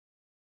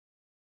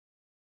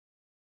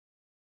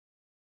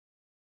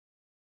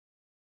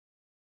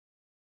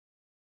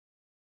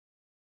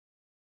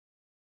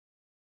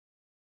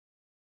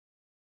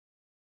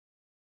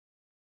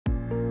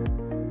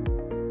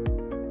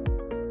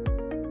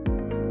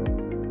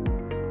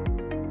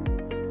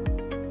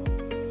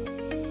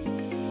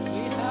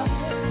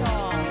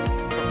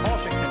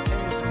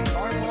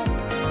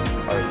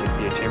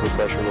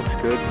pressure looks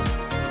good.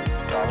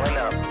 Doubling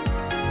up.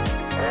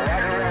 Roger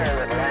and roll,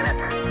 Atlantic.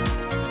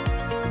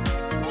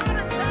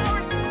 Water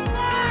towers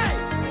fly!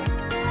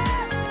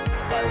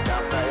 Flight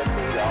downside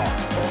FT off.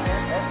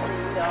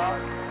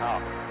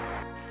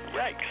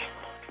 Yikes.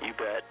 You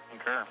bet.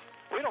 Okay.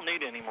 We don't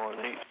need any more of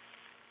these.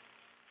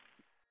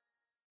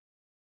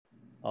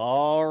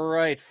 All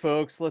right,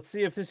 folks, let's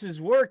see if this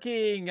is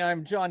working.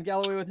 I'm John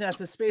Galloway with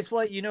NASA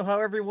Spaceflight. You know how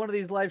every one of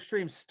these live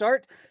streams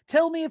start.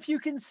 Tell me if you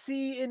can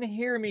see and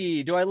hear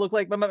me. Do I look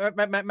like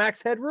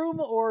max headroom,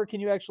 or can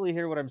you actually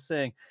hear what I'm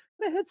saying?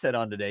 I have a headset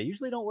on today.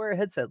 Usually don't wear a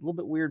headset. A little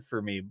bit weird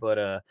for me,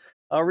 but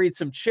I'll read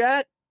some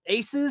chat.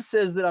 Aces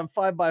says that I'm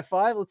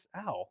 5x5.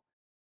 Ow.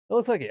 It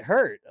looks like it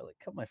hurt. I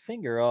cut my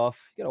finger off.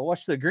 You gotta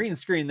watch the green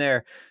screen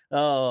there.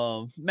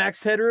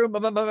 Max headroom.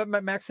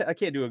 I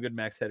can't do a good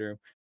max headroom.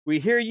 We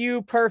hear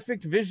you.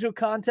 Perfect visual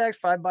contact.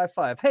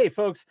 5x5. Hey,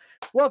 folks,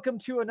 welcome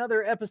to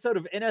another episode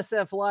of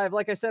NSF Live.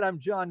 Like I said, I'm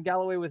John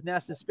Galloway with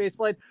NASA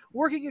Spaceflight,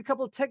 working a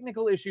couple of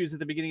technical issues at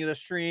the beginning of the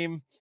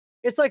stream.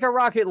 It's like a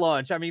rocket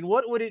launch. I mean,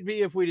 what would it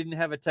be if we didn't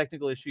have a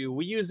technical issue?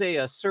 We use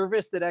a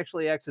service that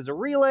actually acts as a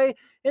relay,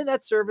 and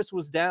that service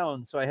was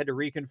down. So I had to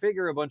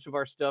reconfigure a bunch of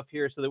our stuff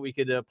here so that we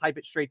could pipe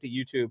it straight to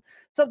YouTube.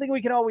 Something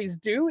we can always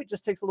do. It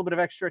just takes a little bit of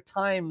extra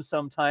time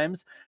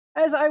sometimes,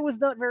 as I was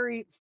not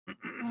very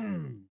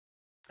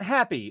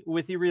happy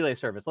with the relay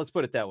service. Let's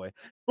put it that way.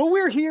 But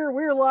we're here.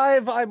 We're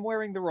live. I'm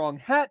wearing the wrong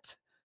hat.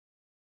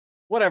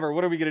 Whatever,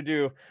 what are we going to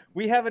do?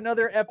 We have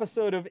another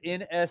episode of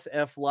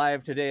NSF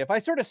Live today. If I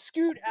sort of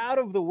scoot out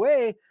of the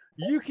way,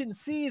 you can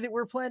see that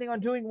we're planning on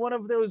doing one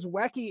of those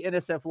wacky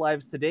NSF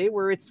Lives today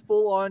where it's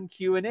full-on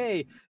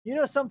Q&A. You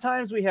know,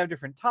 sometimes we have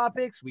different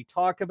topics, we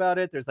talk about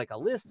it, there's like a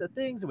list of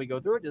things, and we go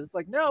through it, and it's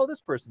like, no,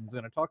 this person's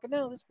going to talk, and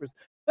no, this person...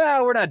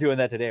 Well, we're not doing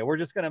that today. We're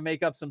just going to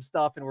make up some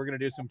stuff, and we're going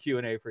to do some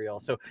Q&A for y'all.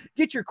 So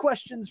get your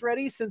questions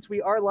ready. Since we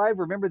are live,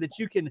 remember that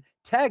you can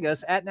tag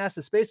us at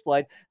NASA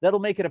Spaceflight. That'll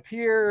make it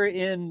appear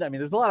in... I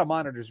mean, there's a lot of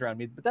monitors around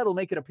me, but that'll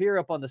make it appear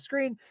up on the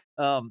screen.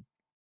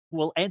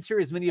 We'll answer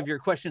as many of your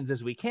questions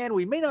as we can.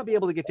 We may not be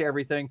able to get to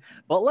everything,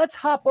 but let's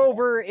hop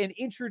over and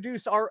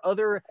introduce our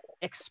other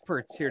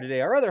experts here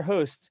today, our other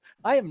hosts.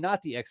 I am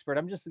not the expert.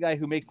 I'm just the guy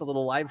who makes the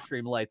little live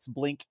stream lights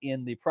blink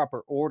in the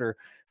proper order.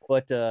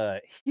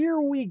 But here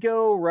we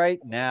go right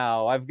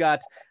now. I've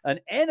got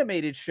an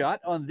animated shot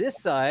on this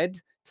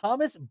side.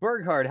 Thomas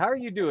Burghardt, how are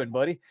you doing,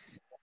 buddy?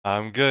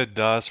 I'm good,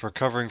 Das.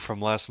 Recovering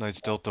from last night's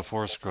Delta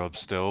 4 scrub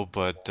still,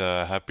 but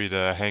happy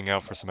to hang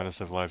out for some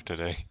NSF Live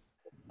today.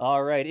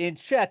 All right, in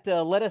chat,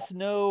 let us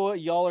know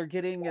y'all are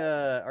getting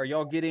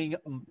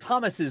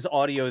Thomas's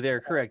audio there,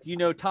 correct? You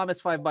know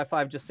Thomas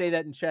 5x5, just say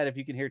that in chat if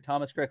you can hear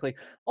Thomas correctly.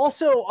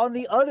 Also, on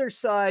the other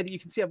side, you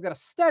can see I've got a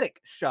static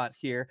shot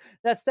here.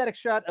 That static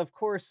shot, of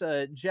course,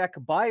 Jack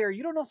Beyer.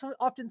 You don't also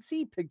often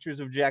see pictures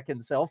of Jack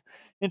himself.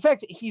 In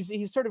fact,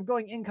 he's sort of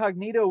going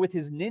incognito with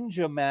his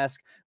ninja mask,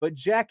 but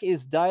Jack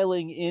is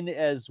dialing in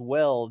as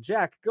well.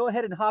 Jack, go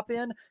ahead and hop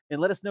in and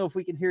let us know if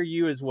we can hear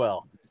you as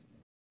well.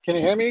 Can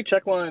you hear me?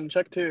 Check 1,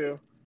 check 2.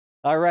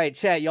 All right,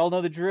 chat, y'all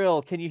know the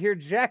drill. Can you hear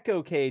Jack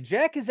okay?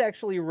 Jack is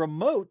actually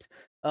remote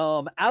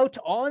out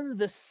on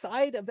the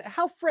side of the...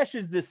 How fresh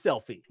is this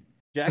selfie?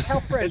 Jack, how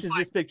fresh is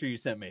this picture you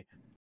sent me?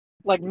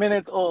 Like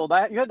minutes old.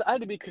 I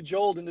had to be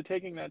cajoled into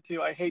taking that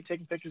too. I hate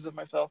taking pictures of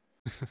myself.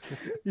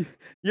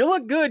 You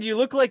look good. You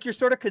look like you're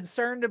sort of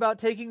concerned about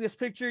taking this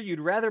picture. You'd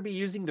rather be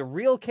using the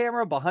real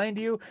camera behind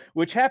you,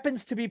 which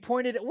happens to be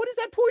pointed at... What is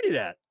that pointed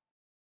at?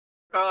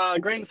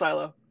 Grain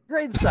silo.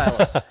 Grain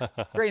silo.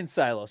 Grain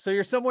silo. So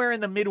you're somewhere in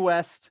the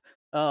Midwest.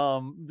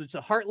 It's a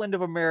heartland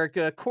of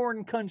America,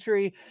 corn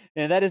country,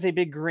 and that is a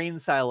big grain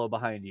silo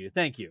behind you.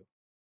 Thank you.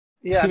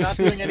 Yeah, not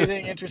doing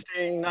anything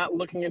interesting, not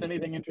looking at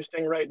anything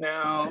interesting right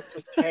now.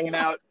 Just hanging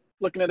out,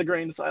 looking at a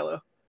grain silo.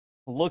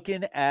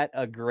 Looking at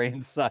a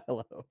grain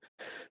silo.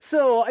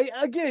 So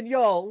again,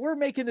 y'all, we're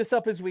making this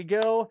up as we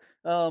go.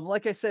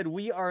 Like I said,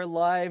 we are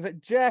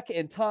live. Jack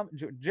and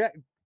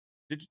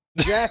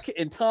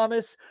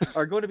Thomas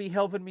are going to be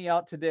helping me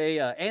out today,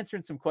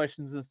 answering some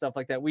questions and stuff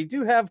like that. We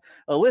do have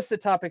a list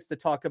of topics to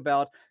talk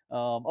about.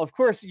 Of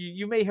course,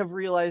 you may have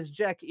realized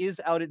Jack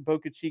is out at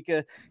Boca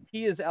Chica.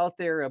 He is out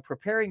there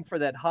preparing for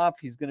that hop.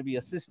 He's going to be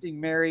assisting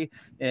Mary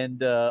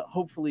and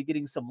hopefully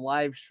getting some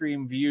live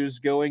stream views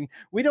going.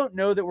 We don't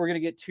know that we're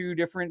going to get 2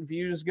 different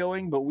views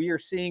going, but we are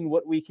seeing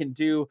what we can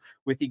do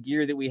with the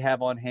gear that we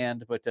have on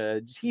hand. But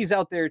he's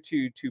out there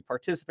to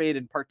participate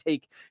and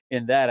partake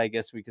in that, I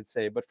guess we could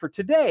say. But for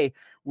today,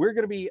 we're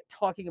going to be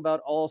talking about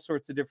all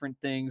sorts of different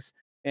things.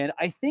 And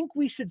I think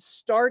we should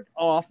start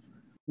off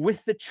with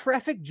the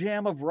traffic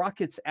jam of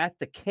rockets at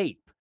the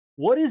Cape.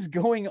 What is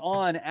going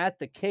on at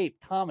the Cape?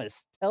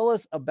 Thomas, tell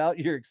us about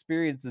your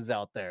experiences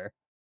out there.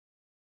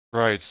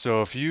 Right,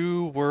 so if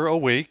you were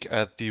awake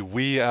at the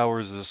wee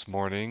hours this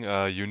morning,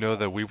 you know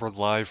that we were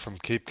live from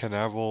Cape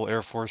Canaveral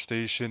Air Force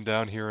Station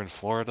down here in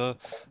Florida.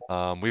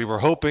 We were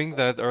hoping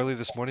that early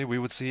this morning we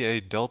would see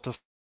a Delta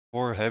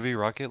Delta IV Heavy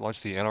rocket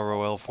launched the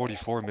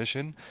NROL-44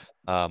 mission.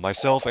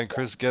 Myself and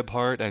Chris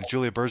Gebhardt and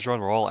Julia Bergeron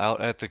were all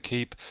out at the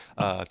Cape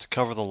to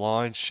cover the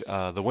launch.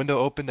 The window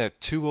opened at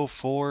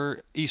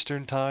 2:04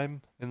 Eastern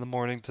Time in the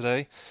morning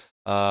today.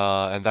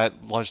 And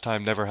that launch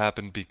time never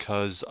happened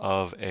because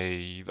of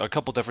a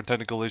couple different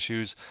technical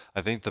issues.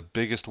 I think the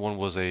biggest one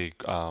was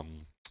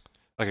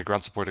like a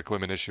ground support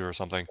equipment issue or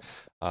something.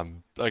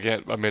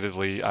 Again,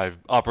 admittedly, I'm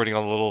operating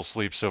on a little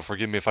sleep, so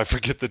forgive me if I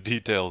forget the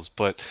details.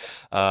 But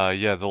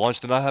yeah, the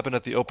launch did not happen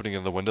at the opening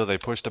of the window. They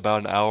pushed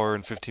about an hour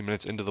and 15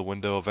 minutes into the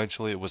window.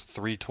 Eventually, it was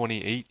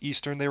 3:28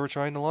 Eastern they were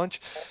trying to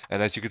launch.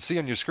 And as you can see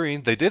on your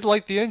screen, they did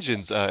light the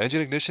engines.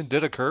 Engine ignition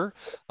did occur.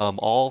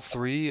 All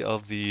three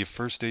of the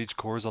first stage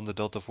cores on the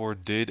Delta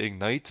IV did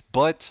ignite,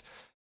 but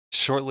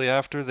shortly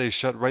after, they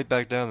shut right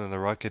back down and the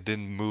rocket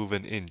didn't move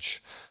an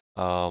inch.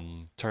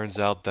 Turns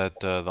out that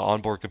the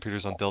onboard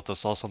computers on Delta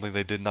saw something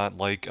they did not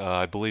like.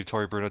 I believe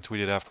Tori Bruno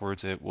tweeted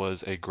afterwards it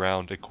was a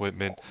ground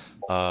equipment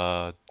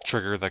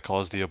trigger that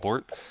caused the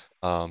abort.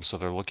 So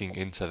they're looking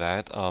into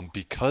that.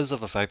 Because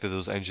of the fact that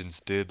those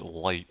engines did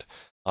light,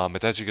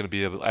 it's actually going to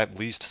be at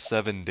least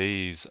 7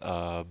 days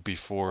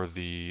before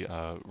the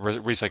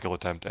recycle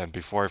attempt. And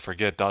before I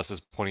forget, Das is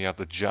pointing out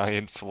the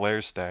giant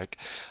flare stack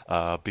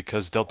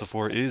because Delta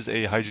IV is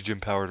a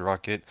hydrogen-powered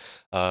rocket.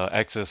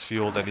 Excess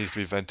fuel that needs to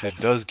be vented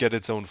does get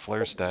its own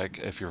flare stack.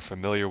 If you're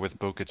familiar with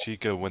Boca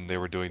Chica when they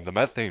were doing the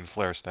methane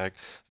flare stack,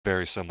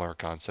 very similar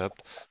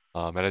concept.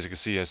 And as you can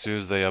see, as soon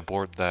as they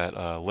abort that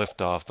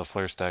liftoff, the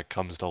flare stack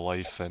comes to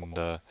life, and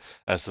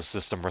as the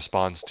system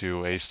responds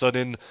to a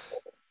sudden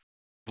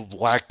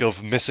lack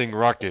of missing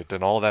rocket,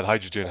 and all that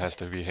hydrogen has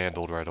to be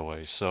handled right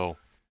away. So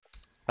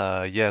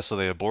yeah, so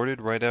they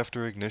aborted right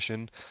after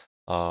ignition.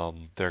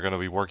 They're going to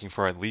be working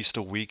for at least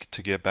a week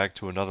to get back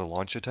to another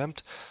launch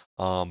attempt.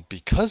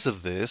 Because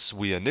of this,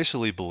 we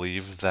initially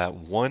believed that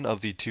one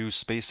of the two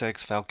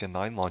SpaceX Falcon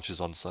 9 launches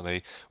on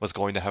Sunday was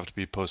going to have to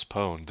be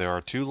postponed. There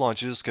are two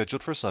launches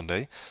scheduled for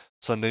Sunday.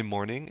 Sunday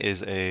morning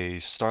is a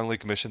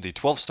Starlink mission, the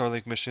 12th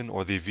Starlink mission,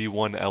 or the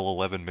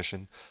V1L11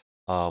 mission,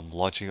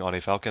 launching on a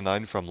Falcon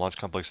 9 from Launch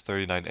Complex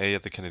 39A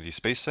at the Kennedy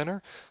Space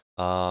Center.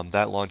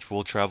 That launch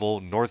will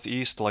travel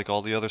northeast like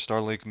all the other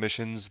Starlink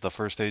missions. The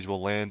first stage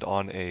will land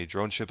on a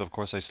drone ship, Of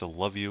Course I Still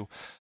Love You.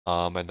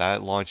 And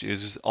that launch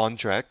is on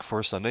track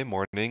for Sunday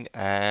morning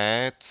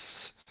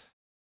at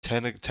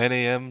 10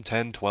 a.m.,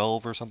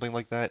 10:12 or something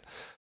like that.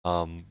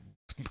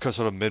 Because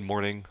sort of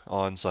mid-morning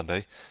on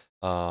Sunday.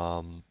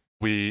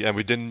 We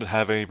didn't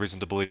have any reason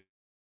to believe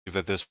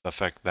that this would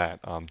affect that.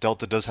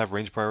 Delta does have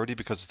range priority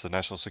because it's a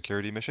national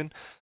security mission,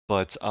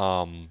 but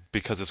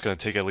because it's going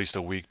to take at least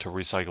a week to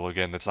recycle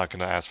again, it's not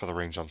going to ask for the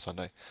range on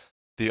Sunday.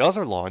 The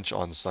other launch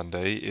on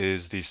Sunday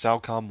is the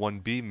SAOCOM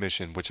 1B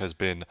mission, which has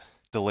been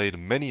delayed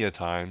many a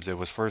times. It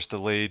was first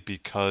delayed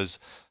because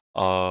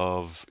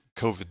of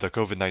the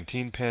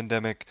COVID-19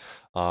 pandemic,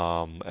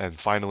 and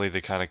finally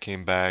they kind of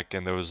came back,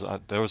 and there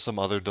was some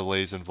other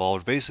delays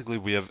involved. Basically,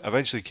 we have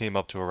eventually came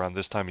up to around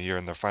this time of year,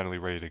 and they're finally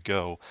ready to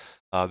go.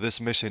 This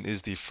mission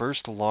is the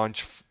first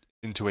launch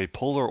into a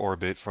polar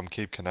orbit from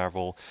Cape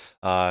Canaveral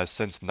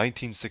since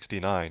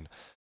 1969.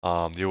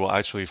 You will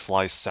actually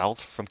fly south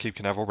from Cape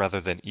Canaveral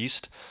rather than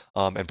east,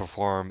 and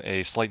perform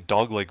a slight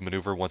dogleg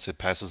maneuver once it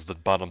passes the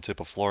bottom tip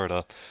of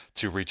Florida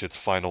to reach its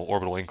final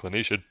orbital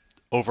inclination,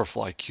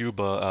 overfly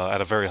Cuba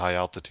at a very high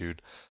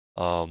altitude,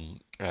 and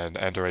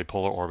enter a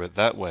polar orbit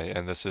that way.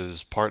 And this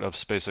is part of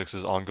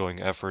SpaceX's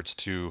ongoing efforts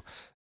to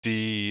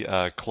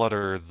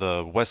declutter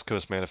the West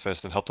Coast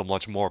manifest and help them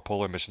launch more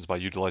polar missions by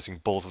utilizing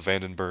both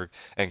Vandenberg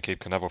and Cape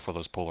Canaveral for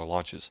those polar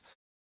launches.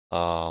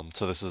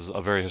 So this is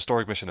a very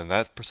historic mission in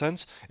that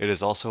sense. It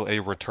is also a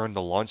return to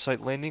launch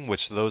site landing,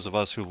 which those of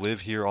us who live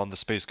here on the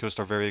Space Coast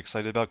are very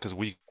excited about because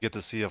we get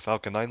to see a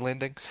Falcon 9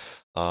 landing.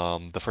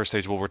 The first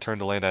stage will return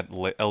to land at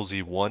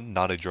LZ-1,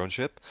 not a drone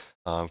ship,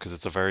 because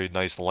it's a very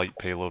nice light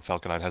payload.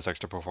 Falcon 9 has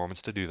extra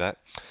performance to do that.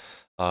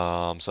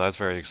 So that's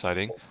very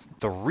exciting.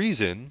 The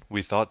reason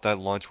we thought that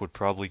launch would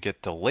probably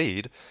get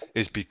delayed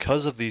is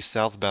because of the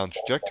southbound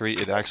trajectory,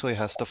 it actually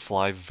has to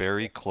fly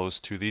very close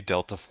to the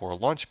Delta IV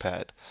launch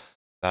pad.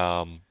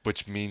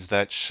 Which means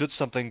that should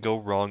something go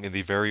wrong in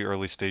the very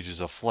early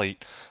stages of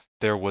flight,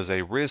 there was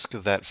a risk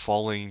that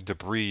falling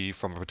debris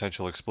from a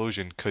potential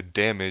explosion could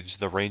damage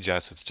the range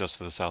assets just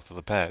to the south of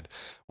the pad,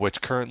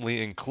 which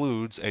currently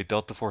includes a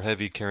Delta IV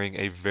Heavy carrying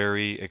a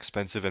very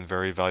expensive and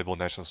very valuable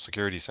national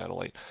security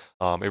satellite.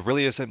 It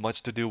really isn't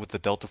much to do with the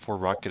Delta IV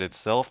rocket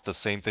itself. The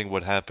same thing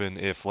would happen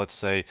if, let's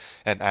say,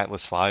 an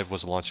Atlas V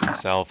was launching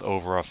south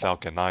over a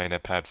Falcon 9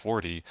 at pad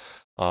 40.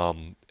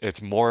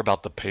 It's more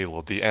about the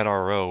payload. The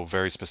NRO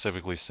very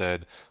specifically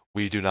said,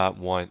 we do not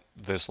want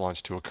this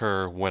launch to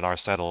occur when our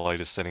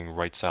satellite is sitting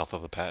right south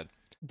of the pad.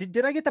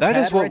 Did I get the That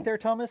pad is what- right there,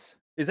 Thomas?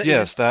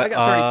 Yes, I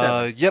got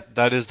 37. Yep,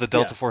 that is the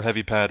Delta IV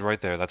Heavy pad right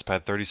there. That's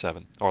pad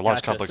 37, or Launch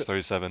Gotcha. Complex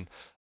 37.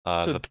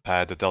 So- The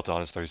pad that Delta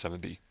on is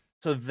 37B.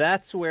 So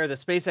that's where the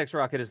SpaceX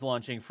rocket is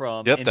launching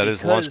from. Yep, and that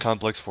is Launch because-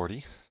 Complex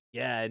 40.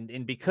 Yeah,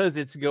 and because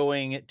it's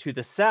going to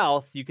the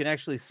south, you can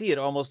actually see it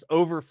almost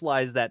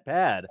overflies that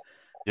pad.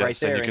 right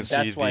Yes, and there, you can and see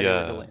that's why they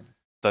were delaying.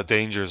 the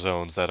danger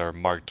zones that are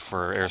marked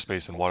for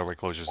airspace and waterway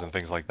closures and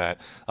things like that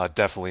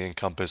definitely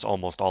encompass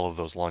almost all of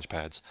those launch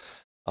pads.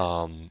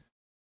 Um,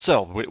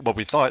 what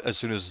we thought as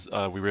soon as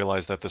we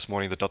realized that this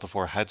morning the Delta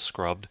IV had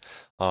scrubbed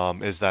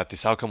is that the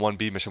Salcom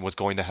 1B mission was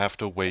going to have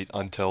to wait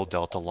until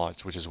Delta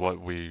launched, which is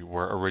what we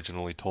were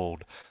originally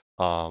told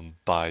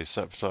by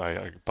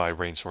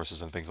range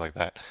sources and things like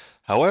that.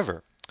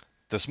 However,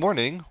 this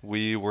morning,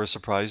 we were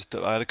surprised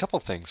at a couple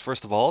things.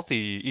 First of all,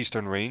 the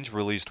Eastern Range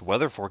released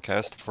weather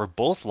forecast for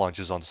both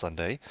launches on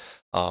Sunday,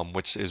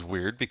 which is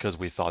weird because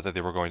we thought that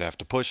they were going to have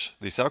to push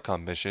the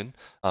Salcom mission,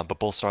 but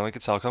both Starlink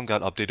and Salcom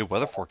got updated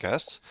weather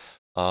forecasts.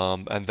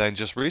 And then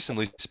just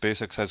recently,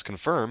 SpaceX has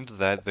confirmed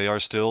that they are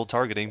still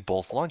targeting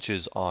both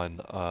launches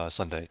on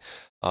Sunday.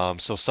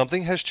 So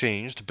something has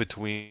changed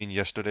between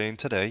yesterday and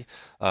today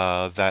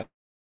that.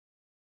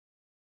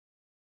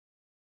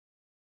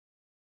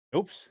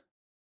 Oops.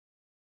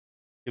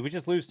 Did we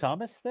just lose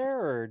Thomas there,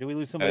 or did we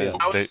lose somebody As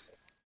else? they,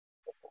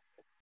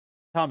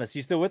 Thomas,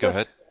 you still with go us?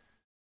 ahead.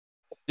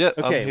 Yeah,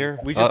 I'm Okay, here.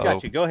 we just Uh-oh.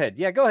 got you. Go ahead.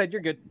 Yeah, go ahead.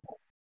 You're good.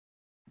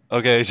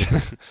 Okay.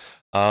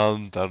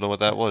 I don't know what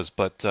that was,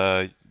 but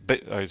so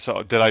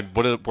did I?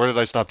 Where did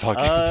I stop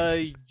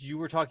talking? You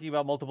were talking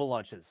about multiple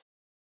launches.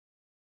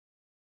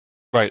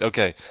 Right.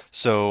 Okay.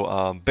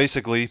 So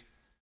basically,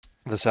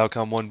 the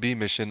Salcom 1B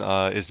mission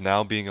is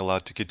now being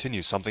allowed to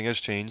continue. Something has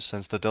changed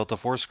since the Delta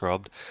IV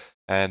scrubbed,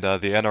 and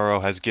the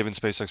NRO has given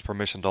SpaceX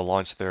permission to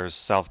launch their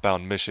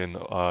southbound mission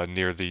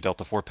near the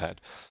Delta IV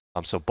pad.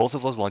 So both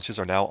of those launches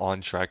are now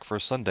on track for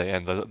Sunday,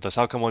 and the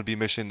Salcom 1B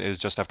mission is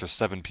just after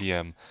 7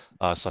 p.m.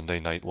 Sunday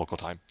night local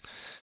time.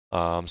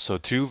 So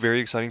two very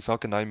exciting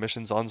Falcon 9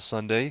 missions on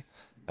Sunday,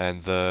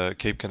 and the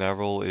Cape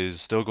Canaveral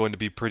is still going to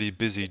be pretty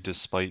busy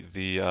despite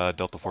the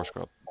Delta IV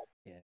scrub.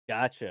 Yeah,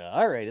 gotcha.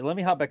 All right, let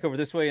me hop back over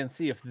this way and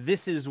see if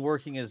this is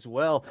working as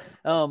well.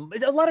 A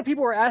lot of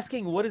people are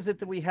asking, what is it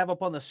that we have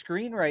up on the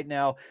screen right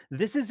now?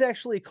 This is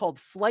actually called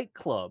Flight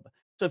Club.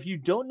 So if you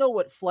don't know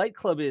what Flight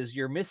Club is,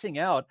 you're missing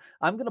out.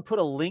 I'm going to put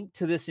a link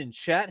to this in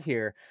chat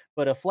here.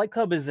 But a Flight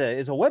Club is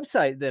a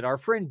website that our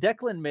friend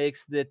Declan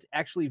makes that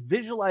actually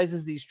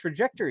visualizes these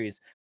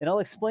trajectories. And I'll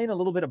explain a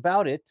little bit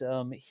about it.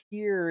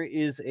 Here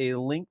is a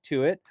link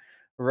to it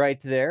right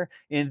there.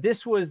 And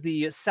this was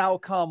the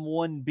Salcom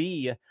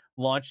 1B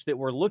launch that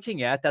we're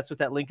looking at. That's what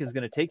that link is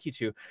going to take you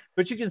to.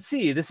 But you can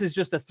see this is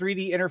just a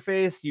 3D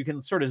interface. You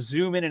can sort of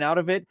zoom in and out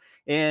of it,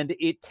 and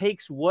it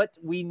takes what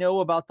we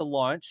know about the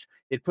launch.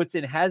 It puts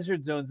in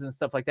hazard zones and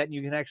stuff like that, and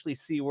you can actually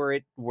see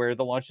where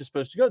the launch is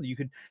supposed to go. You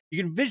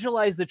can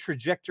visualize the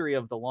trajectory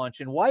of the launch.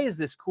 And why is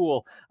this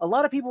cool? A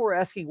lot of people were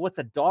asking, what's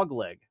a dog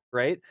leg,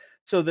 right?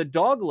 So the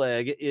dog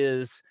leg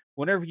is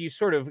whenever you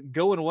sort of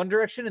go in one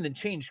direction and then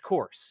change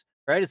course.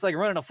 Right? It's like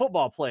running a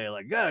football play,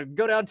 like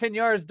go down 10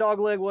 yards, dog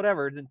leg,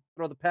 whatever, then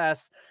throw the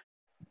pass.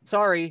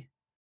 Sorry,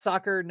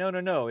 soccer,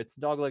 no, it's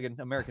dog leg in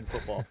American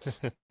football.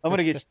 I'm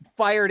gonna get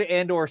fired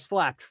and or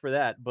slapped for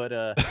that, but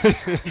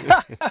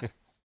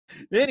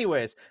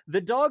anyways,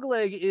 the dog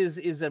leg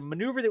is a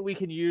maneuver that we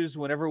can use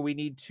whenever we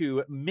need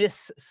to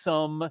miss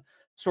some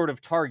sort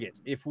of target.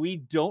 If we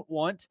don't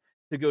want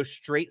to go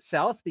straight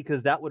south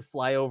because that would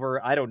fly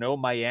over, I don't know,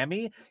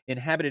 Miami,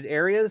 inhabited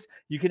areas,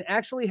 you can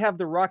actually have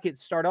the rocket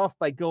start off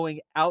by going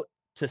out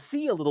to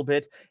sea a little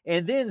bit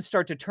and then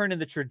start to turn in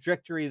the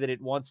trajectory that it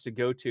wants to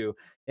go to.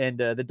 And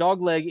the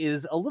dog leg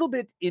is a little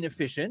bit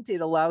inefficient.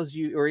 It allows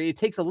you, or it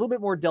takes a little bit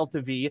more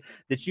delta V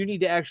that you need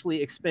to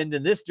actually expend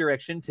in this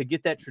direction to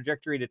get that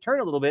trajectory to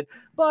turn a little bit,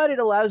 but it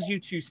allows you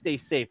to stay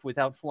safe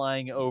without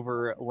flying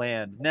over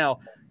land. Now,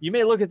 you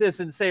may look at this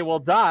and say, well,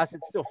 DOS,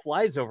 it still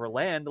flies over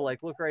land.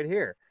 Like, look right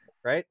here,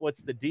 right?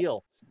 What's the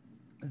deal?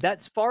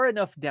 That's far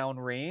enough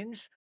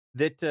downrange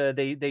that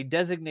they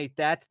designate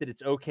that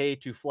it's okay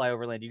to fly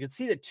over land. You can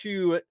see the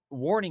two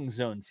warning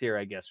zones here,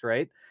 I guess,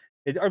 right?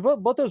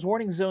 Both those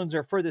warning zones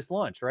are for this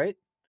launch, right?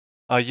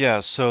 Yeah,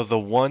 so the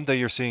one that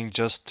you're seeing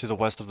just to the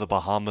west of the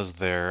Bahamas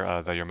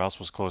there, that your mouse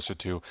was closer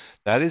to,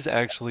 that is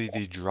actually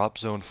the drop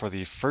zone for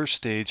the first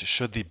stage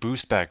should the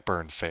boost back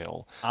burn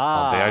fail. They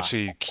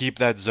actually keep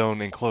that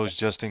zone enclosed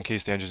just in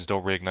case the engines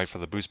don't reignite for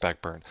the boost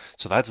back burn.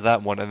 So that's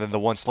that one, and then the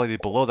one slightly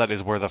below that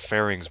is where the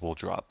fairings will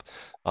drop,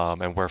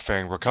 and where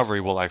fairing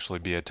recovery will actually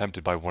be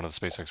attempted by one of the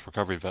SpaceX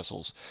recovery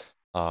vessels.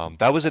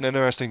 That was an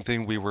interesting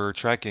thing we were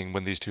tracking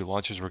when these two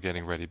launches were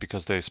getting ready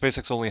because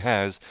SpaceX only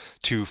has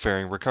two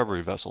fairing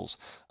recovery vessels,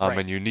 Right.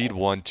 and you need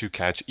one to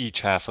catch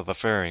each half of the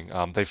fairing.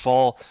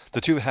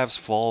 The two halves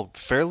fall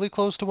fairly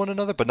close to one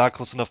another, but not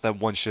close enough that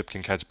one ship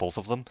can catch both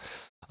of them.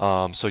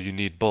 So you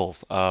need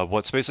both.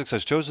 What SpaceX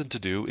has chosen to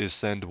do is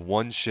send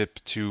one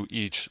ship to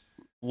each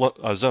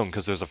zone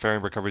because there's a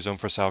fairing recovery zone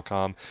for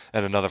Salcom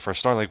and another for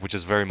Starlink, which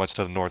is very much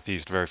to the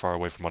northeast, very far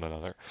away from one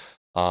another.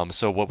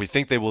 So what we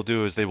think they will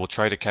do is they will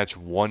try to catch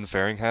one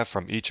fairing half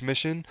from each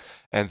mission,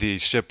 and the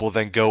ship will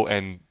then go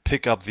and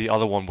pick up the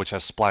other one which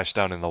has splashed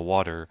down in the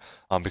water,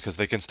 because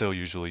they can still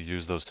usually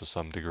use those to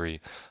some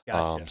degree.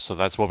 Gotcha. So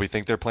that's what we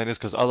think their plan is,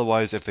 because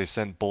otherwise, if they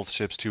sent both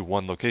ships to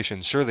one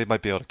location, sure, they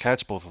might be able to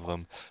catch both of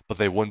them, but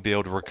they wouldn't be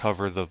able to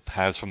recover the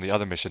halves from the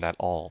other mission at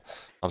all.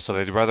 So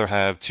they'd rather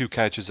have 2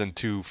 catches and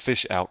 2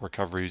 fish out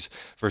recoveries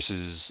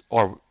versus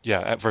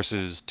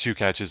versus 2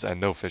 catches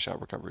and no fish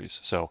out recoveries.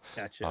 So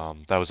Gotcha.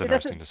 that was Yeah,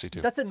 interesting to see too.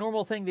 That's a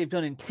normal thing they've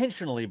done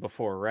intentionally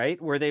before, right?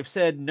 Where they've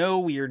said, no,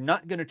 we are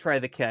not going to try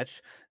the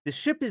catch. The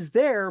ship is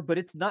there, but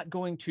it's not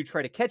going to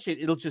try to catch it.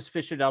 It'll just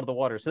fish it out of the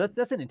water. So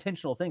that's an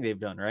intentional thing they've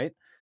done, right?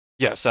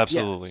 Yes,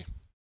 absolutely.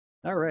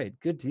 All right,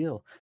 good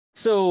deal.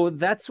 So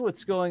that's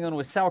what's going on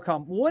with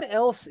SAOCOM. What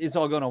else is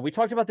all going on? We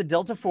talked about the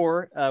Delta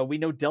IV. We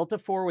know Delta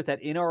IV with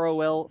that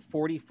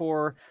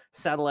NROL-44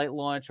 satellite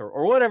launch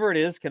or whatever it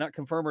is, cannot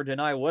confirm or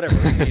deny whatever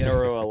the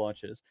NROL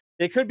launch is.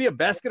 It could be a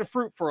basket of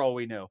fruit for all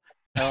we know.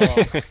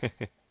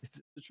 It's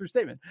a true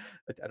statement.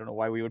 I don't know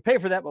why we would pay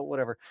for that, but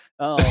whatever.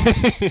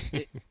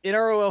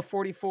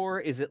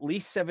 NROL-44 is at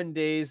least 7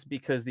 days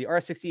because the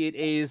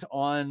R68As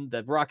on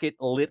the rocket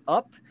lit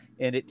up,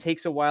 and it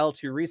takes a while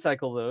to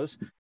recycle those.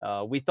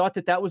 We thought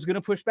that was going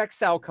to push back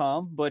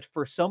SAOCOM, but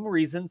for some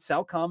reason,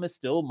 SAOCOM is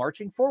still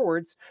marching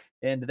forwards,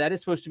 and that is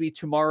supposed to be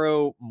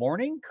tomorrow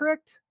morning,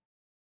 correct?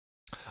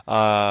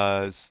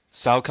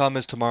 SAOCOM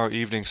is tomorrow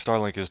evening.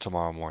 Starlink is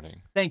tomorrow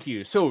morning. Thank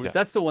you. So Yeah.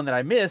 that's the one that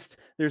I missed.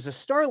 There's a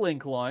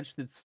Starlink launch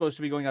that's supposed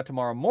to be going out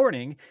tomorrow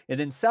morning, and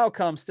then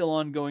SAOCOM still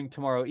ongoing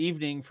tomorrow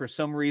evening for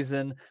some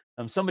reason.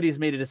 Somebody's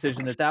made a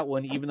decision that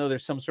one, even though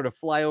there's some sort of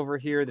flyover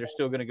here, they're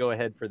still going to go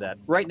ahead for that.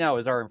 Right now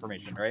is our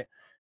information, right?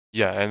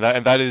 Yeah,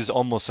 and that is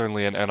almost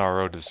certainly an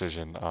NRO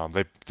decision. I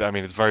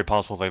mean, it's very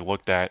possible they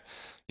looked at,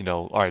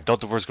 all right,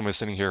 Delta IV is going to be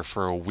sitting here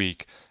for a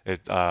week. They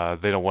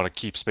don't want to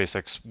keep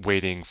SpaceX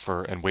waiting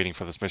for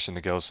this mission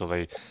to go, so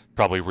they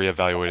probably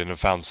reevaluated and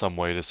found some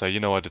way to say, you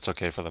know what, it's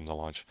okay for them to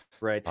launch.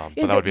 Right. But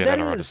that would be an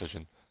NRO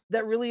decision.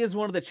 That really is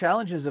one of the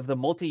challenges of the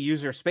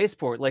multi-user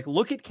spaceport. Like,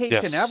 look at Cape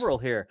Yes. Canaveral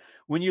here.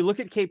 When you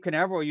look at Cape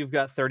Canaveral, you've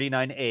got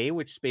 39A,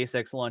 which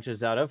SpaceX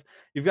launches out of.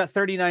 You've got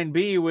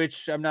 39B,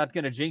 which I'm not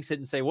going to jinx it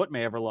and say what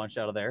may ever launch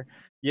out of there.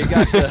 You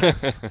got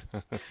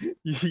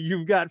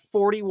you've got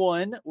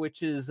 41,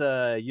 which is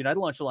United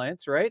Launch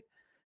Alliance, right?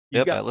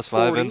 You've got Atlas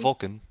 5 and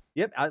Vulcan.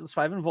 Yep, Atlas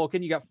 5 and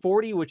Vulcan. You got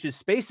 40, which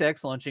is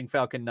SpaceX launching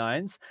Falcon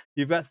 9s.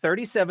 You've got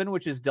 37,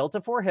 which is Delta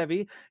IV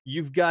Heavy.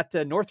 You've got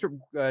Northrop.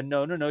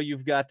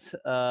 You've got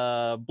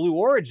Blue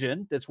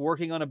Origin that's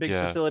working on a big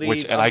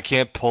facility. And I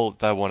can't pull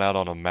that one out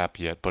on a map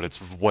yet, but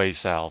it's way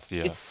south.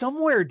 Yeah, it's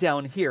somewhere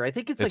down here. I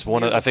think it's it's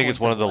like one. I think it's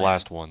one of the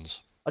last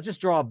ones. I'll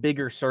just draw a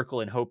bigger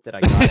circle and hope that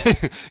I got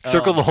it.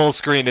 Circle the whole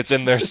screen. It's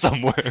in there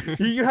somewhere.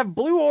 You have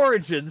Blue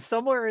Origin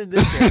somewhere in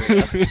this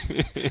area.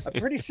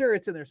 I'm pretty sure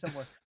it's in there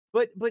somewhere.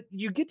 But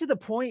you get to the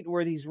point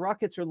where these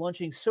rockets are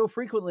launching so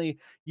frequently,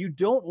 you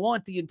don't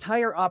want the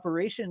entire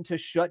operation to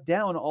shut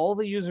down, all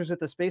the users at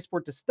the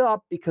spaceport to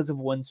stop because of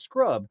one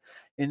scrub.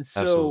 And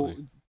so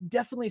Absolutely.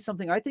 Definitely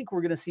something I think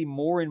we're going to see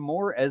more and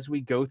more as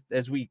we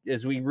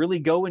really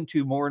go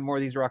into more and more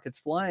of these rockets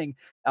flying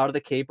out of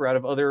the Cape or out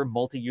of other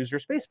multi-user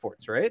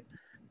spaceports, right?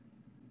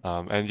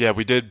 And yeah,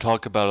 we did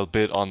talk about a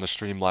bit on the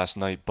stream last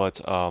night,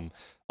 but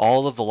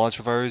all of the launch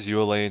providers,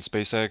 ULA and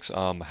SpaceX,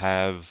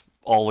 have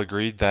all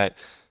agreed that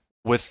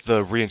with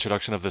the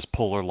reintroduction of this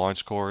polar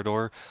launch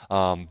corridor,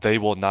 they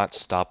will not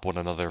stop one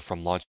another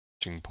from launching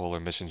polar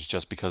missions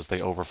just because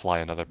they overfly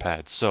another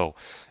pad. So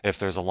if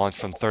there's a launch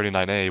from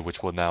 39A,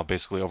 which will now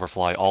basically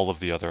overfly all of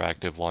the other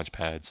active launch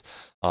pads,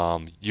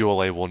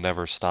 ULA will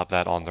never stop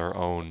that on their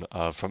own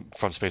from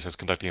SpaceX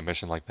conducting a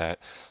mission like that.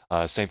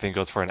 Same thing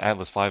goes for an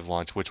Atlas V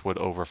launch, which would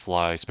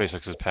overfly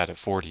SpaceX's pad at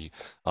 40.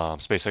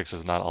 SpaceX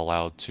is not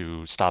allowed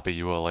to stop a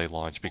ULA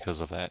launch because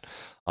of that.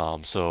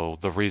 So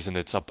the reason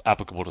it's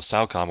applicable to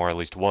SAOCOM, or at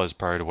least was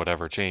prior to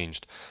whatever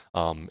changed,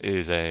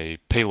 is a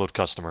payload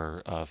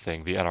customer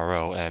thing, the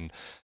NRO, and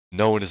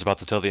no one is about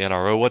to tell the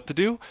NRO what to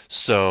do,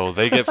 so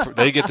they get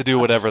to do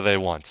whatever they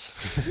want.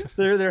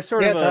 They're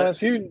sort Yeah, of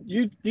Thomas,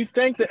 you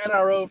thank the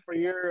NRO for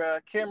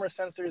your camera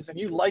sensors, and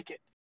you like it.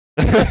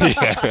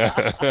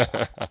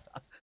 Yeah.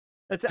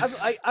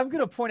 I'm going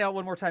to point out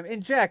one more time.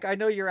 And Jack, I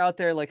know you're out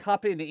there, like,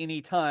 hop in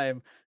any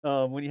time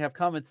when you have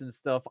comments and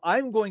stuff.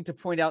 I'm going to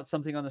point out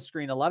something on the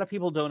screen. A lot of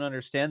people don't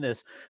understand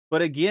this,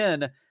 but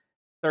again,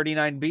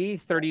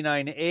 39B,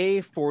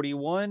 39A,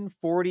 41,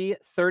 40,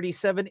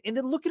 37, and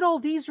then look at all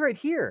these right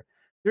here.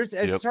 There's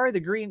sorry,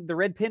 the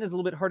red pin is a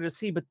little bit harder to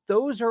see, but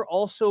those are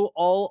also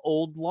all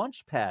old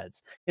launch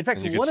pads. In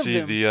fact, And you one can of see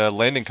them, the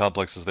landing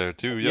complexes there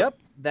too. Yep,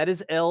 that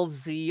is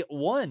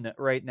LZ1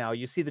 right now.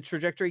 You see the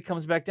trajectory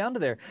comes back down to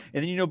there.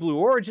 And then Blue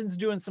Origin's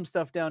doing some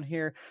stuff down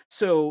here.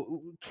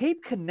 So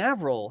Cape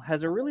Canaveral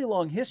has a really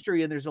long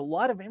history, and there's a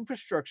lot of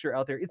infrastructure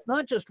out there. It's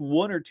not just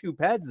 1 or 2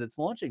 pads that's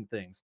launching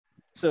things.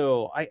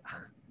 So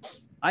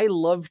I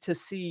love to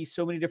see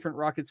so many different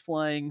rockets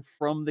flying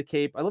from the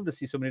Cape. I love to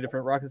see so many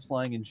different rockets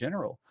flying in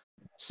general.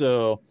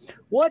 So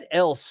what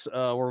else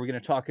were we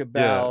going to talk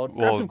about?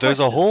 Yeah, well, there's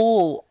a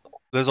whole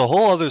There's a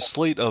whole other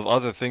slate of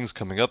other things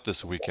coming up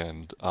this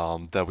weekend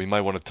that we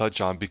might want to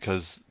touch on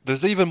because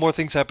there's even more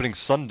things happening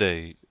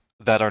Sunday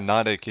that are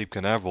not at Cape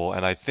Canaveral,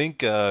 and I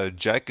think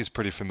Jack is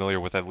pretty familiar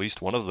with at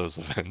least one of those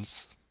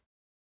events.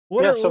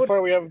 What Yeah, are so what?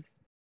 far we have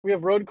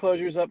road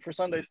closures up for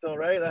Sunday still,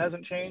 right? That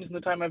hasn't changed in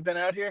the time I've been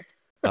out here.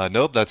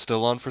 Nope, that's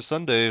still on for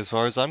Sunday as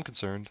far as I'm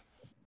concerned.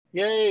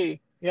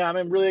 Yay! Yeah,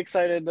 I'm really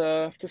excited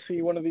to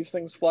see one of these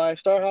things fly.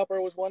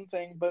 Starhopper was one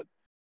thing, but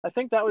I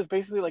think that was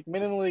basically like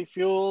minimally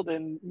fueled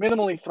and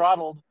minimally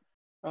throttled.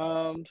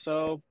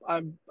 So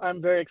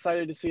I'm very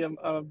excited to see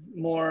a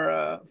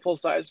more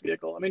full-size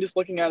vehicle. I mean, just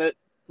looking at it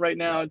right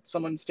now,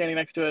 someone standing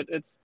next to it,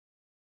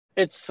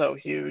 it's so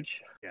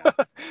huge. Yeah.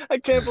 I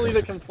can't believe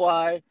it can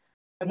fly.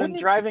 And then Wouldn't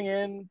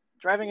it?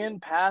 driving in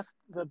past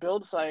the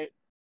build site,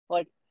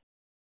 like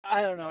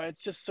I don't know,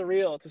 it's just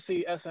surreal to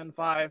see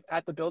SN5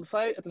 at the build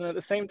site. And then at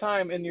the same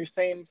time, in your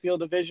same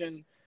field of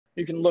vision,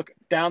 you can look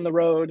down the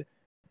road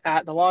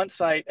at the launch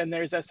site and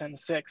there's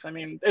SN6. I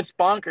mean, it's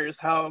bonkers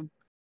how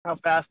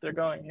fast they're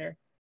going here.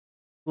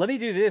 Let me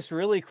do this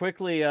really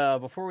quickly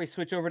before we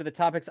switch over to the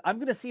topics. I'm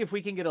going to see if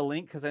we can get a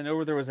link because I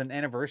know there was an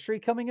anniversary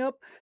coming up.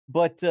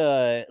 But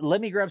let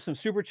me grab some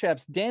super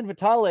chats. Dan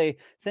Vitale,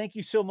 thank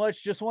you so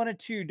much. Just wanted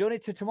to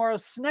donate to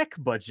tomorrow's snack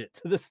budget,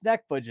 to the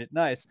snack budget.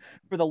 Nice.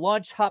 For the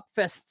Launch Hop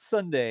Fest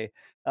Sunday.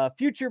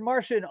 Future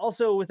Martian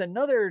also with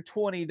another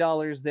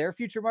 $20 there.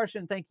 Future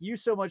Martian, thank you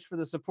so much for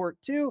the support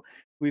too.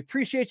 We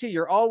appreciate you.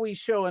 You're always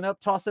showing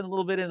up, tossing a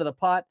little bit into the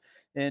pot.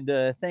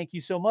 And thank you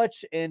so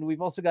much. And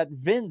we've also got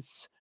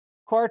Vince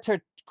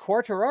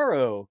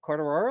Quartararo.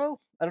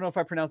 I don't know if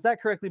I pronounced that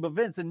correctly, but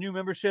Vince, a new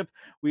membership.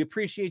 We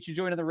appreciate you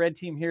joining the red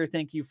team here.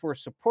 Thank you for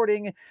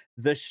supporting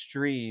the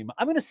stream.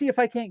 I'm going to see if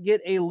I can't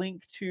get a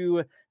link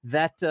to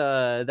that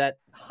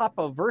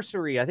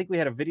Hop-aversary. I think we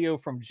had a video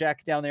from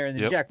Jack down there, and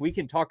then Yep. Jack, we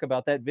can talk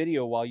about that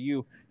video while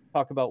you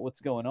talk about what's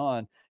going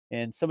on.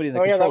 And somebody in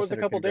the Oh yeah, that control was a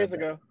center couple can grab days that.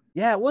 ago.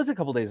 Yeah, it was a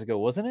couple days ago,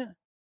 wasn't it?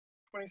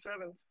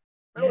 27th.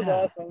 That was Yeah.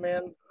 awesome,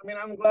 man. I mean,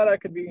 I'm glad I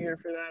could be here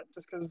for that,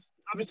 just because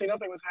obviously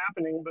nothing was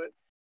happening, but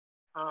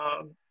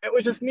it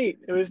was just neat.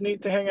 It was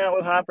neat to hang out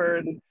with Hopper.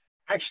 And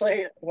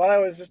actually, while I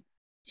was just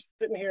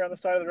sitting here on the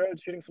side of the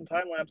road shooting some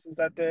time lapses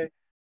that day,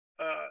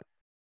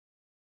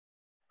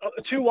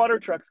 two water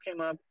trucks came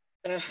up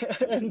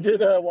and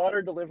did a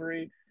water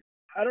delivery.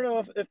 I don't know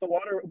if the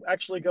water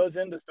actually goes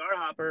into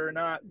Starhopper or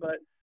not, but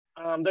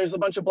there's a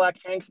bunch of black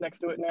tanks next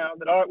to it now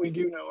that we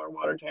do know are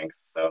water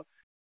tanks. So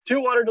two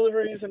water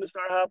deliveries into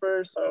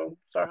Starhopper. So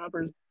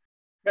Starhopper's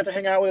got to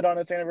hang out with it on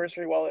its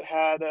anniversary while it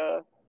had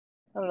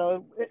I don't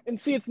know, and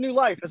see its new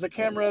life as a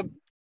camera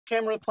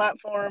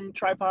platform,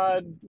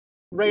 tripod,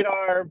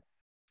 radar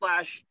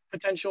 /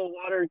 potential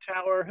water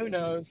tower. Who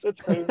knows? It's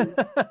crazy.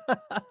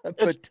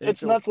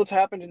 It's nuts what's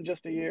happened in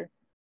just a year.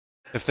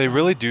 If they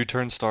really do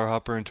turn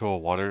Starhopper into a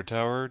water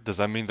tower, does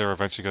that mean they're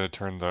eventually going to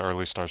turn the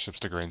early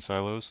starships to grain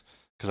silos?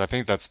 Because I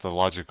think that's the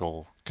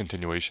logical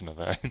continuation of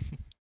that.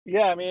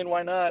 Yeah, I mean,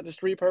 why not?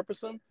 Just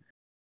repurpose them.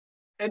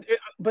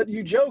 But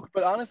you joke,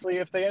 but honestly,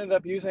 if they ended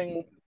up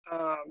using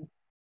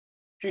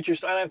future,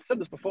 and I've said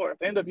this before, if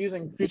they end up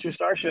using future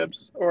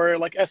starships or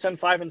like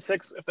SN5 and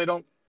 6, if they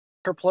don't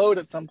perplode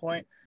at some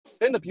point,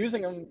 they end up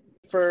using them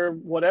for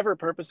whatever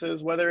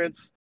purposes, whether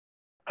it's,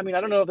 I mean,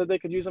 I don't know that they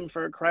could use them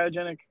for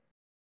cryogenic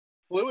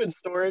fluid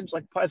storage,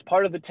 like as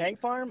part of the tank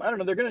farm. I don't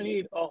know. They're going to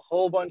need a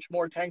whole bunch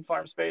more tank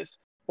farm space,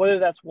 whether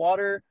that's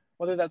water,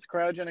 whether that's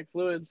cryogenic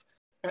fluids.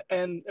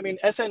 And I mean,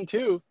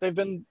 SN2, they've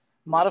been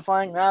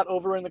modifying that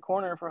over in the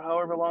corner for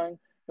however long.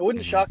 It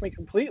wouldn't shock me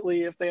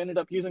completely if they ended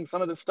up using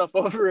some of this stuff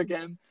over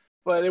again,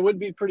 but it would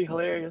be pretty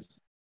hilarious.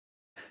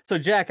 So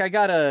Jack, I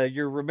got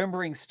your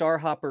Remembering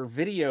Starhopper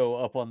video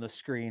up on the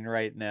screen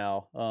right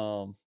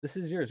now. This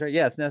is yours, right?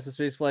 Yeah, it's NASA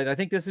Spaceflight. I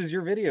think this is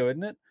your video,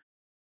 isn't it?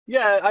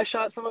 Yeah, I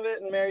shot some of it,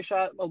 and Mary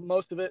shot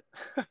most of it.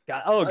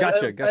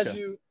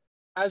 Gotcha.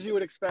 As you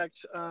would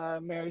expect,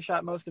 Mary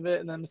shot most of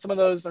it, and then some of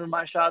those are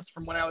my shots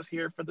from when I was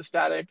here for the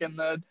static and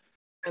the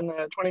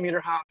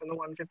 20-meter hop and the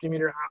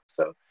 150-meter hop.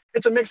 So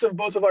it's a mix of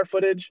both of our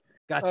footage.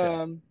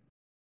 Gotcha.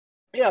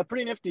 Yeah,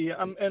 pretty nifty.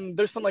 And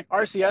there's some like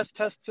RCS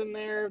tests in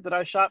there that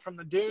I shot from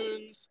the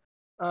dunes.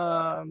 There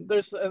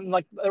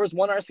was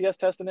one RCS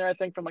test in there, I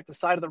think, from like the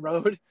side of the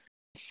road.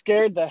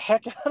 Scared the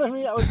heck out of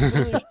me. I was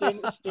literally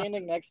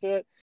standing next to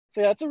it.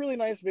 So yeah, it's a really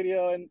nice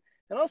video, and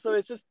also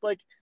it's just like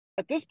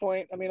at this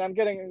point, I mean, I'm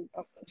getting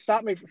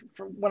stop me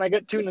for when I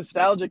get too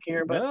nostalgic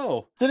here, but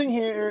No. sitting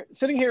here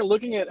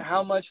looking at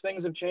how much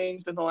things have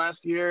changed in the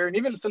last year, and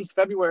even since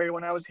February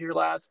when I was here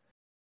last.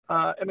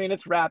 I mean,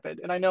 it's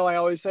rapid, and I know I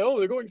always say, "Oh,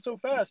 they're going so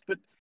fast," but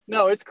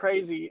no, it's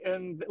crazy.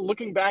 And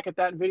looking back at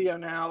that video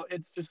now,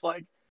 it's just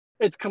like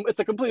it's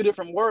a completely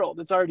different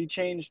world. It's already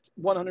changed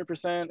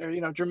 100%,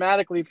 or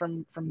dramatically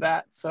from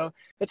that. So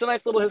it's a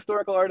nice little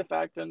historical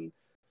artifact, and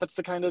that's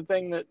the kind of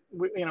thing that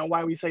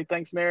why we say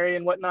thanks, Mary,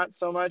 and whatnot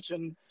so much,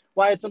 and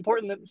why it's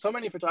important that so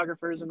many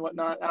photographers and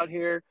whatnot out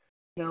here,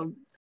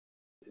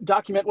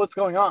 document what's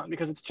going on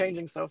because it's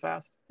changing so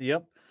fast.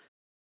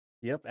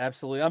 Yep,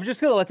 absolutely. I'm just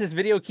gonna let this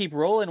video keep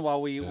rolling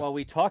while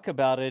we talk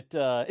about it.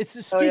 It's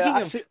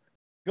speaking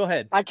Go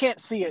ahead. I can't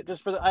see it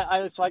just for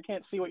the so I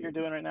can't see what you're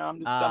doing right now. I'm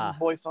just Ah.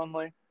 voice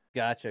only.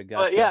 Gotcha.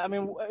 But yeah, I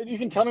mean, you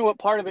can tell me what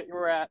part of it you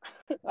were at.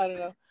 I don't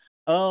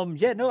know.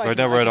 Yeah, no, Right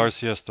now we're at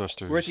RCS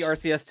thrusters. We're at the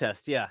RCS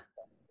test, yeah.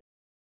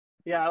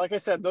 Yeah, like I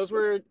said, those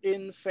were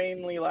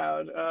insanely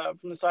loud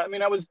from the side. I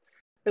mean,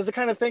 it's the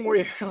kind of thing where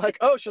you're like,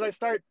 oh, should I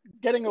start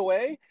getting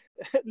away?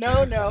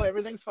 No,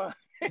 everything's fine.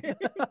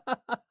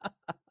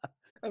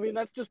 I mean,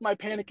 that's just my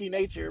panicky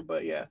nature,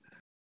 but yeah.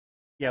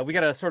 Yeah, we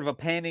got a sort of a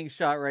panning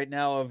shot right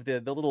now of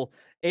the little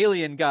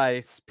alien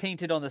guy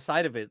painted on the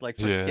side of it, like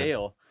for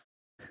scale.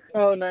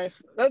 Oh,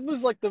 nice. That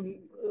was like the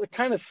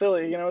kind of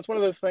silly, you know. It's one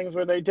of those things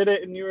where they did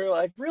it and you were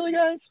like, really,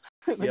 guys?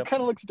 It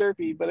kind of looks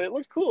derpy, but it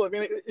looks cool. I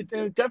mean,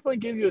 it definitely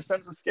gives you a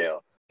sense of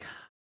scale.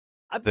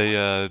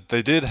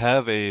 They did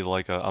have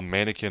a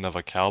mannequin of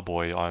a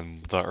cowboy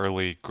on the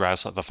early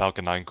the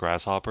Falcon 9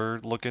 Grasshopper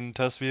looking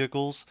test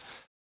vehicles.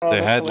 Oh,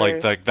 they had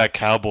hilarious. like that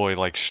cowboy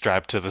like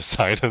strapped to the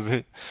side of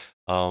it.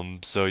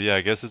 So yeah,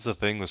 I guess it's a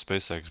thing with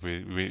SpaceX.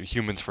 We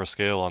humans for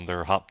scale on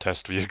their hop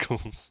test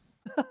vehicles.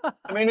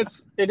 I mean,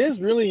 it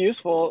is really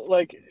useful.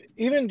 Like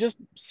even just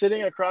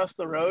sitting across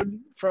the road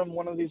from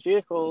one of these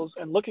vehicles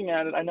and looking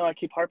at it. I know I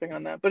keep harping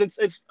on that, but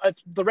it's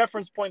the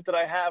reference point that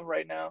I have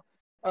right now.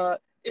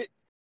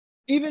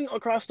 Even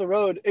across the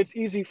road, it's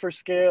easy for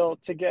scale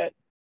to get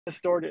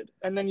distorted.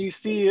 And then you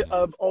see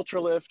a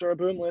ultralift or a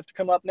boom lift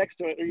come up next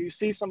to it, or you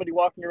see somebody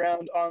walking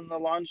around on the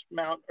launch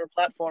mount or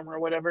platform or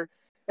whatever,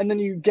 and then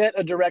you get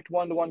a direct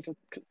one-to-one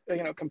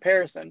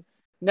comparison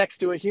next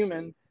to a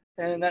human,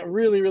 and that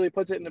really, really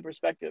puts it into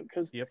perspective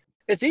because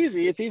it's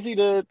easy. It's easy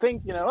to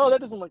think, oh,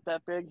 that doesn't look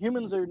that big.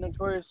 Humans are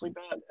notoriously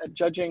bad at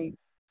judging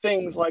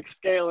things like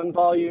scale and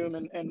volume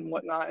and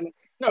whatnot. And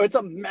no, it's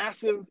a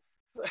massive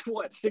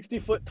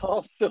 60-foot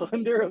tall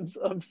cylinder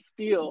of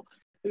steel.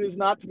 It is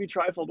not to be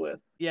trifled with.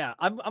 Yeah,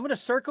 I'm going to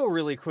circle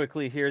really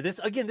quickly here.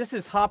 This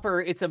is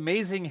Hopper. It's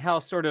amazing how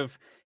sort of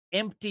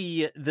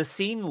empty the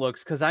scene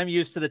looks because I'm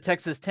used to the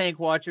Texas Tank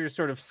Watcher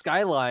sort of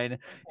skyline,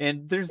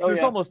 and there's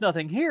almost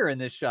nothing here in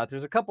this shot.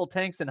 There's a couple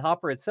tanks and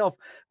Hopper itself,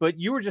 but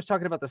you were just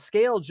talking about the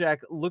scale, Jack.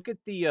 Look at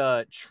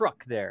the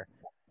truck there.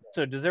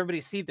 So does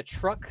everybody see the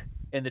truck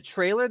and the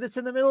trailer that's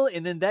in the middle?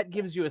 And then that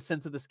gives you a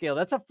sense of the scale.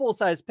 That's a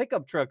full-size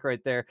pickup truck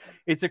right there.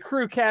 It's a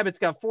crew cab. It's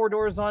got 4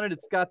 doors on it.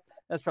 It's got,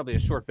 that's probably a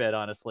short bed,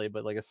 honestly,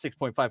 but like a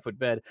 6.5-foot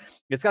bed.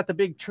 It's got the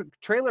big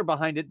trailer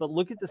behind it, but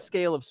look at the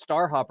scale of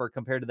Starhopper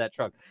compared to that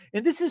truck.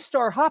 And this is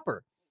Starhopper.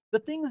 The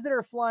things that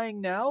are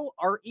flying now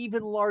are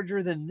even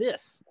larger than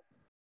this.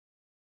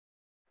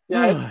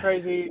 Yeah, it's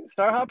crazy.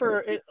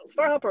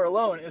 Starhopper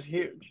alone is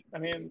huge. I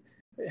mean,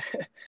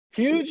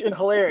 huge and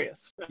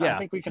hilarious. Yeah. I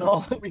think we can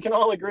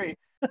all agree.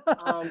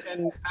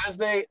 And as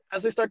they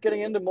start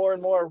getting into more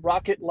and more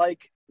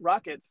rocket-like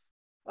rockets,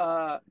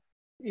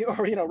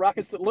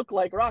 rockets that look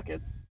like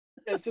rockets,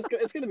 it's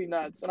going to be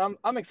nuts. And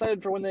I'm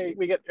excited for when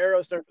we get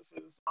aero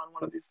surfaces on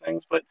one of these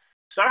things. But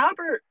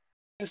Starhopper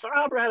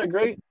had a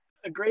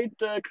great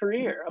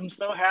career. I'm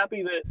so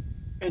happy that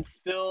it's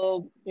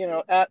still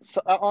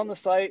on the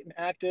site and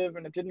active,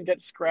 and it didn't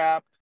get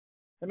scrapped.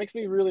 That makes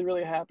me really,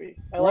 really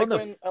happy. I like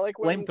when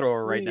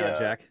flamethrower right now,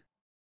 Jack.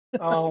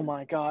 Oh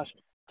my gosh.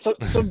 So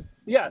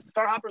yeah,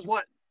 Starhopper's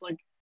what, like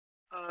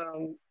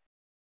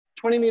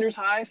 20 meters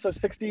high, so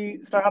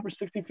Starhopper's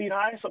 60 feet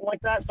high, something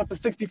like that. So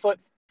it's a 60-foot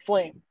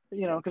flame,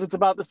 because it's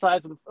about the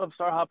size of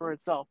Starhopper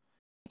itself.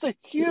 It's a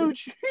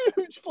huge,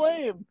 huge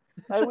flame.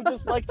 I would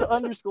just like to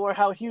underscore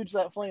how huge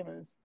that flame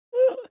is.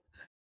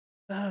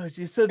 Oh,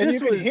 geez. So and you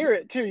can hear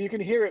it too. You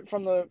can hear it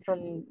from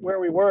where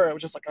we were. It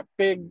was just like a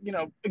big,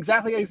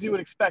 exactly as you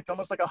would expect,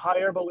 almost like a hot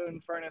air balloon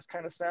furnace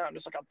kind of sound,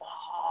 just like a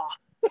bah.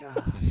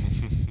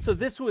 So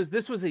this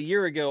was a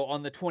year ago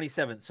on the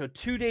 27th. So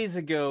 2 days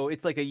ago,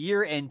 it's like a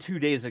year and 2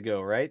 days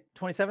ago, right?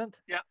 27th?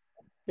 Yeah.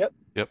 Yep.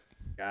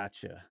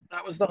 Gotcha.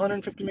 That was the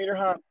 150-meter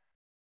hop.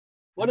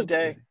 What a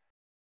day.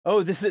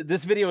 Oh, this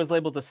video is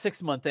labeled the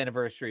 6-month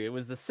anniversary. It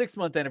was the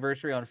 6-month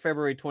anniversary on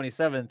February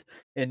 27th,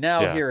 and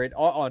now here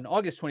on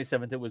August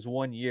 27th, it was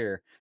 1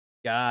 year.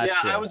 Gotcha.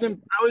 Yeah, I was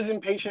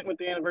impatient with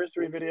the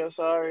anniversary video.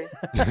 Sorry.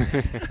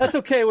 That's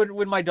okay.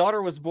 When my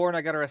daughter was born,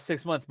 I got her a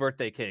 6-month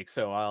birthday cake,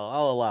 so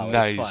I'll allow it.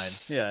 Nice.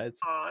 It's fine. Yeah,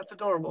 that's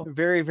adorable.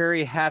 Very,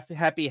 very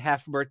happy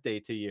half birthday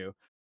to you.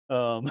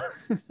 But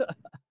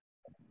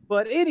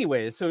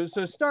anyway, so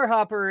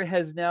Starhopper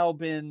has now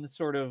been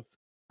sort of,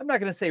 I'm not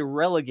going to say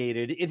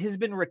relegated. It has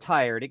been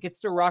retired. It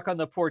gets to rock on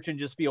the porch and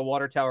just be a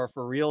water tower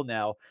for real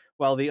now,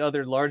 while the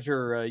other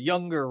larger,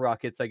 younger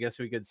rockets, I guess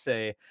we could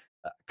say,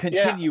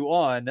 continue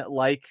on,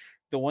 like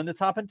the one that's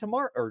hopping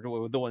tomorrow,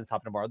 or the one that's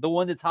hopping tomorrow, the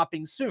one that's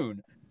hopping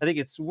soon. I think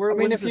it's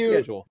what's the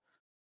schedule?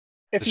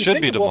 It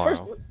should be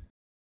tomorrow.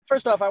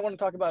 First off, I want to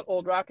talk about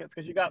old rockets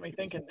because you got me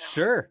thinking now.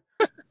 Sure.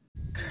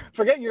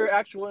 Forget your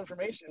actual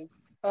information.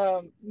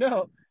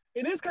 No.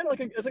 It is kind of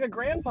it's like a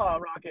grandpa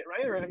rocket,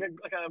 right? Or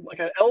like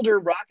an elder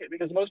rocket,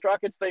 because most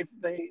rockets they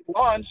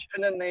launch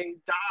and then they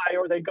die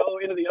or they go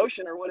into the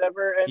ocean or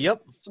whatever. And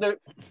so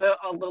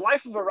the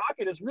life of a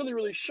rocket is really,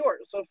 really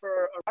short. So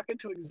for a rocket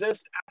to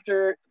exist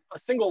after a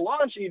single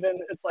launch, even,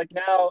 it's like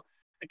now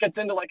it gets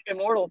into like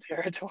immortal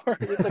territory.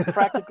 It's like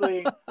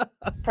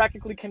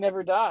practically can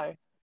never die.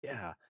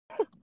 Yeah.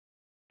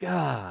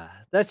 God,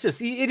 that's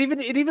just it.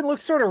 Even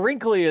looks sort of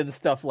wrinkly and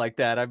stuff like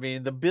that. I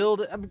mean, the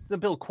build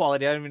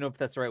quality. I don't even know if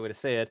that's the right way to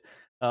say it.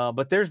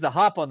 But there's the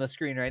hop on the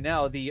screen right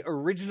now. The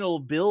original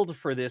build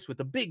for this with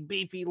the big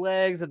beefy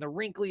legs and the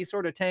wrinkly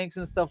sort of tanks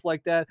and stuff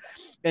like that.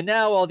 And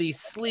now all these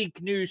sleek,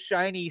 new,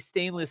 shiny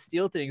stainless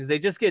steel things. They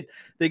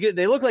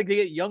look like they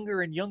get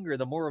younger and younger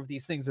the more of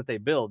these things that they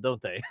build,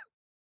 don't they?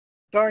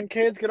 Darn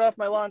kids, get off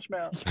my launch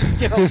mount.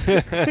 Get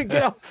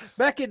off.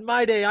 Back in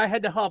my day, I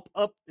had to hop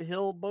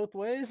uphill both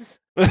ways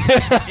in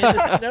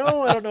the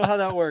snow. I don't know how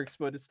that works,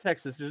 but it's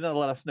Texas. There's not a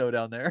lot of snow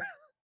down there.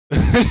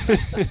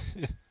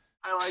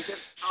 I like it.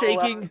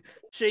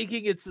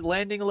 Shaking its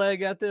landing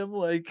leg at them,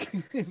 like,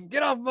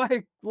 get off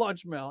my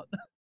launch mount.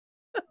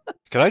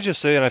 Can I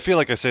just say, and I feel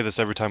like I say this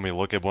every time we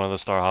look at one of the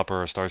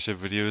Starhopper or Starship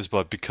videos,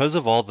 but because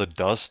of all the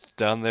dust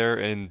down there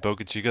in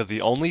Boca Chica,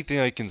 the only thing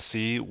I can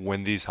see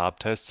when these hop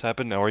tests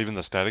happen, or even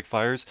the static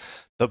fires,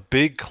 the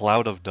big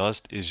cloud of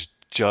dust is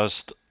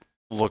just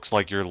looks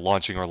like you're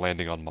launching or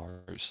landing on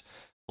Mars.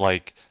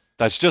 Like,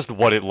 that's just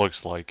what it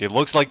looks like. It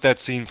looks like that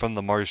scene from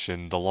The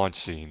Martian, the launch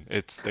scene.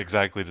 It's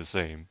exactly the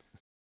same.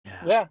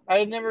 Yeah, I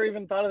had never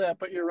even thought of that,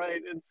 but you're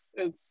right.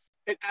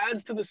 It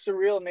adds to the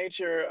surreal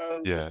nature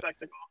of the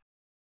spectacle.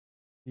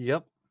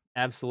 Yep,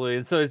 absolutely.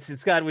 And so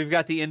we've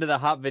got the end of the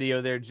hop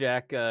video there,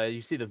 Jack.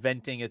 You see the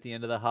venting at the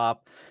end of the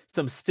hop,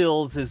 some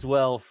stills as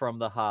well from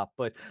the hop.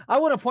 But I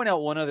want to point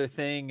out one other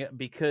thing,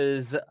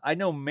 because I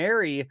know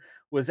Mary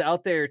was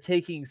out there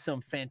taking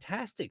some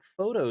fantastic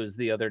photos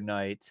the other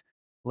night.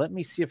 Let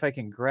me see if I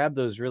can grab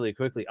those really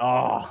quickly.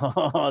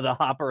 Oh, the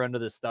hopper under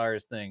the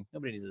stars thing.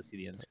 Nobody needs to see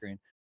the end screen.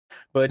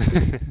 But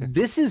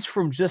this is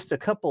from just a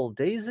couple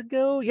days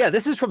ago. Yeah,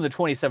 this is from the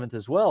 27th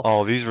as well.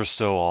 Oh, these were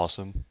so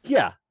awesome.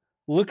 Yeah.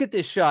 Look at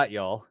this shot,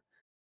 y'all.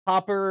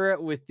 Hopper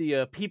with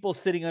the people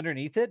sitting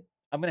underneath it.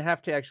 I'm going to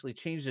have to actually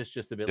change this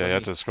just a bit. Yeah, you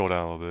have to scroll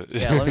down a little bit.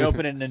 Yeah, let me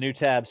open it in a new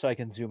tab so I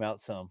can zoom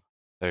out some.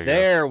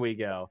 There we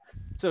go.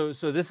 So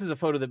this is a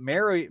photo that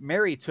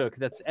Mary took.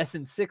 That's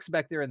SN6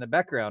 back there in the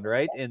background,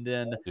 right? And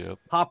then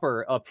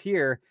Hopper up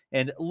here.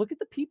 And look at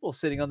the people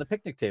sitting on the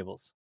picnic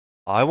tables.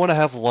 I want to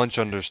have lunch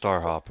under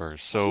Starhopper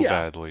so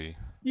badly.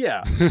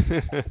 Yeah.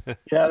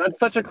 Yeah, that's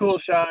such a cool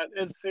shot.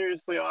 It's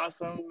seriously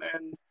awesome.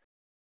 And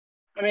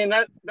I mean,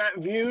 that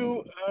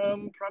view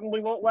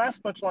probably won't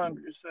last much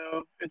longer.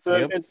 So it's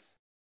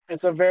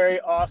a very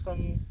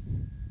awesome,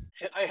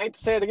 I hate to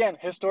say it again,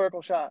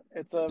 historical shot.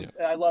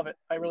 I love it.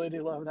 I really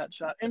do love that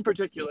shot in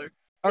particular.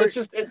 It's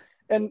just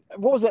and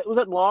what was that? Was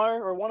it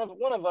Lar or one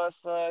of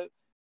us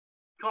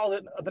called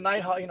it the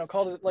Nighthawk?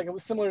 Called it like it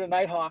was similar to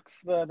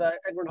Nighthawks, the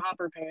Edward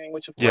Hopper painting,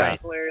 which of course is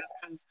hilarious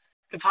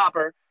because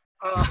Hopper.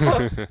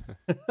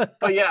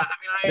 But yeah,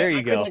 I mean,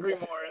 I couldn't agree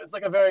more. It's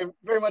like a very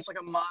much like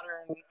a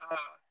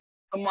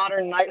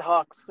modern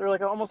Nighthawks, or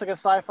like almost like a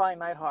sci-fi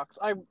Nighthawks.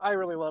 I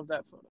really love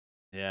that photo.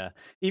 Yeah,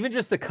 even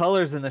just the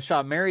colors in the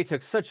shot. Mary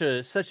took such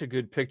a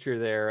good picture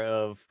there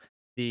of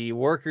the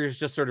workers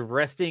just sort of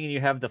resting, and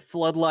you have the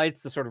floodlights,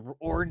 the sort of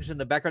orange in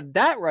the background.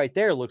 That right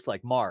there looks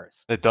like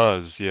Mars. It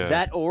does, yeah.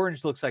 That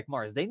orange looks like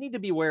Mars. They need to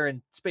be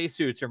wearing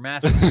spacesuits or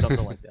masks or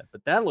something like that.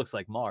 But that looks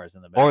like Mars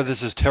in the background. Or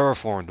this is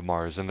terraformed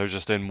Mars, and they're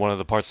just in one of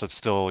the parts that's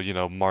still,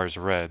 Mars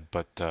red,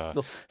 but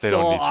they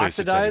don't need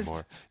spacesuits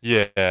anymore.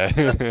 Yeah.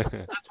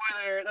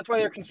 That's why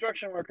they're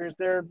construction workers.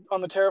 They're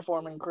on the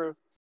terraforming crew.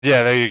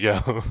 Yeah, there you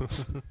go.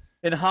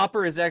 And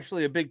Hopper is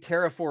actually a big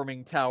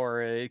terraforming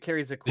tower. It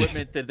carries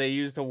equipment that they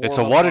use to warm It's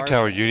a water Mars.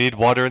 tower. You need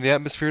water in the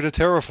atmosphere to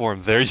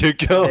terraform. There you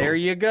go. There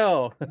you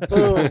go.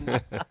 Boom.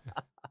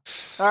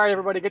 All right,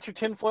 everybody, get your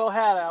tinfoil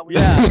hat out.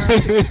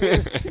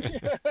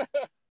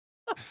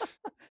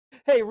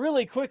 Hey,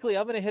 really quickly,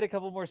 I'm going to hit a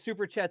couple more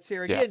super chats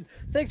here. Again,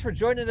 thanks for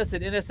joining us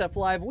at NSF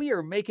Live. We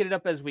are making it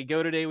up as we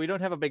go today. We don't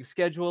have a big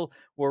schedule.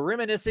 We're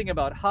reminiscing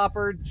about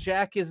Hopper.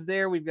 Jack is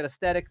there. We've got a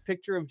static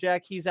picture of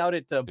Jack. He's out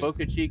at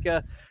Boca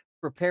Chica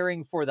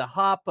preparing for the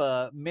hop.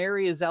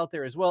 Mary is out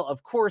there as well.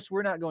 Of course,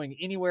 we're not going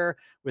anywhere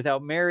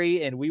without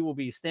Mary, and we will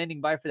be standing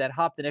by for that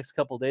hop the next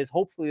couple of days.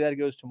 Hopefully that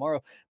goes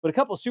tomorrow. But a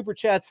couple super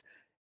chats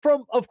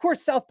from, of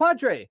course, South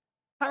Padre.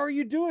 How are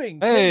you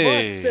doing?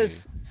 Hey. $10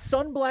 says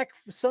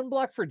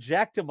sunblock for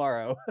Jack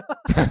tomorrow.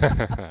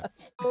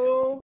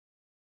 Oh,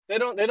 they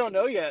don't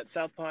know yet,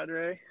 South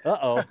Padre.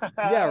 Uh-oh.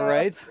 Yeah,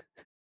 right.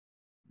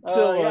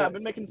 Yeah, I've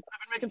been making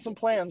some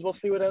plans. We'll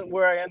see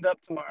where I end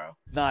up tomorrow.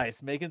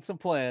 Nice, making some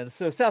plans.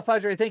 So South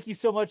Padre, thank you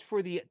so much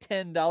for the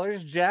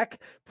 $10. Jack,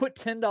 put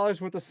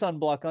 $10 worth of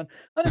sunblock on.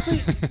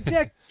 Honestly,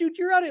 Jack, dude,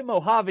 you're out at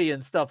Mojave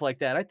and stuff like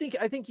that. I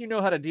think you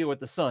know how to deal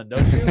with the sun,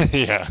 don't you?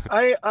 Yeah.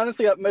 I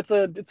honestly, it's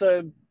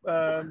a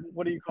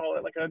what do you call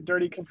it? Like a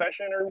dirty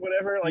confession or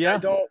whatever. Like I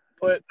don't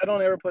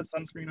ever put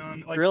sunscreen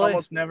on. Like really?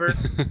 Almost never.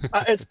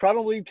 It's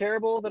probably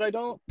terrible that I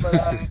don't, but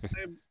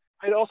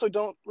I also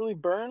don't really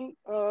burn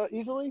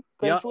easily,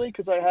 thankfully,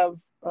 because I have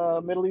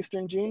Middle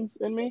Eastern genes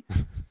in me.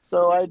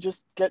 So I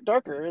just get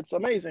darker. It's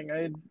amazing.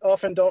 I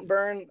often don't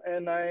burn,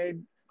 and I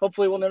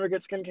hopefully will never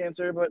get skin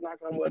cancer, but knock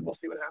on wood, we'll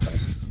see what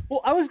happens. Well,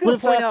 I was going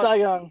Live to point fast, out die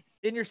young.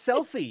 in your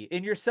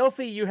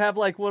selfie, you have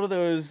like one of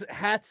those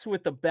hats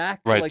with the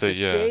back, Right, like the the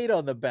yeah. shade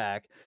on the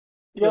back.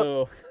 Yep.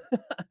 So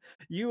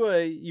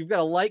you've got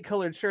a light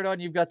colored shirt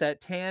on. You've got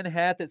that tan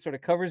hat that sort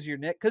of covers your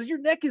neck, because your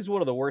neck is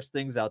one of the worst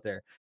things out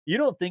there. You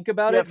don't think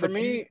about Yeah, it, for but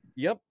me,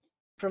 yep.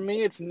 for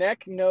me, it's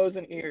neck, nose,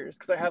 and ears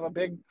because I have a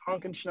big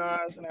honking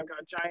schnoz and I've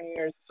got giant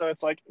ears. So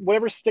it's like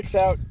whatever sticks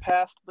out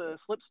past the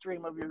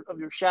slipstream of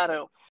your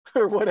shadow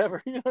or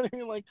whatever. You know what I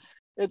mean? Like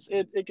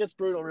it gets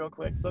brutal real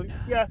quick. So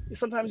yeah,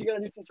 sometimes you gotta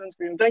do some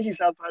sunscreen. Thank you,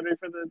 South Padre,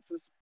 for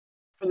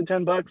the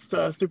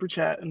 $10 super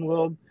chat, and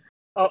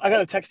I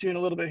gotta text you in a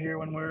little bit here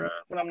when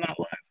I'm not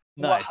live.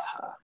 Nice.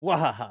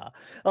 Wahaha. Wahaha.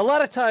 A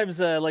lot of times,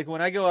 like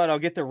when I go out, I'll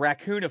get the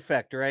raccoon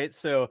effect, right?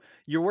 So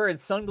you're wearing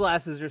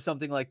sunglasses or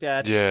something like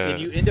that, Yeah.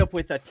 and you end up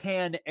with a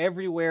tan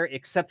everywhere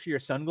except for your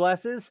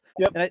sunglasses.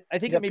 Yep. And I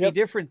think it Yep, may be yep.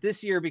 different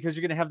this year because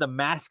you're going to have the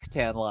mask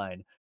tan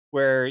line,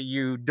 where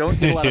you don't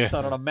get a lot of Yeah.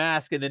 sun on a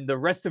mask, and then the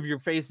rest of your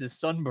face is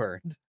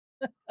sunburned.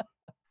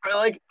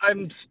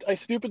 I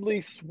stupidly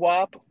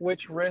swap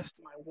which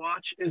wrist my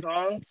watch is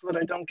on so that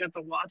I don't get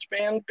the watch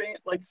band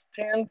like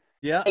tan.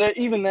 Yeah. But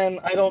even then,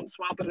 I don't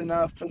swap it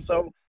enough, and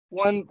so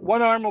one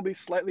arm will be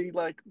slightly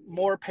like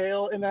more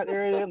pale in that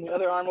area, and the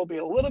other arm will be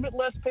a little bit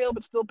less pale,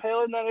 but still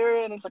pale in that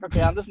area. And it's like,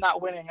 okay, I'm just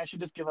not winning. I should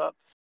just give up.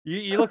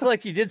 You look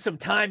like you did some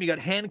time. You got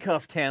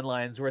handcuffed tan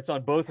lines where it's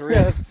on both Yes.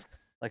 wrists.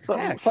 Like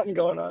Something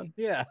going on.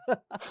 Yeah.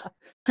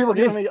 People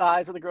giving me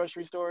eyes at the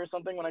grocery store or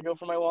something when I go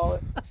for my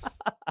wallet.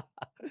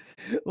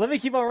 Let me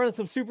keep on running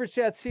some super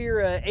chats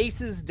here.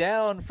 Aces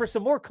down for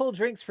some more cold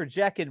drinks for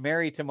Jack and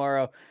Mary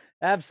tomorrow.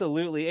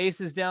 Absolutely.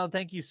 Aces down.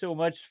 Thank you so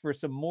much for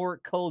some more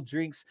cold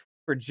drinks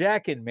for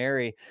Jack and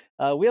Mary.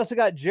 We also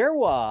got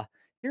Jerwa.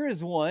 Here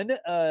is one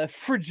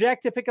for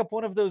Jack to pick up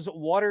one of those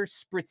water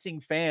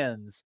spritzing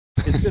fans.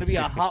 It's going to be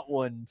a hot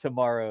one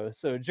tomorrow.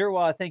 So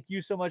Jerwa, thank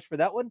you so much for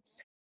that one.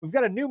 We've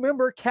got a new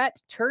member, Kat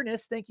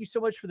Turnus. Thank you so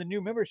much for the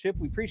new membership.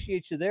 We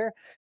appreciate you there.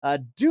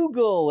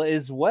 Dougal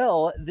as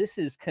well. This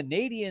is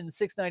Canadian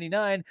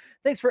 699.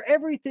 Thanks for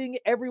everything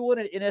everyone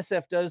at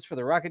NSF does for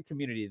the rocket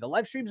community. The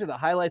live streams are the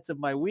highlights of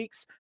my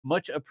weeks.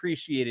 Much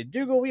appreciated.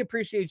 Dougal, we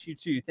appreciate you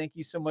too. Thank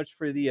you so much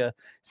for the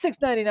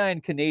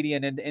 699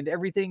 Canadian and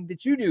everything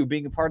that you do,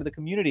 being a part of the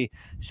community,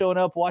 showing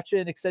up,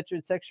 watching, etc.,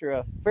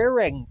 etc.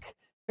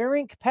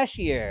 Ferenc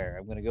Peshier,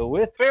 I'm going to go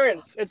with.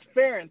 Ference. It's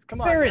Ference.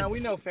 Come on, Ference. now we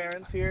know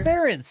Ference here.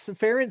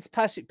 Ference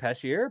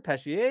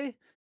Peshier,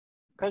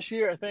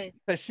 Peshier, I think.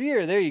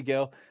 Peshier, there you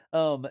go.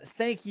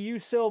 Thank you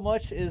so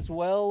much as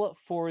well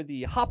for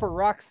the Hopper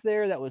Rocks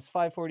there. That was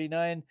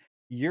 549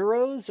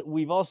 euros.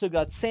 We've also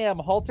got Sam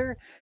Halter.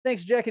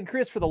 Thanks, Jack and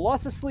Chris, for the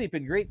loss of sleep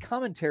and great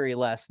commentary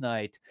last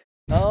night.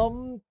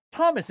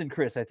 Thomas and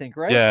Chris, I think,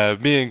 right? Yeah,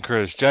 me and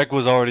Chris. Jack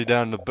was already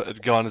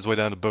gone his way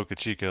down to Boca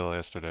Chica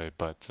yesterday,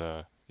 but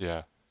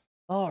yeah.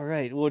 All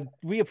right. Well,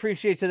 we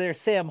appreciate you there,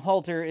 Sam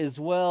Halter, as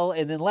well.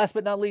 And then last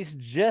but not least,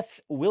 Jeff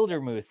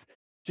Wildermuth.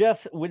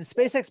 Jeff, when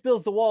SpaceX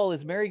builds the wall,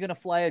 is Mary going to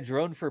fly a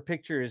drone for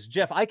pictures?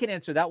 Jeff, I can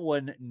answer that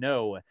one,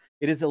 no.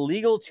 It is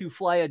illegal to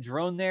fly a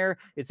drone there.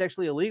 It's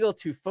actually illegal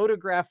to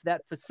photograph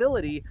that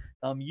facility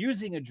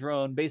using a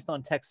drone based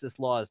on Texas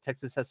laws.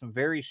 Texas has some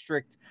very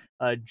strict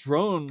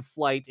drone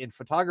flight and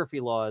photography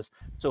laws.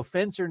 So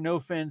fence or no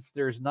fence,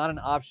 there's not an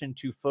option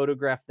to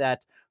photograph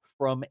that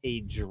from a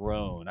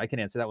drone. I can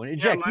answer that one. Yeah,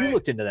 Jack, you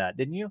looked into that,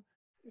 didn't you?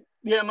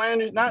 Yeah,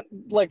 not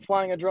like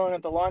flying a drone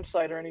at the launch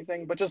site or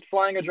anything, but just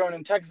flying a drone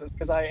in Texas,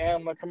 because I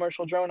am a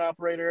commercial drone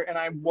operator and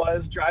I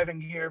was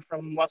driving here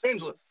from Los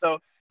Angeles. So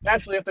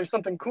naturally, if there's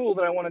something cool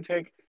that I want to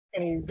take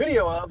any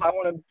video of, I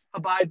want to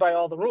abide by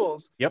all the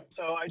rules. Yep.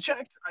 So I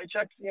checked,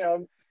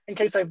 in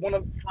case I want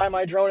to fly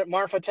my drone at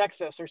Marfa,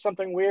 Texas, or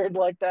something weird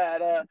like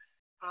that.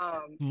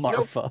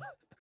 Marfa.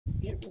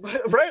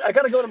 Right? I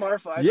got to go to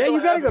Marfa. Yeah,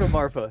 you got to go to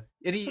Marfa.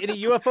 Any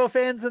UFO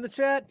fans in the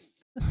chat?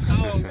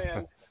 Oh,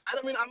 man.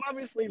 I mean, I'm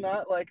obviously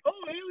not like, oh,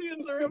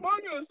 aliens are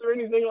among us or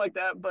anything like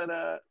that. But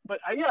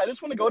I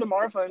just want to go to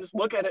Marfa and just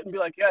look at it and be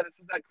like, yeah, this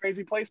is that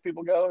crazy place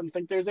people go and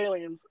think there's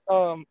aliens.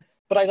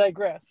 But I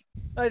digress.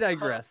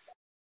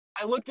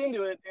 I looked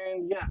into it,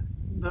 and yeah,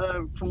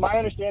 from my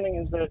understanding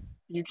is that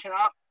you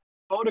cannot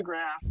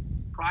photograph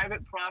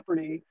private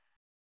property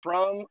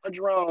from a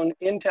drone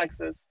in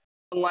Texas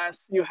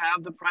unless you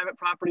have the private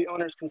property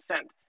owner's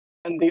consent.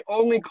 And the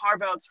only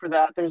carve-outs for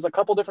that, there's a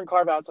couple different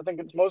carve-outs. I think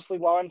it's mostly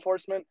law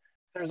enforcement.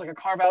 There's like a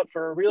carve-out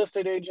for a real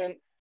estate agent,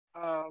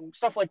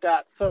 stuff like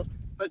that. So,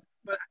 but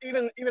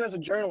even as a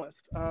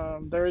journalist,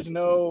 there is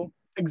no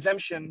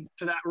exemption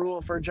to that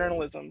rule for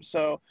journalism.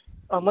 So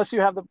unless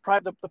you have the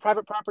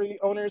private property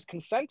owner's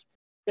consent,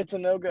 it's a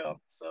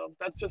no-go. So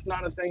that's just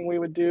not a thing we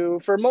would do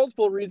for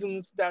multiple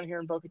reasons down here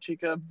in Boca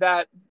Chica,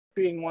 that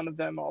being one of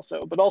them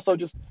also. But also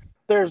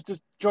there's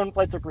drone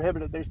flights are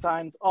prohibited. There's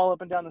signs all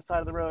up and down the side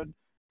of the road.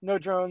 No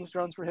drones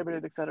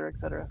prohibited, et cetera, et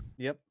cetera.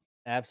 Yep,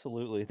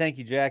 absolutely. Thank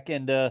you, Jack.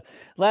 And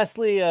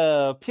lastly,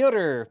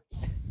 Piotr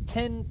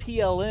 10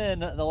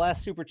 PLN, the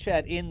last super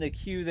chat in the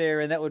queue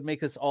there, and that would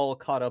make us all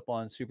caught up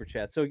on super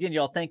chat. So again,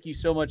 y'all, thank you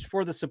so much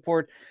for the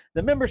support,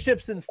 the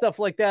memberships and stuff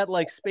like that,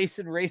 like Space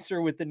and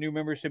Racer with the new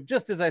membership.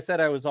 Just as I said,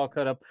 I was all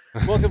caught up.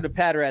 Welcome to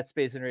Padrat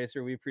Space and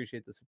Racer. We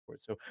appreciate the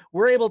support. So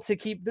we're able to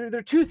keep. There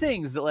are two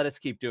things that let us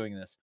keep doing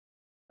this.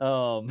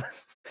 An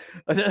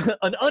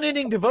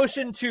unending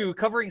devotion to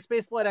covering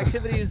spaceflight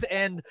activities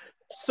and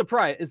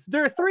surprise.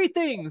 There are three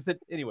things that,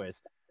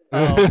 anyways.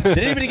 Did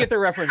anybody get the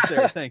reference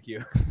there? Thank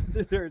you.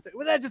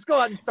 Well, that just go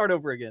out and start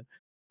over again.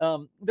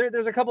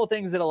 There's a couple of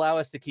things that allow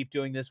us to keep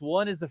doing this.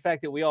 One is the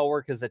fact that we all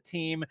work as a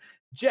team.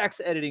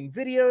 Jack's editing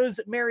videos,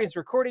 Mary's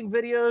recording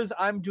videos,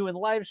 I'm doing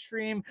live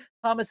stream,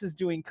 Thomas is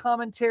doing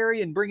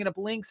commentary and bringing up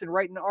links and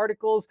writing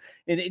articles,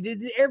 and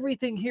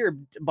everything here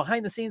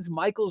behind the scenes.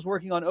 Michael's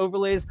working on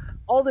overlays.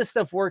 All this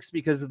stuff works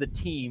because of the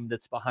team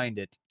that's behind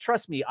it.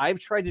 Trust me, I've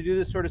tried to do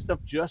this sort of stuff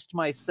just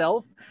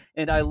myself,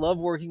 and I love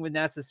working with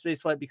NASA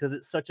Spaceflight because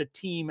it's such a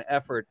team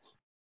effort.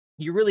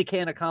 You really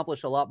can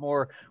accomplish a lot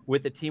more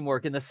with the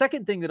teamwork. And the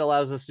second thing that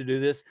allows us to do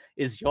this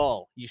is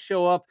y'all. You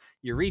show up,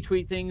 you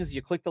retweet things,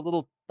 you click the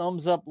little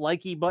thumbs up,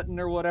 likey button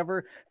or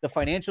whatever, the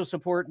financial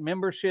support,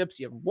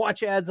 memberships, you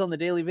watch ads on the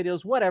daily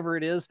videos, whatever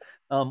it is.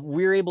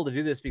 We're able to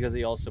do this because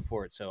of y'all's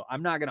support. So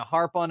I'm not going to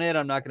harp on it.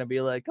 I'm not going to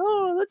be like,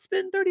 oh, let's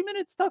spend 30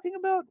 minutes talking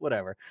about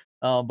whatever.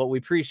 But we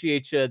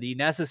appreciate you. The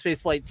NASA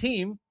Spaceflight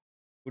team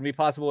wouldn't be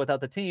possible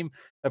without the team.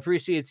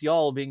 Appreciates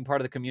y'all being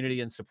part of the community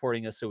and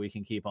supporting us so we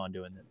can keep on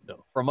doing this.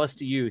 So from us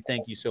to you,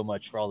 thank you so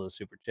much for all those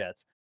super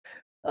chats.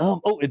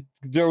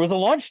 There was a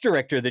launch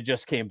director that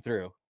just came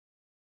through.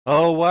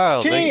 Oh,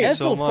 wow. Thank you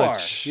so Esselfar.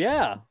 much.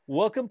 Yeah.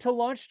 Welcome to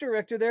launch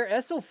director there,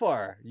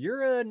 Esselfar.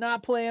 You're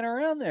not playing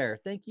around there.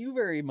 Thank you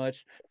very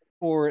much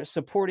for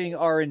supporting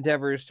our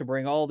endeavors to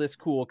bring all this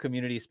cool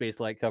community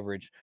spaceflight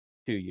coverage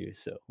to you.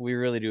 So we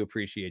really do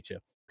appreciate you.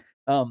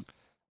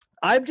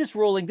 I'm just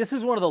rolling. This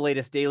is one of the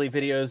latest daily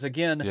videos.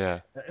 Again,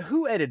 Yeah.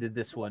 Who edited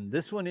this one?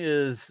 This one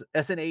is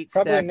SN8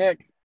 Probably Stack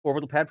Nick.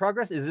 Orbital Pad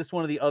Progress. Is this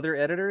one of the other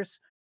editors?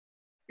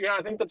 Yeah,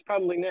 I think that's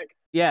probably Nick.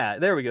 Yeah,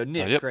 there we go.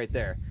 Nick, yep. right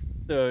there.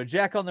 So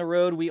Jack on the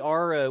road.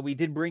 We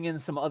did bring in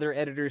some other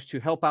editors to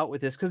help out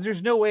with this because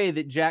there's no way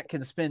that Jack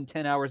can spend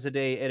 10 hours a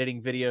day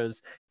editing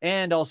videos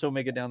and also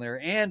make it down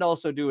there and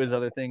also do his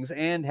other things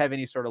and have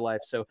any sort of life.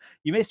 So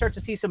you may start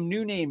to see some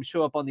new names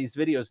show up on these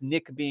videos,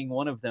 Nick being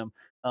one of them.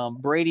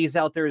 Brady's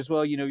out there as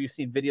well. You know, you've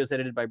seen videos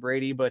edited by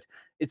Brady, but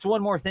it's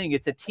one more thing.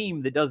 It's a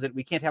team that does it.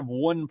 We can't have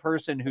one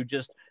person who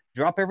just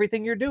drop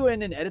everything you're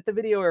doing and edit the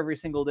video every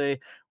single day.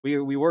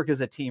 We work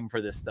as a team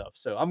for this stuff.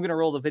 So I'm going to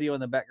roll the video in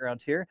the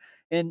background here.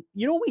 And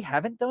you know what we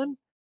haven't done?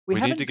 We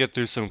need to get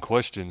through some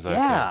questions, I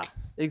Yeah, think.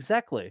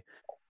 exactly.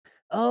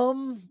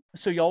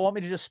 So y'all want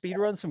me to just speed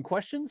run some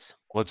questions?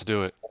 Let's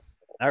do it.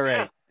 All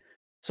right.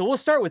 So we'll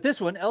start with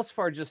this one.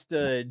 Elsfar just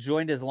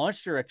joined as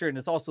launch director, and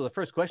it's also the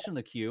first question in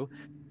the queue.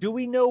 Do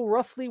we know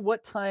roughly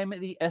what time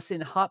the SN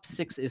Hop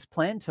 6 is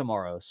planned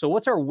tomorrow? So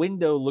what's our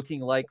window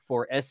looking like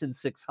for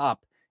SN6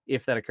 Hop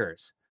if that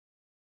occurs?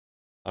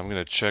 I'm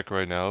going to check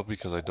right now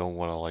because I don't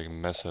want to like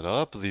mess it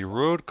up. The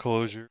road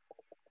closure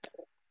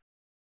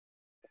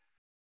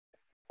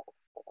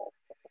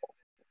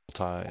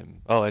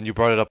time. Oh, and you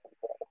brought it up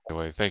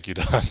anyway. Thank you,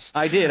 Das.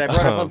 I did. I brought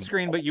it up on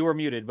screen, but you were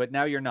muted, but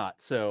now you're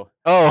not. So.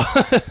 Oh,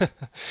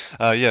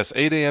 yes,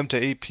 8 a.m. to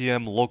 8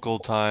 p.m. local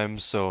time,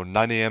 so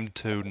 9 a.m.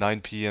 to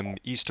 9 p.m.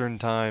 Eastern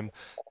time,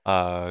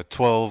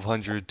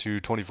 1200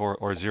 to 24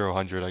 or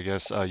 0000, I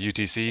guess,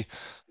 UTC.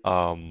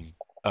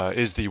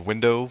 Is the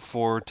window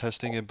for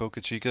testing in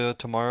Boca Chica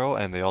tomorrow,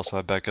 and they also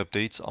have backup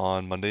dates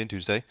on Monday and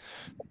Tuesday.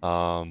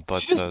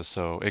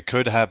 So it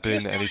could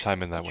happen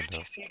anytime in that window.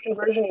 UTC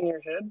conversion in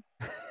your head?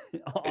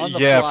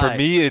 Yeah, for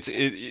me,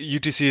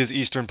 UTC is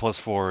Eastern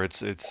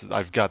 +4. It's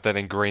I've got that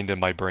ingrained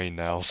in my brain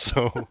now.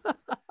 So.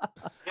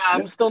 Yeah,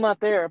 I'm still not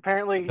there.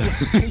 Apparently,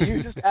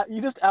 you just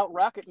out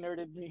rocket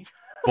nerded me.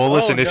 Well,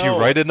 listen, if you no.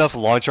 write enough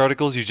launch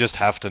articles, you just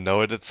have to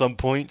know it at some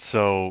point.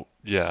 So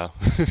yeah.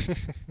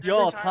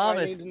 Yo, Every time I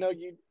Thomas. need to know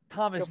you.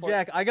 Thomas, Go for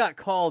Jack, I got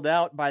called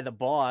out by the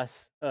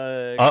boss.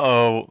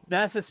 Uh-oh.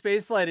 NASA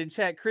Spaceflight in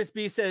chat. Chris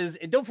B says,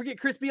 and don't forget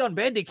Chris B on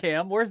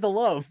Bandicam. Where's the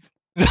love?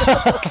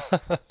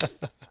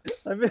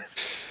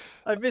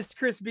 I missed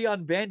Chris B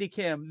on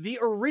Bandicam, the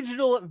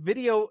original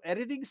video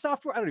editing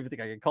software. I don't even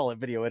think I can call it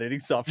video editing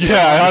software.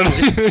 Yeah,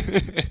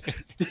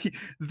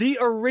 the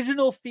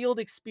original field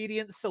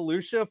expedient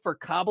solution for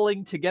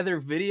cobbling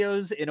together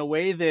videos in a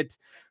way that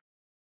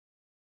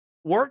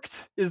worked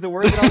is the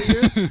word that I'll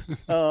use.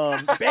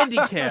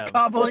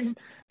 Bandicam.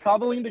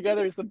 Cobbling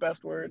together is the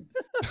best word.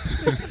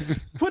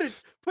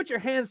 Put your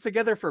hands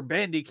together for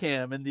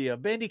Bandicam and the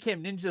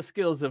Bandicam ninja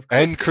skills of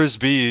Chris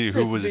B,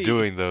 who was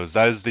doing those.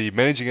 That is the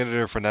managing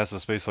editor for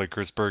NASA Spaceflight.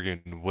 Chris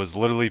Bergen was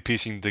literally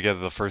piecing together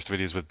the first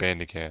videos with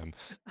Bandicam.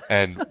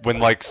 And when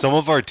like some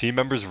of our team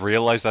members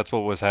realized that's what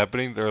was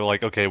happening, they're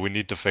like, "Okay, we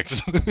need to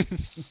fix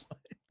this."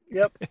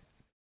 Yep.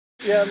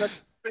 Yeah, and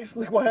that's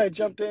basically why I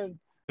jumped in.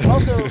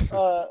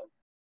 Also,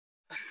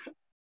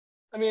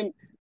 I mean,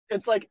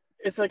 it's like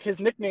his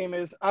nickname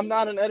is I'm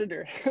not an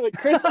editor. Like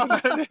Chris, I'm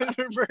not an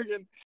editor,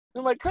 Bergen.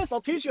 I'm like, Chris,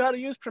 I'll teach you how to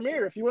use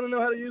Premiere. If you want to know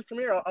how to use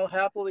Premiere, I'll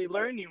happily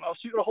learn you. I'll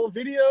shoot a whole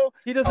video.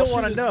 He I'll doesn't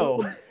want to shoot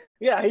know.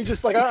 Yeah, he's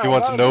just like, He I'm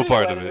wants not a no video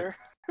part of it. editor.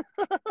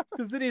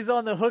 Because then he's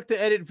on the hook to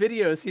edit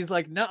videos. He's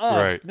like, nuh-uh,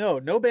 Right. no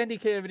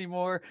Bandicam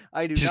anymore.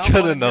 I do He's not got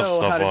want to enough know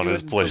stuff how to on do his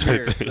it in plate, I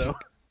Premiere, think.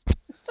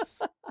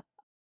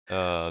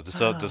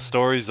 so. The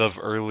stories of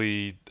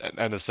early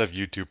NSF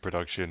YouTube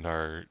production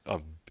are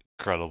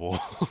incredible.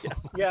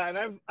 Yeah,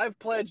 and I've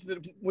pledged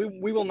that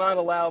we will not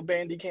allow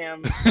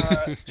Bandicam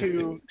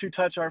to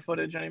touch our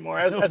footage anymore.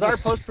 As our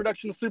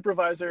post-production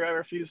supervisor, I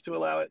refuse to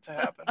allow it to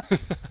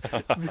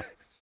happen.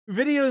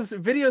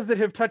 Videos that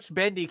have touched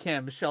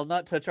Bandicam shall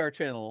not touch our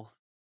channel.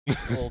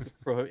 Old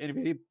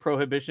any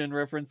prohibition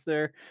reference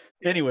there.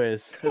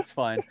 Anyways, that's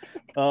fine.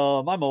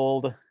 I'm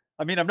old.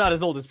 I mean, I'm not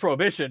as old as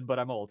Prohibition, but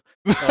I'm old.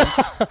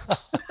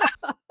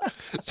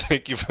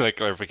 Thank you for that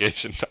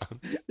clarification, Tom.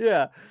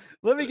 Yeah.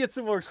 Let me get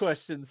some more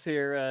questions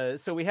here.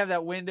 So we have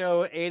that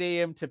window, 8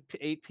 a.m. to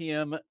 8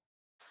 p.m.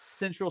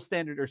 Central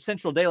Standard or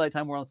Central Daylight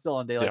Time. We're still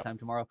on Daylight Time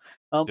tomorrow.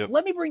 Yep.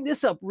 Let me bring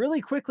this up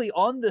really quickly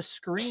on the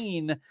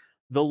screen.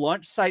 The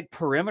launch site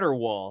perimeter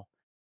wall.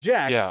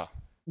 Jack, Yeah.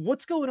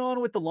 what's going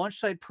on with the launch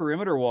site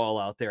perimeter wall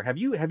out there? Have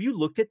you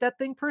looked at that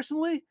thing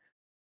personally?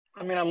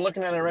 I mean, I'm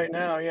looking at it right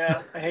now.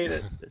 Yeah, I hate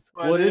it.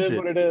 But What it is is it?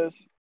 what it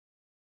is.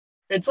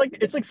 It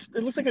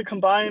looks like a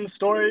combined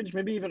storage,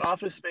 maybe even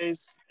office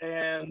space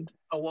and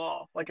a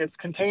wall. Like it's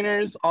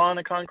containers on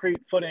a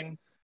concrete footing,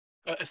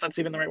 if that's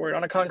even the right word,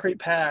 on a concrete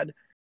pad,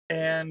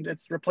 and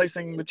it's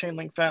replacing the chain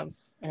link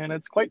fence. And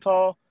it's quite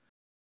tall.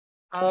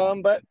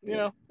 But you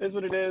know, is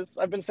what it is.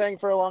 I've been saying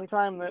for a long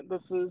time that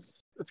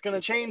it's going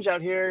to change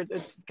out here.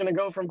 It's going to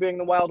go from being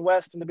the Wild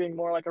West into being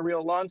more like a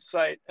real launch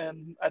site,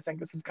 and I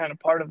think this is kind of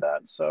part of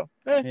that. So,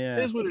 Yeah.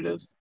 It is what it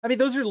is. I mean,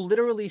 those are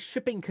literally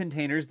shipping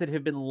containers that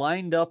have been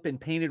lined up and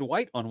painted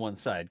white on one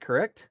side,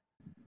 correct?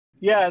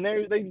 Yeah, and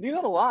they do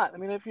that a lot. I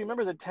mean, if you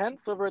remember the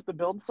tents over at the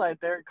build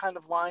site, they're kind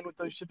of lined with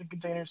those shipping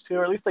containers too,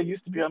 or at least they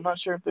used to be. I'm not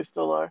sure if they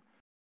still are.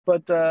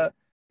 But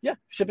yeah,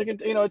 shipping,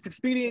 you know, it's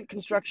expedient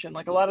construction,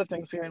 like a lot of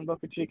things here in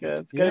Boca Chica.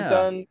 It's get it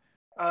done.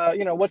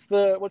 You know, what's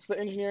the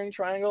engineering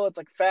triangle? It's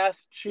like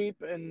fast, cheap,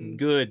 and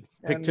good.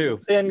 Pick two.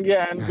 And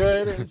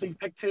good. And so you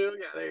pick two.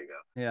 Yeah, there you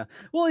go. Yeah.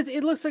 Well,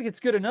 it looks like it's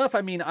good enough.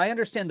 I mean, I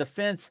understand the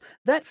fence.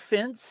 That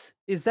fence,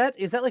 is that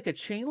like a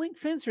chain link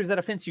fence, or is that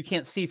a fence you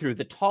can't see through?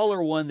 The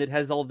taller one that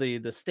has all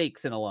the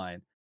stakes in a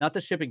line, not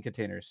the shipping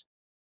containers.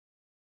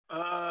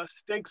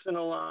 Stakes in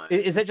a line.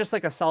 Is that just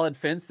like a solid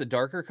fence, the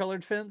darker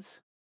colored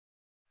fence?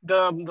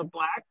 The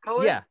black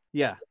color?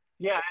 Yeah.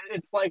 Yeah,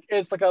 it's like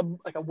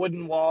a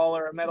wooden wall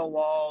or a metal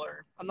wall,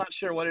 or I'm not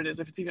sure what it is,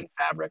 if it's even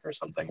fabric or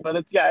something, but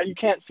it's, yeah, you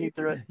can't see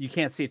through it. You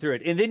can't see through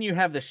it. And then you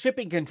have the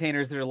shipping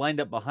containers that are lined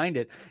up behind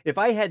it. If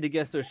I had to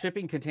guess, those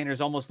shipping containers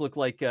almost look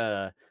like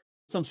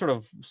some sort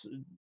of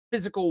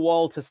physical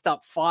wall to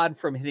stop FOD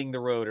from hitting the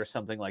road or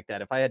something like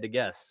that. If I had to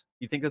guess,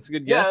 you think that's a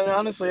good guess? Yeah, and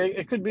honestly,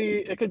 it could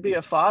be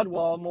a FOD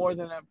wall more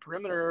than a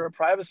perimeter or a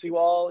privacy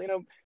wall. You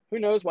know, who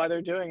knows why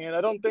they're doing it?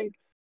 I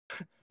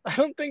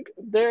don't think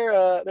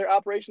their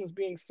operations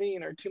being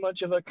seen are too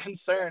much of a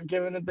concern,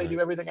 given that they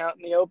do everything out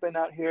in the open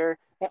out here,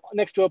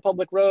 next to a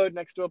public road,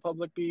 next to a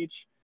public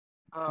beach.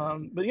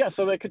 But yeah,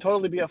 so it could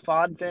totally be a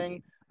FOD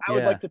thing. I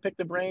would like to pick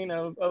the brain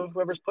of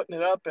whoever's putting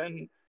it up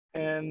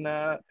and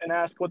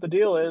ask what the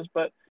deal is.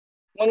 But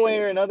one way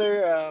or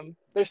another,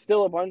 there's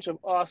still a bunch of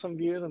awesome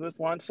views of this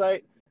launch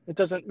site.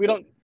 We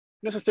don't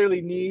necessarily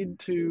need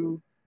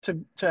to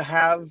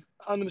have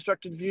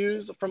unobstructed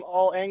views from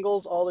all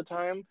angles all the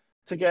time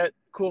to get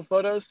cool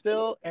photos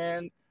still.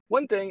 And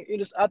one thing,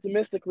 just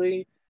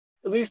optimistically,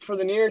 at least for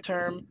the near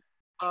term,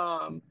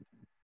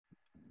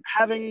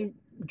 having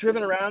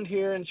driven around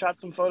here and shot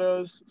some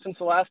photos since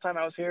the last time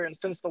I was here and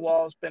since the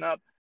wall's been up,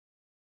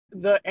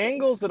 the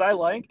angles that I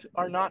liked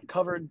are not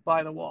covered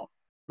by the wall.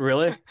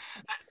 Really?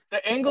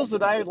 The angles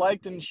that I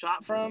liked and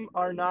shot from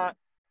are not,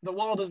 the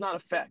wall does not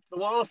affect. The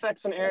wall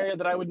affects an area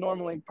that I would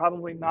normally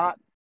probably not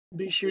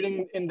be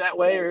shooting in that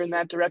way or in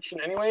that direction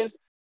anyways.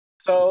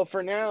 So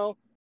for now,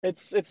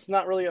 it's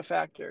not really a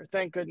factor,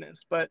 thank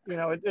goodness. But you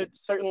know, it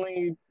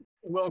certainly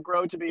will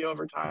grow to be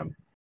over time.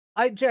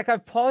 Jack,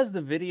 I've paused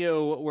the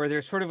video where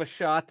there's sort of a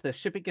shot. The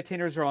shipping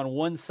containers are on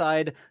one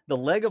side, the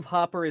leg of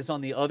Hopper is on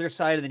the other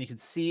side, and then you can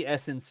see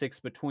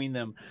SN6 between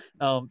them.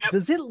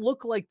 Does it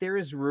look like there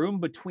is room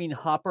between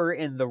Hopper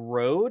and the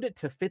road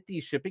to fit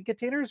these shipping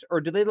containers,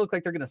 or do they look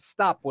like they're going to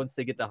stop once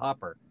they get to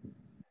Hopper?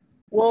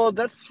 Well,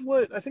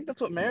 I think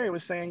that's what Mary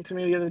was saying to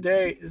me the other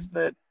day, is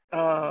that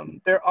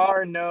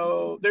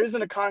there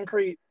isn't a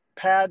concrete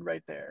pad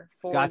right there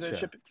for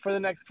the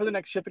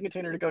next shipping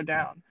container to go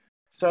down.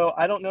 So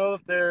I don't know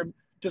if they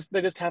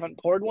just haven't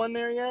poured one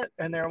there yet,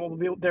 and there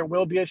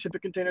will be a shipping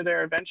container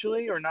there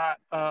eventually or not.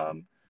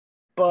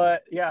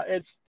 But yeah,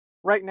 it's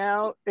right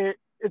now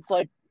it's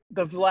like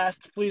the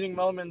last fleeting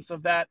moments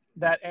of that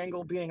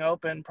angle being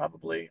open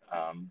probably.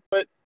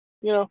 But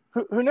you know,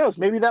 who knows?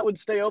 Maybe that would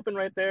stay open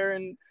right there,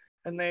 and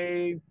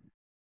they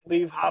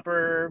leave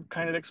hopper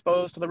kind of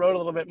exposed to the road a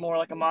little bit more,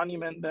 like a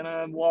monument than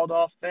a walled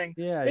off thing.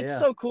 Yeah, It's yeah.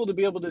 so cool to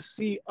be able to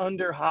see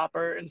under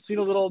hopper and see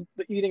the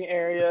eating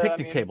area.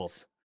 Picnic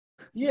tables.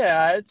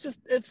 Yeah,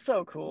 it's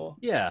so cool.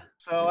 Yeah.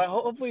 So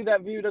hopefully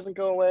that view doesn't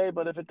go away,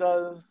 but if it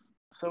does,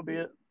 so be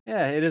it.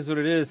 Yeah, it is what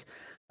it is.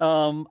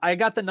 I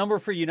got the number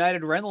for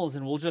United Rentals,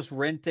 and we'll just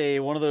rent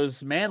one of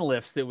those man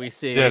lifts that we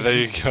see. Yeah, there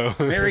you go.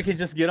 Mary can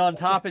just get on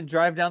top and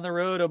drive down the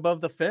road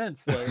above the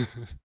fence. Like,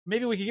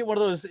 maybe we could get one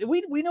of those.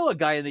 We know a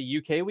guy in the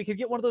UK. We could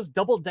get one of those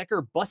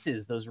double-decker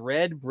buses, those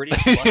red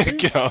British There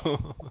buses. you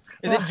go.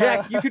 And then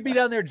Jack, you could be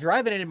down there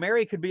driving it, and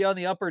Mary could be on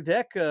the upper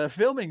deck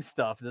filming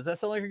stuff. Does that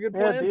sound like a good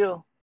plan? Yeah,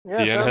 deal. Yeah,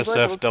 The sounds like it.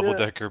 NSF Let's do it.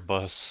 double-decker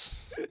bus.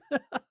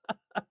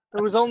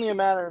 It was only a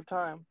matter of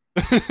time.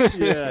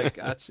 Yeah,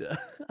 gotcha.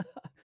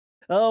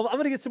 I'm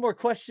gonna get some more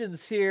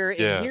questions here, and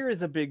Yeah. here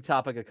is a big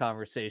topic of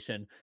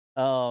conversation.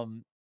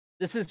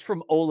 This is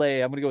from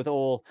Ole. I'm gonna go with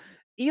Ole.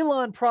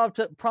 Elon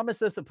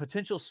promised us a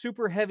potential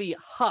super heavy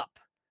hop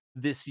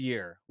this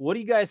year. What do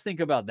you guys think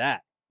about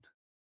that?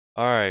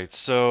 All right,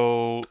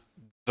 so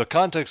the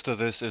context of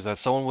this is that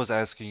someone was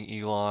asking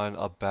Elon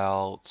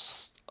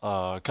about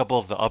a couple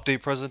of the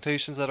update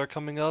presentations that are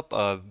coming up.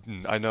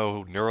 I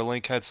know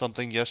Neuralink had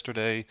something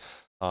yesterday.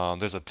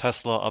 There's a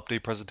Tesla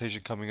update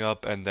presentation coming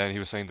up, and then he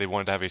was saying they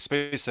wanted to have a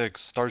SpaceX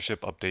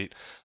Starship update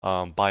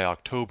by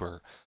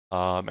October.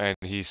 And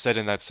he said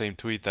in that same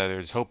tweet that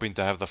he's hoping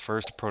to have the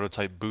first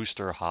prototype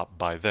booster hop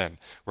by then,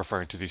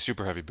 referring to the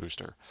Super Heavy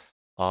booster.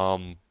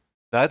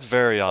 That's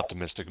very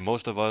optimistic.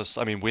 Most of us,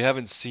 I mean, we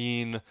haven't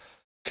seen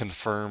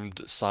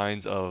confirmed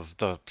signs of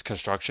the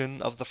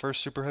construction of the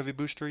first Super Heavy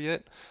booster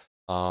yet.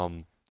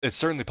 It's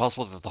certainly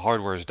possible that the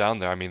hardware is down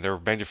there. I mean, they're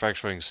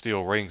manufacturing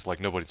steel rings like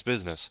nobody's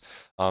business.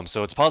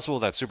 So it's possible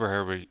that super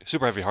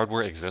heavy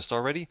hardware exists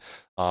already.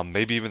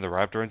 Maybe even the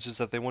Raptor engines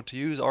that they want to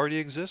use already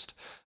exist.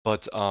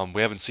 But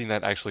we haven't seen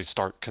that actually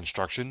start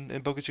construction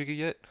in Boca Chica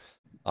yet.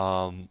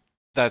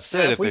 That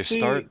said, Yeah, if they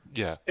start,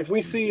 yeah. If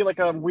we see like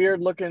a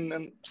weird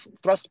looking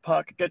thrust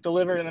puck get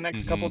delivered in the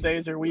next couple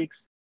days or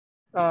weeks,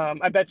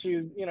 I bet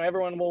you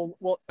everyone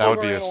will That would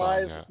be a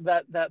sign, overanalyze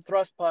yeah. that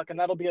thrust puck, and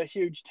that'll be a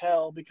huge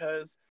tell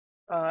because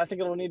I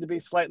think it'll need to be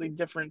slightly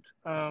different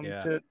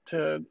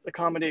to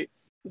accommodate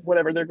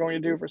whatever they're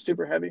going to do for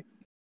super heavy.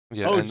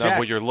 Yeah, Oh, and Jack.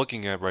 what you're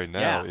looking at right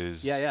now Yeah,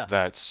 is yeah.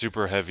 that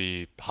super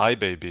heavy high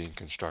bay being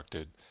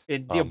constructed.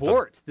 And the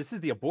abort. This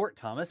is the abort,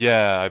 Thomas.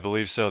 Yeah, I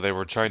believe so. They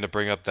were trying to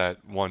bring up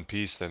that one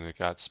piece, then it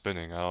got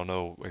spinning. I don't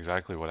know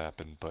exactly what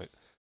happened, but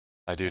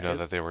I do know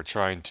that they were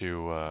trying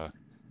to.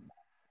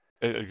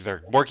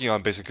 They're working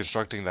on basically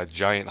constructing that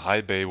giant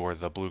high bay where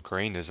the blue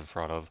crane is in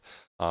front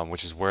of,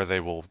 which is where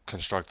they will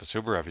construct the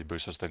super heavy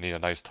boosters. They need a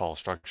nice tall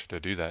structure to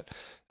do that.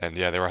 And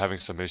yeah, they were having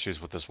some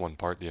issues with this one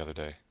part the other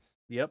day.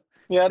 Yep.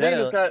 Yeah, I think it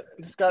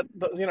just got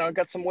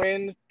got some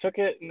wind, took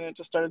it, and it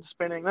just started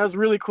spinning. That was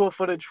really cool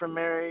footage from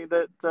Mary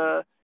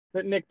that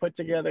Nick put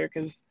together.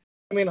 Because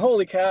I mean,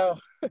 holy cow,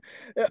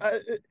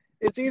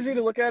 it's easy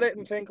to look at it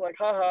and think like,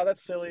 haha,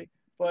 that's silly.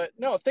 But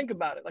no, think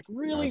about it. Like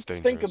really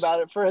think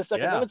about it for a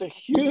second. Yeah. That is a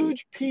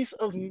huge piece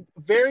of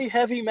very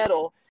heavy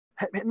metal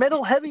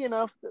heavy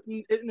enough that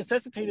it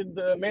necessitated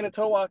the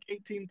Manitowoc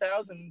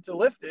 18,000 to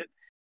lift it,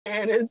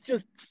 and it's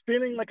just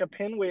spinning like a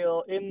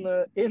pinwheel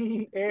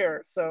in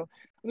air. So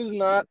it is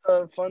not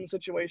a fun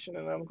situation,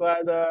 and I'm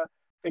glad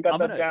they got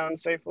that down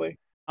safely.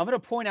 I'm going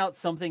to point out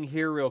something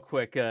here real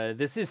quick.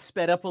 This is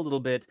sped up a little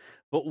bit,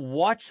 but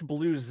watch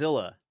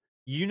Bluezilla.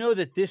 You know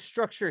that this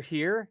structure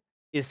here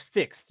is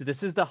fixed.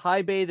 This is the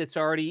high bay that's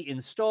already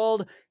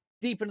installed,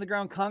 deep into the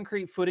ground,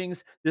 concrete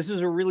footings. This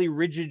is a really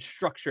rigid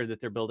structure that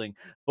they're building.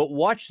 But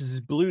watch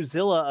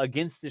Bluezilla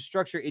against this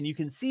structure, and you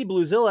can see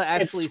Bluezilla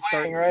actually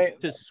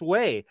start to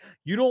sway.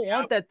 You don't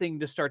want that thing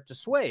to start to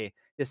sway,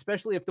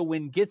 especially if the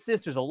wind gets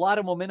this. There's a lot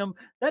of momentum.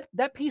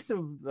 That piece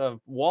of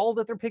wall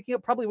that they're picking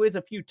up probably weighs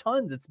a few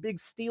tons. It's big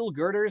steel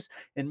girders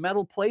and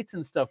metal plates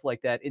and stuff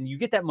like that. And you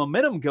get that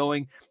momentum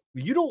going.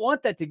 You don't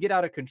want that to get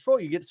out of control.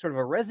 You get sort of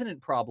a resonant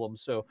problem.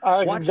 So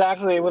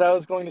exactly what I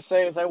was going to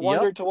say is I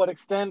wondered to what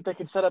extent they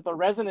could set up a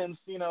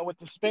resonance, with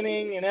the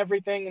spinning and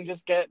everything, and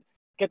just get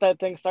that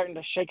thing starting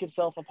to shake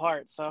itself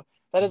apart. So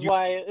that is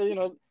why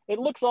it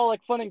looks all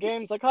like fun and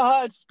games, like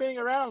haha, it's spinning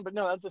around, but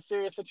no, that's a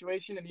serious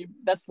situation, and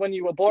that's when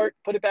you abort,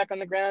 put it back on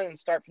the ground, and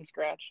start from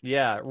scratch.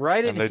 Yeah,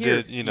 right. And they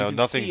did,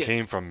 nothing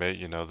came from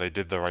it. They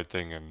did the right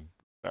thing and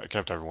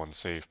kept everyone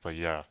safe. But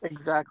yeah,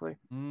 exactly.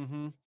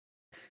 Mm-hmm.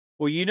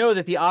 Well, you know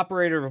that the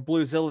operator of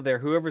Bluezilla there,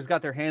 whoever's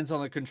got their hands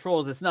on the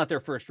controls, it's not their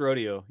first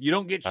rodeo. You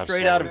don't get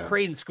straight out of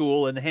crane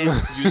school and hand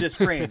you this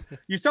crane.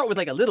 You start with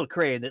like a little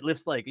crane that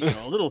lifts like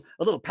a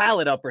little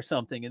pallet up or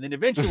something, and then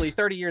eventually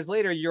 30 years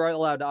later you're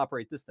allowed to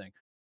operate this thing.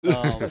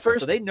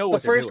 So they know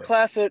what they're doing.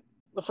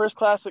 The first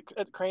class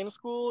at crane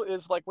school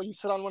is like when you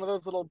sit on one of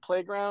those little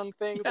playground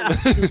things and you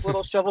scoop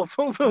little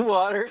shovelfuls of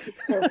water.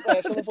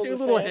 The two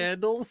little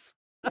handles.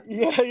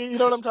 Yeah, you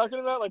know what I'm talking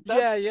about? Like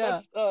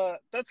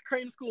that's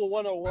crane school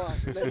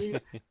 101.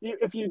 Then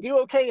if you do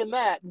okay in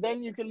that,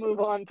 then you can move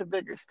on to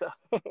bigger stuff.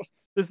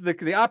 This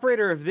the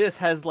operator of this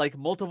has like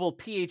multiple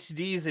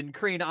PhDs in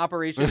crane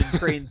operation and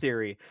crane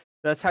theory.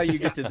 That's how you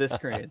get to this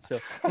crane. So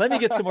let me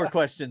get some more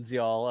questions,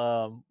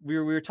 y'all. We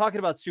were talking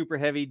about Super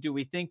Heavy. Do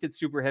we think that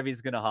Super Heavy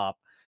is going to hop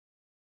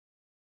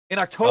in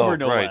October, Oh,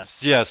 no right.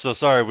 less? Yeah, so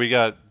sorry, we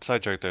got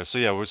sidetracked there. So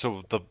yeah,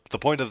 so the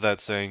point of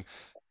that saying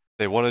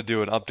they want to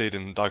do an update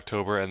in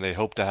October and they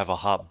hope to have a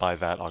hop by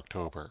that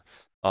October.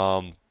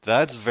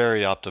 That's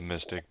very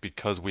optimistic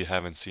because we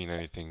haven't seen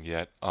anything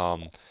yet.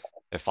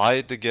 If I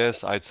had to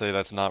guess, I'd say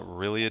that's not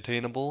really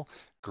attainable.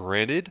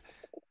 Granted,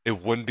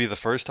 it wouldn't be the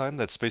first time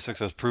that SpaceX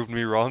has proved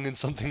me wrong in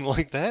something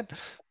like that.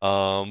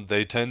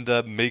 They tend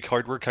to make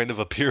hardware kind of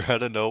appear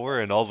out of nowhere,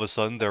 and all of a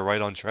sudden they're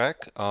right on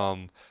track.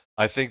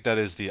 I think that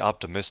is the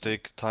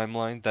optimistic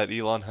timeline that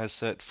Elon has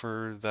set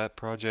for that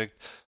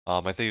project.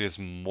 I think it is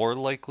more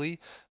likely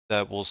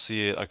that we'll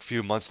see it a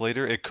few months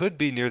later. It could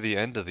be near the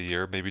end of the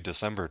year, maybe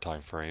December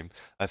timeframe.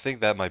 I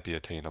think that might be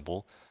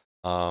attainable.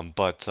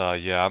 But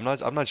yeah, I'm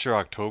not sure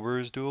October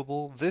is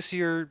doable. This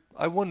year,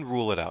 I wouldn't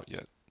rule it out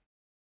yet.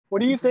 What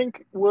do you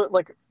think would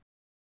like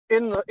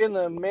in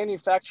the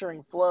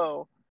manufacturing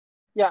flow?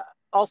 Yeah.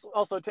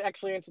 Also to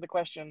actually answer the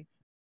question,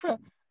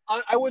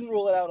 I wouldn't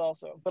rule it out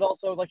also, but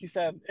also like you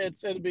said,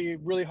 it'd be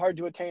really hard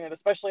to attain it,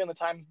 especially in the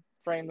time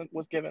frame that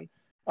was given.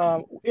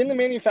 In the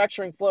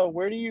manufacturing flow,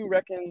 where do you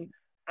reckon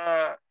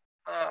uh,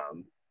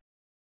 um,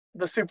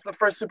 the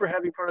first super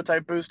heavy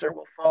prototype booster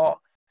will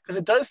fall? Because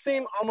it does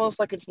seem almost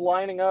like it's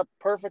lining up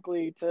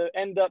perfectly to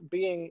end up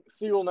being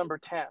serial number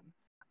 10.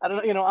 I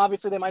don't know,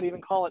 obviously they might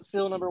even call it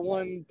serial number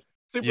 1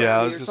 super Yeah,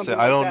 I heavy was or gonna say something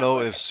I like don't that, know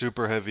but if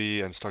Super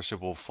Heavy and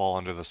Starship will fall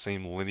under the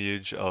same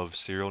lineage of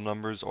serial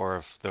numbers or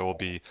if there will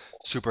be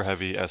Super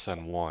Heavy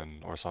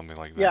SN1 or something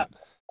like yeah, that.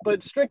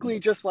 but strictly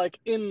just like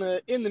in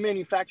the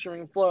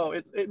manufacturing flow,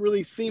 it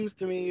really seems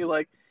to me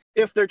like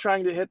if they're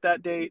trying to hit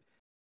that date,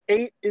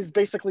 8 is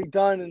basically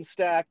done and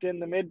stacked in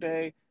the mid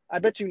bay. I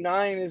bet you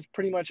 9 is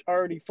pretty much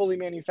already fully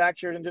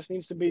manufactured and just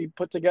needs to be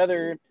put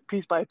together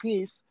piece by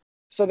piece.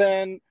 So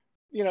then,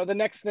 the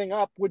next thing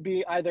up would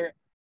be either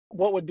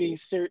what would be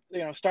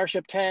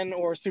Starship 10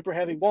 or Super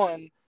Heavy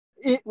 1.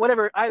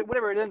 Whatever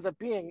it ends up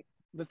being,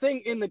 the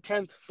thing in the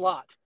 10th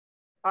slot,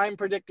 I'm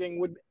predicting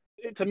would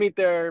to meet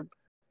their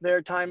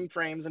time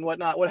frames and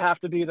whatnot would have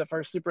to be the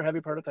first Super Heavy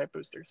prototype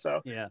booster.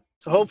 So Yeah.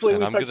 hopefully And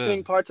we I'm start gonna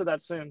seeing parts of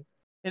that soon.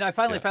 And I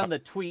finally yeah, found the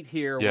tweet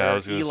here yeah, I where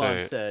was gonna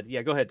Elon say said,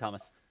 "Yeah, go ahead,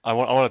 Thomas." I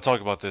want to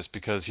talk about this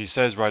because he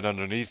says right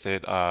underneath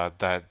it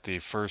that the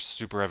first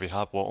Super Heavy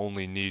hop will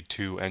only need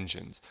 2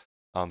 engines.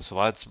 So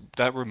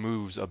that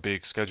removes a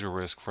big schedule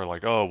risk for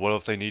like, oh, what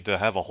if they need to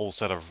have a whole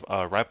set of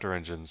Raptor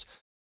engines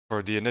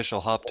for the initial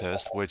hop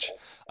test, which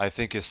I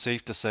think is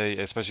safe to say,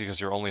 especially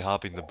because you're only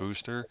hopping the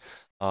booster,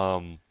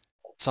 um,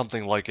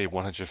 something like a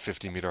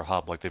 150-meter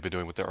hop like they've been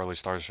doing with the early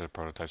Starship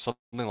prototypes,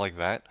 something like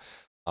that.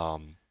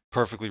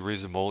 Perfectly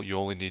reasonable. You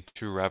only need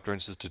 2 Raptor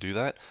engines to do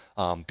that.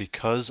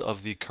 Because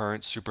of the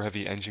current Super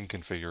Heavy engine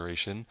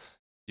configuration,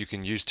 you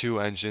can use 2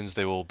 engines.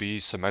 They will be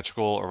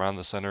symmetrical around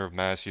the center of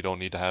mass. You don't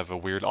need to have a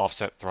weird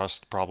offset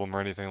thrust problem or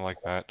anything like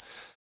that.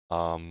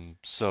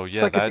 So It's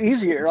yeah, like it's that's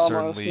easier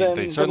almost certainly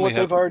they than certainly what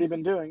they've have. already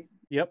been doing.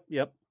 Yep.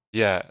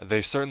 Yeah,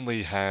 they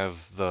certainly have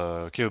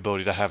the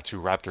capability to have 2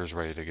 Raptors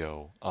ready to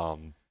go.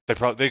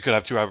 They could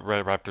have 2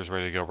 Raptors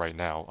ready to go right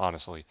now,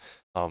 honestly.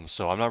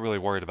 So I'm not really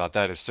worried about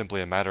that. It's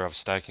simply a matter of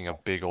stacking a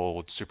big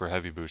old Super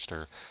Heavy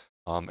booster.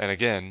 And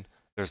again,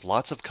 there's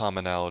lots of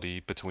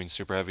commonality between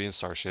Super Heavy and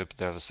Starship.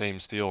 They're the same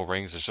steel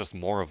rings. There's just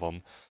more of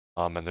them.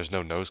 And there's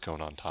no nose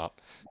cone on top.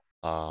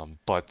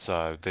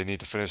 But they need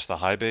to finish the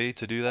high bay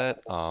to do that.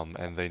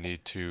 And they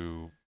need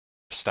to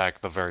stack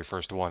the very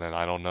first one. And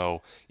I don't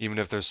know, even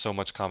if there's so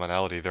much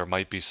commonality, there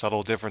might be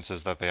subtle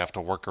differences that they have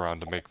to work around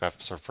to make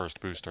that first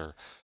booster.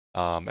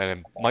 And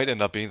it might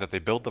end up being that they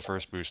build the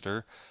first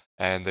booster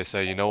and they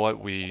say, you know what,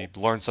 we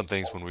learned some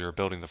things when we were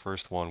building the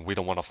first one. We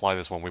don't want to fly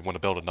this one. We want to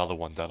build another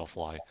one that'll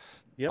fly.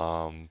 Yep.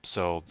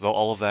 So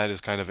all of that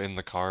is kind of in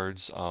the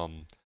cards.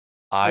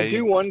 I do I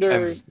am,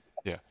 wonder.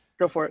 yeah.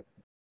 Go for it.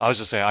 I was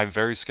just saying, I'm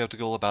very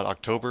skeptical about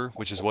October,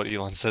 which is what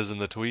Elon says in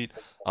the tweet.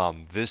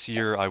 This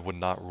year, I would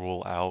not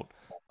rule out.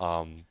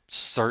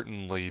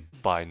 Certainly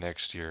by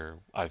next year,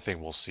 I think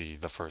we'll see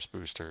the first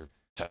booster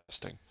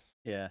testing.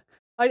 Yeah.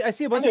 I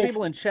see a bunch of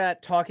people in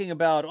chat talking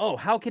about, oh,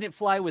 how can it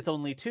fly with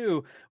only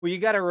 2? Well, you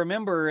got to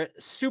remember,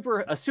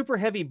 a super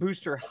heavy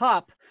booster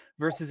hop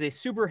versus a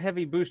super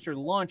heavy booster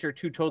launch are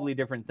 2 totally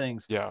different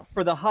things. Yeah.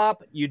 For the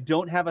hop, you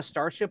don't have a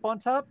Starship on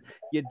top.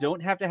 You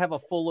don't have to have a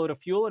full load of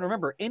fuel. And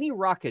remember, any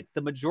rocket,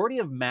 the majority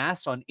of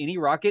mass on any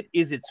rocket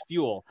is its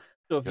fuel.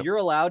 So if you're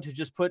allowed to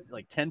just put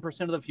like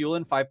 10% of the fuel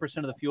in, 5%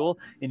 of the fuel,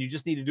 and you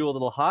just need to do a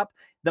little hop,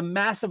 the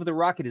mass of the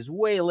rocket is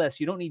way less.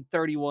 You don't need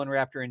 31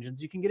 Raptor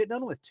engines. You can get it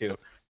done with 2.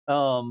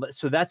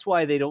 So that's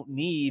why they don't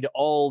need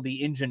all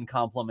the engine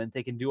complement.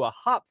 They can do a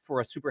hop for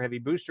a super heavy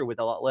booster with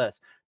a lot less.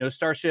 No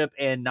Starship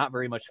and not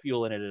very much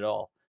fuel in it at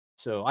all.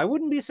 So I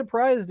wouldn't be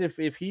surprised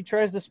if he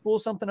tries to spool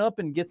something up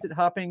and gets it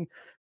hopping,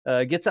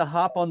 gets a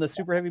hop on the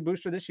super heavy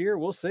booster this year.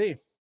 We'll see.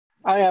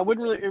 It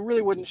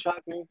really wouldn't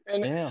shock me.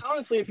 And Yeah.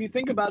 honestly, if you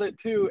think about it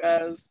too,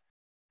 as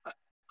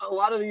a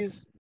lot of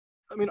these,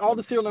 I mean, all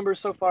the serial numbers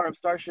so far of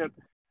Starship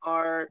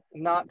are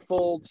not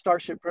full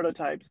Starship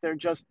prototypes. They're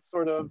just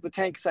sort of the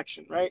tank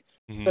section, right?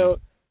 Mhm.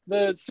 So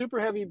the Super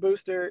Heavy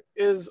booster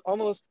is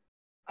almost,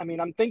 I mean,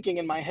 I'm thinking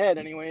in my head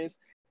anyways,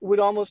 would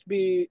almost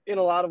be in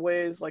a lot of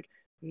ways like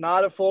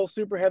not a full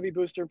Super Heavy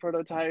booster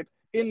prototype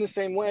in the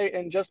same way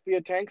and just be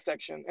a tank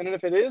section. And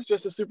if it is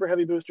just a Super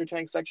Heavy booster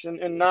tank section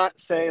and not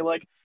say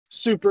like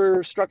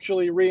super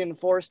structurally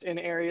reinforced in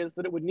areas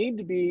that it would need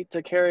to be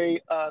to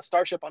carry a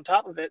Starship on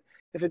top of it,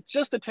 if it's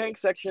just a tank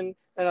section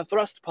and a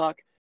thrust puck,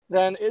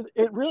 then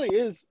it really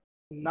is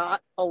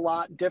not a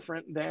lot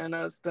different than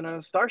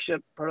a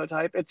Starship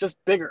prototype. It's just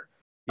bigger.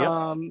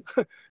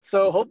 Yep.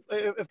 So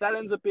if that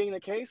ends up being the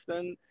case,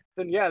 then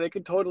yeah, they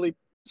could totally,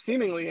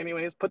 seemingly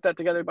anyways, put that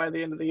together by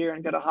the end of the year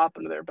and get a hop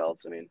under their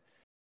belts. I mean,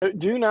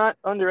 do not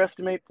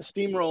underestimate the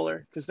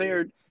steamroller, because they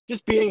are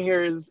just being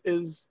here is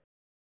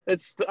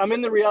I'm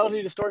in the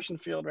reality distortion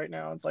field right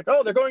now. It's like,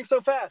 oh, they're going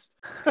so fast.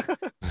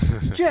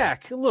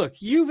 Jack,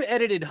 look, you've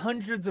edited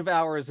hundreds of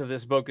hours of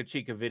this Boca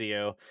Chica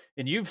video,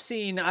 and you've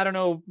seen, I don't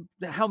know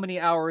how many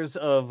hours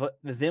of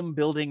them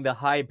building the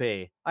high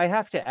bay. I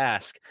have to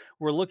ask,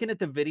 we're looking at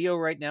the video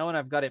right now, and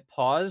I've got it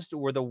paused,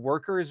 where the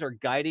workers are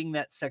guiding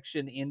that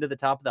section into the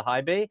top of the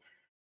high bay.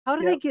 How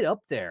do they get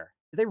up there?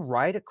 Do they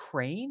ride a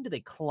crane? Do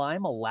they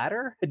climb a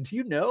ladder? Do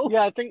you know?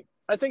 Yeah, I think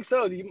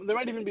so. There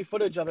might even be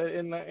footage of it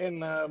in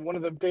one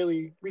of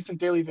the recent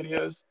daily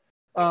videos.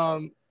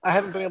 I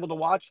haven't been able to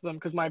watch them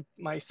because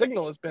my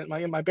signal has been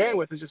my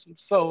bandwidth is just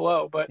so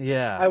low. But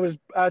Yeah.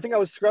 I think I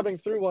was scrubbing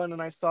through one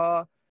and I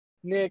saw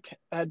Nick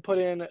had put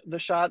in the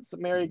shots that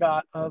Mary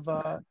got of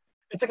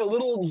it's like a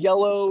little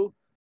yellow,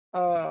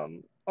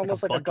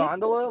 almost like a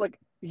gondola. Like,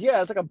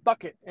 yeah, it's like a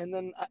bucket. And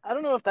then I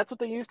don't know if that's what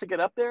they use to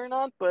get up there or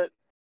not, but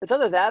it's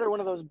either that or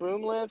one of those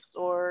boom lifts,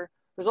 or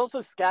there's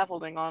also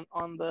scaffolding on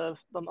the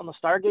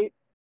Stargate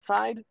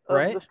side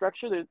of the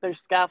structure.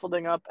 There's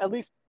scaffolding up, at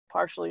least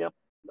partially up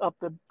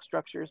the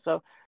structure.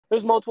 So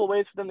there's multiple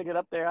ways for them to get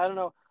up there. I don't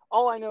know.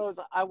 All I know is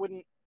I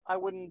wouldn't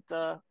want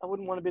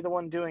to be the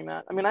one doing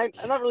that. I mean, I'm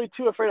not really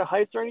too afraid of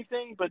heights or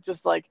anything, but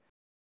just like,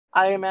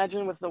 I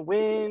imagine with the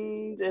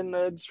wind and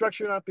the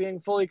structure not being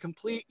fully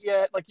complete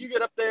yet, like you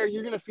get up there,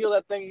 you're gonna feel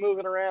that thing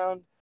moving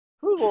around.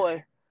 Oh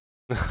boy.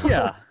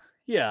 Yeah.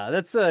 Yeah,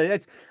 that's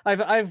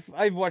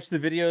I've watched the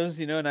videos,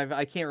 you know, and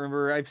I can't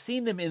remember. I've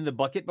seen them in the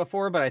bucket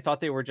before, but I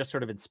thought they were just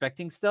sort of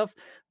inspecting stuff.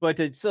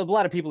 But so a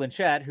lot of people in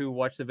chat who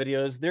watch the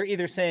videos, they're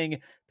either saying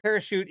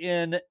parachute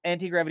in,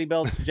 anti-gravity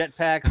belts,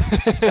 jetpacks.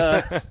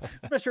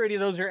 I'm not sure any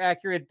of those are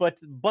accurate, but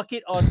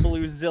bucket on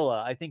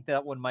Bluezilla, I think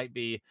that one might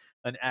be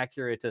an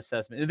accurate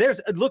assessment. There's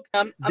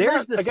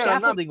the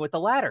scaffolding with the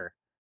ladder.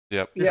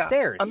 Yep. The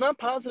stairs. I'm not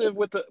positive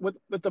with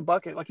the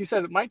bucket. Like you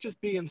said, it might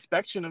just be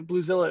inspection of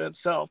Bluezilla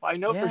itself. I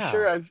know for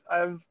sure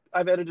I've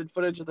edited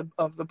footage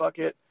of the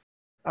bucket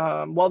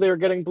while they were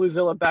getting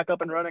Bluezilla back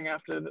up and running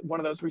after one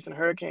of those recent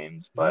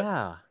hurricanes. But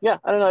yeah,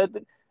 I don't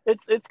know.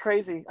 It's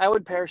crazy. I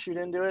would parachute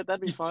into it.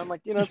 That'd be fun.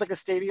 Like, you know, it's like a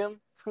stadium,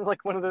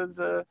 like one of those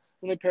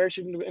when they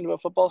parachute into a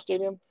football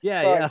stadium.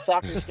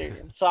 Soccer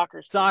stadium.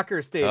 Soccer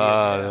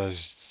stadium.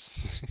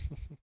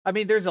 I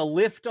mean, there's a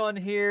lift on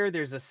here.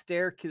 There's a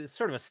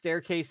sort of a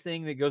staircase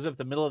thing that goes up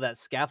the middle of that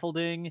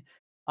scaffolding.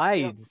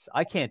 I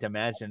can't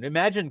imagine.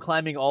 Imagine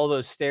climbing all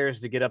those stairs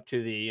to get up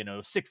to the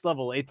 6th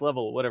level, 8th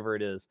level, whatever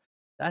it is.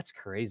 That's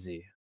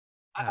crazy.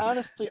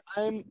 Honestly,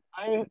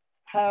 I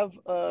have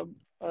a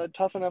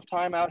tough enough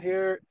time out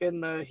here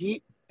in the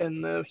heat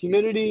and the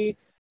humidity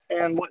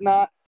and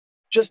whatnot.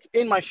 Just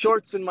in my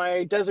shorts and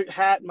my desert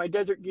hat and my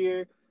desert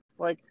gear,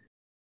 like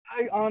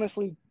I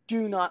honestly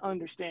do not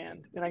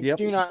understand, and I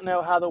do not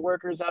know how the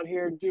workers out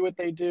here do what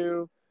they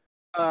do,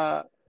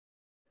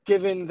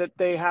 given that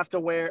they have to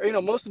wear,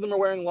 most of them are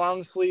wearing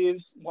long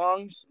sleeves,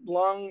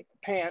 long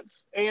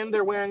pants, and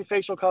they're wearing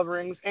facial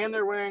coverings, and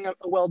they're wearing a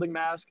welding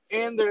mask,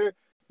 and they're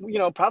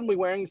probably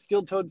wearing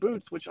steel-toed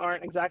boots, which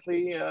aren't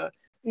exactly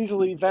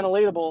easily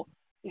ventilatable.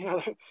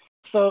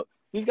 So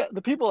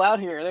the people out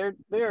here,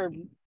 they are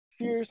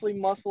seriously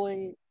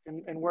muscling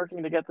and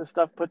working to get this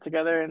stuff put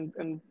together,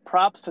 and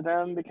props to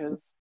them,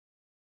 because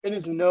it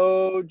is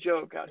no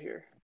joke out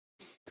here.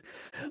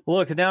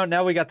 Look,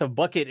 now we got the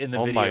bucket in the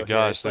video. Oh my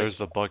gosh, here. there's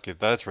the bucket.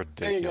 That's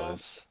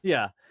ridiculous.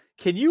 Yeah.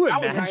 Can you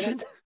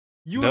imagine?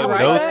 You would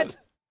ride that?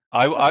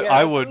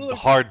 I would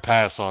hard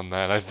pass on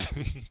that, I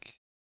think.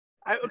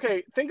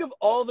 Okay, think of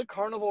all the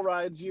carnival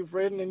rides you've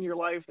ridden in your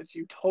life that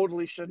you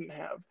totally shouldn't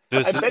have.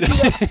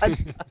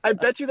 I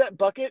bet you that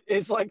bucket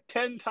is like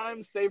 10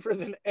 times safer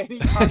than any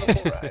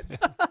carnival ride.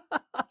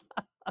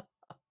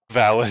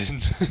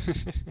 Valid.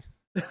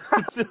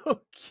 No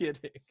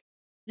kidding.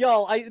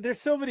 Y'all, there's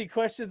so many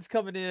questions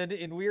coming in,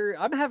 and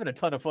I'm having a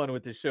ton of fun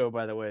with this show,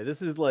 by the way.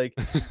 This is like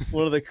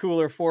one of the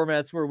cooler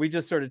formats where we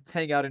just sort of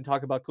hang out and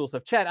talk about cool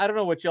stuff. Chat, I don't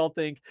know what y'all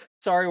think.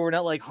 Sorry, we're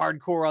not like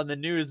hardcore on the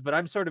news, but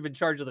I'm sort of in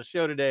charge of the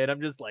show today, and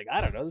I'm just like,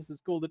 I don't know, this is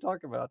cool to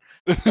talk about.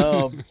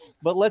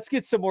 But let's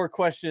get some more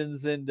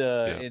questions and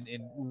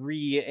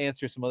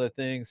re-answer some other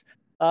things.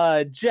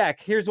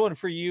 Jack, here's one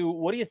for you.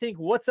 What do you think?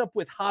 What's up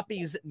with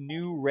Hoppy's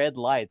new red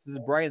lights? This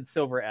is Brian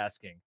Silver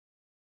asking.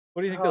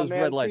 What do you think those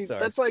red lights are?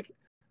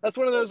 That's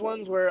one of those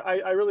ones where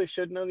I really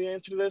should know the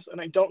answer to this,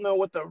 and I don't know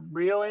what the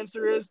real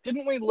answer is.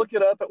 Didn't we look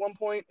it up at one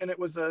point, and it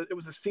was a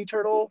sea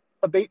turtle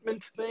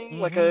abatement thing?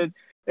 Like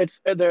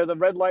the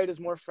red light is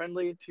more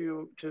friendly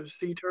to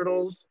sea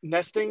turtles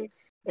nesting,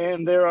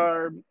 and there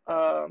are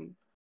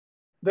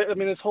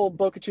this whole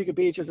Boca Chica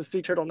beach is a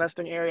sea turtle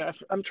nesting area.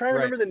 I'm trying to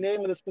remember the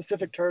name of the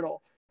specific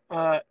turtle.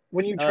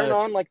 When you turn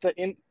on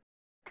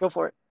go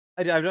for it.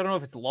 I don't know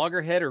if it's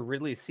loggerhead or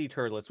Ridley's sea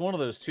turtle. It's one of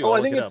those two. Oh,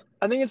 I think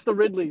it's the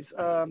Ridley's.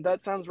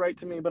 That sounds right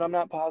to me, but I'm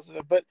not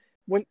positive. But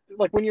when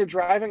you're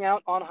driving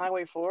out on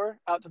Highway 4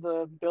 out to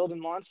the build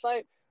and launch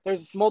site,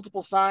 there's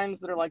multiple signs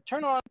that are like,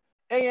 turn on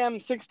AM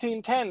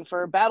 1610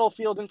 for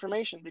battlefield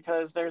information,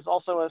 because there's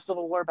also a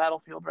Civil War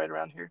battlefield right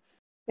around here.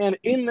 And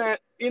in that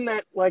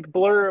like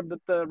blurb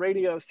that the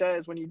radio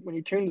says when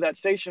you tune to that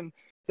station,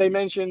 they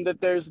mention that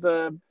there's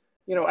the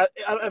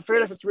I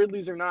forget if it's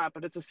Ridley's or not,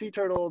 but it's a sea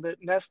turtle that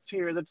nests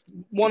here that's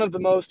one of the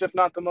most, if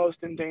not the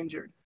most,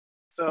 endangered.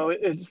 So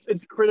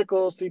it's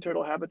critical sea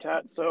turtle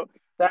habitat. So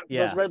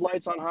those red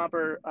lights on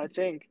Hopper, I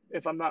think,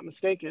 if I'm not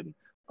mistaken,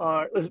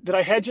 did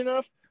I hedge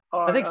enough?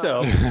 I think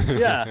so.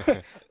 Yeah.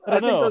 I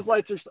think those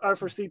lights are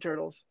for sea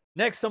turtles.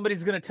 Next,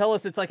 somebody's going to tell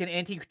us it's like an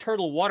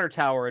anti-turtle water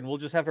tower, and we'll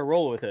just have to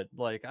roll with it.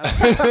 Like,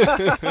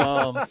 I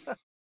don't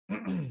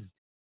know.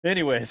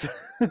 Anyways.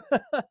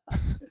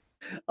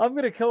 I'm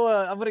gonna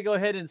go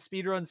ahead and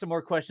speed run some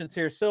more questions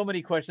here. So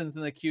many questions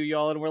in the queue,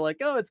 y'all, and we're like,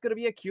 oh, it's gonna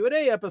be a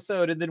Q&A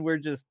episode, and then we're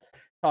just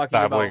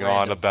babbling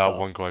on about stuff.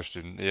 one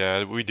question.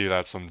 Yeah, we do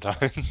that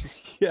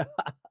sometimes. Yeah.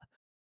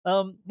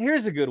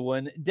 Here's a good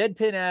one.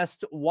 Deadpin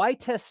asked, why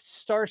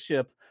test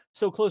Starship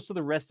so close to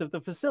the rest of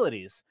the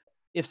facilities?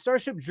 If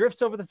Starship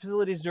drifts over the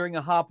facilities during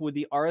a hop, would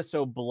the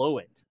RSO blow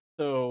it?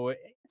 So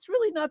it's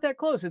really not that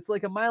close. It's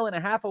like 1.5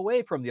 miles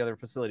away from the other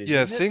facilities.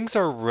 Yeah, things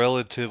are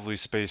relatively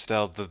spaced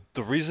out.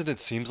 The reason it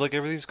seems like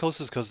everything's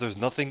close is because there's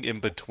nothing in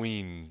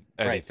between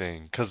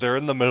anything, because they're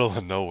in the middle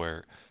of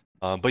nowhere.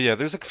 But yeah,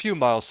 there's a few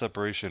miles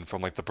separation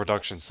from like the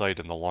production site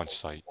and the launch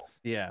site.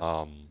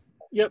 Yeah.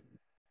 Yep.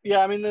 Yeah,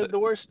 I mean the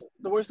worst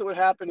that would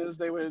happen is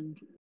they would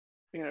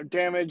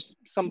damage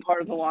some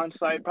part of the launch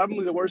site.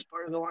 Probably the worst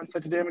part of the launch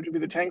site to damage would be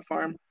the tank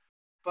farm.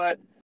 But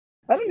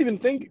I don't even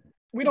think.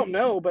 We don't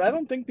know, but I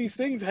don't think these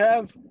things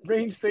have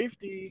range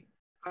safety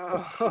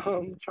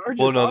charges.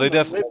 Well, no, they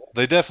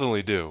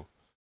definitely do.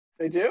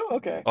 They do?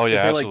 Okay. Oh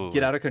yeah, they, absolutely. Like,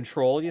 get out of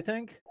control, you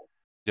think?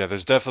 Yeah,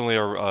 there's definitely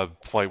a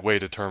flight way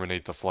to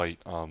terminate the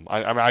flight.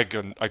 I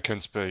couldn't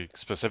speak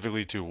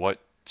specifically to what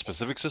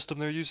specific system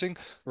they're using.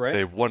 Right.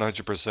 They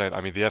 100%.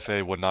 I mean, the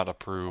FAA would not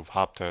approve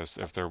hop tests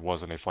if there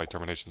wasn't a flight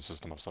termination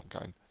system of some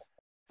kind.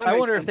 I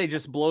wonder if they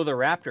just blow the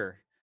Raptor.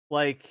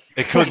 Like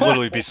it could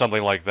literally be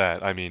something like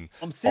that. I mean,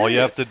 all you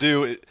have to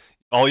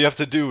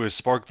do is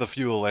spark the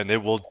fuel and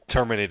it will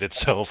terminate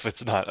itself.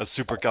 It's not a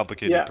super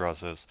complicated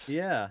process.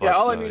 Yeah. But,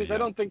 all I mean is I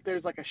don't think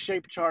there's like a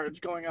shape charge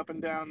going up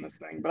and down this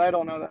thing, but I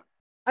don't know that.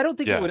 I don't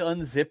think it would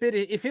unzip it.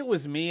 If it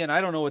was me, and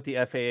I don't know what the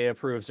FAA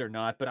approves or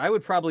not, but I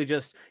would probably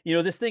just,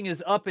 this thing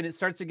is up and it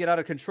starts to get out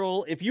of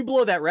control. If you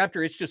blow that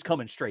Raptor, it's just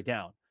coming straight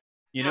down.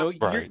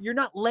 You're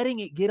not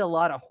letting it get a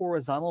lot of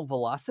horizontal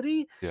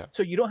velocity,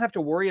 so you don't have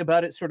to worry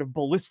about it sort of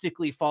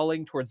ballistically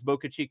falling towards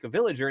Boca Chica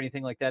Village or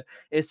anything like that.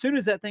 As soon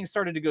as that thing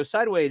started to go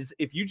sideways,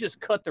 if you just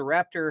cut the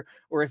Raptor,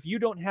 or if you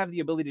don't have the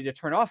ability to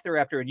turn off the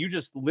Raptor and you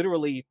just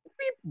literally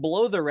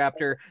blow the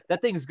Raptor,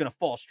 that thing's going to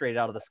fall straight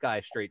out of the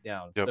sky, straight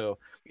down. So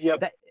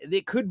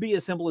it could be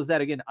as simple as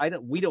that. Again,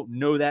 we don't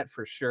know that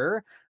for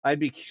sure. I'd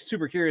be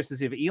super curious to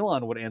see if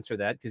Elon would answer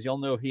that, because y'all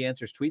know he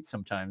answers tweets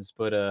sometimes,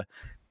 but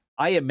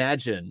I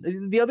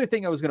imagine. The other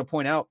thing I was going to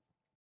point out,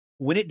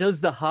 when it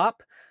does the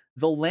hop,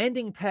 the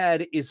landing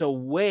pad is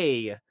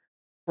away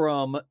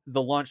from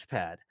the launch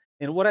pad.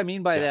 And what I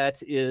mean by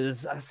that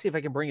is, I'll see if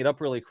I can bring it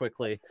up really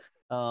quickly.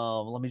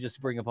 Let me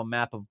just bring up a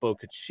map of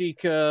Boca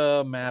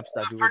Chica,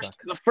 maps.google.com.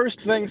 The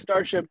first thing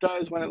Starship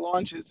does when it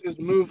launches is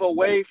move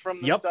away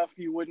from the stuff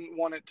you wouldn't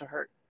want it to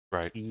hurt.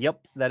 Right.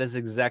 Yep, that is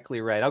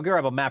exactly right. I'll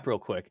grab a map real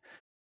quick.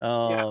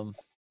 And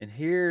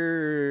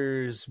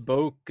here's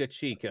Boca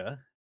Chica.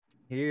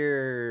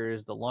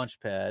 Here's the launch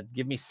pad.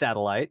 Give me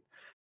satellite.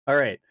 All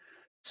right.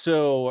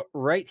 So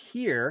right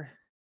here,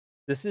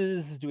 this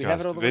is. Do we have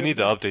it all the way? They need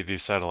to update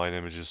these satellite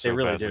images so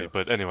really badly. do.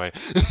 But anyway.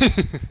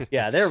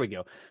 Yeah, there we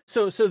go.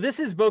 So this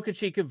is Boca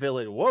Chica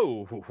Village.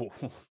 Whoa.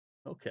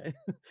 Okay.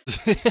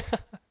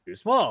 Too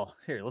small.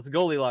 Here, let's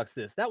Goldilocks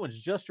this. That one's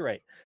just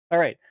right. All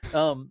right.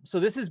 So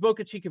this is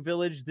Boca Chica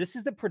Village. This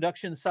is the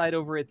production site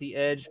over at the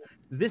edge.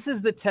 This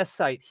is the test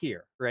site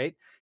here, right?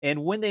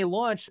 And when they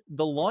launch,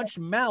 the launch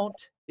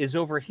mount is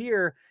over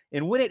here,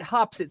 and when it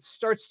hops, it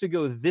starts to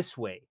go this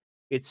way.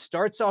 it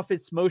starts off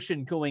its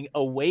motion going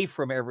away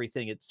from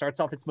everything. It starts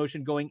off its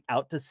motion going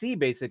out to sea,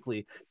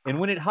 basically. And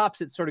when it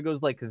hops, it sort of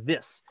goes like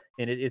this,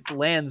 and it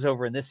lands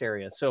over in this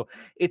area. So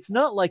it's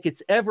not like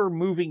it's ever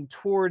moving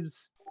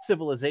towards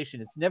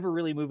civilization. It's never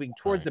really moving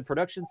towards the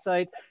production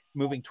site,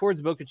 moving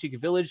towards Boca Chica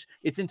village.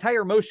 Its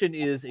entire motion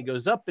is it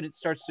goes up and it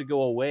starts to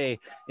go away.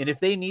 And if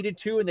they needed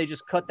to and they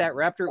just cut that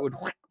Raptor, it would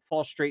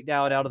fall straight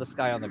down out of the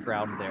sky on the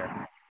ground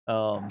there.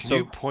 Can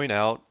you point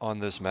out on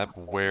this map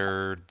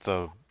where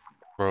the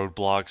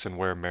roadblocks and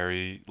where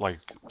Mary like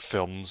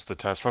films the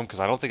test from? Because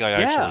I don't think I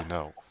actually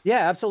know.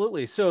 Yeah,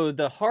 absolutely. So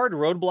the hard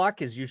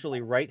roadblock is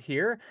usually right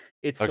here.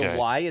 It's the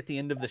Y at the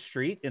end of the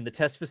street, and the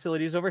test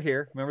facility is over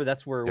here. Remember,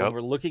 that's where when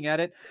we're looking at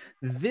it.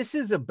 This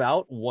is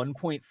about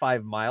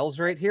 1.5 miles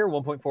right here,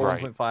 1.4,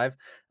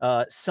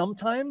 1.5.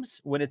 Sometimes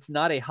when it's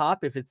not a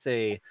hop, if it's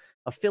a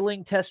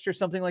filling test or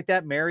something like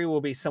that, Mary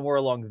will be somewhere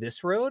along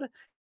this road.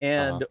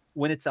 And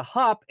when it's a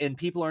hop and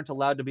people aren't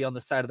allowed to be on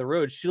the side of the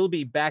road, she'll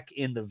be back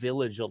in the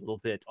village a little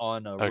bit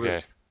on a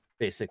roof,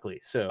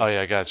 basically. So. Oh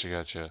yeah,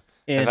 gotcha.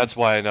 And that's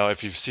why I know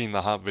if you've seen the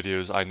hop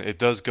videos, it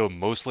does go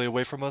mostly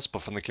away from us,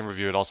 but from the camera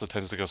view, it also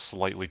tends to go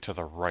slightly to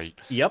the right.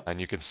 Yep. And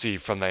you can see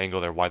from the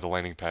angle there why the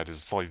landing pad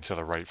is slightly to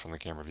the right from the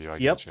camera view. I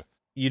gotcha.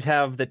 You'd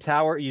have the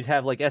tower, you'd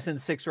have like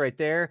SN6 right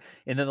there,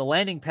 and then the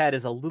landing pad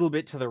is a little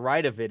bit to the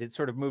right of it. It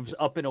sort of moves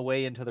up and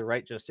away and to the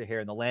right just a hair,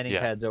 and the landing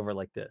pad's over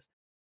like this.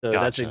 So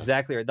that's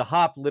exactly right. The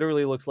hop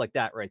literally looks like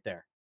that right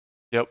there.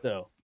 Yep.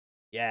 So,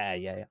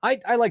 yeah.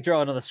 I like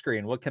drawing on the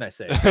screen. What can I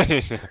say?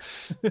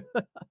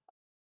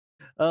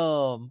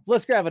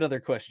 Let's grab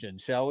another question,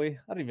 shall we?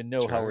 I don't even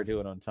know how we're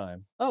doing on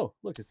time. Oh,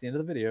 look, it's the end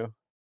of the video.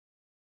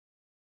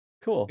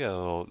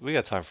 Cool. We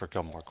got time for a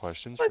couple more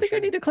questions. I think I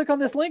need to click on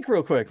this link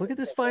real quick. Look at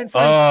this fine. Oh,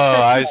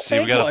 I see.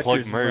 We gotta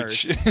plug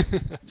merch.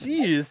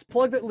 Jeez,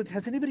 plug that.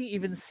 Has anybody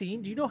even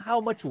seen? Do you know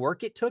how much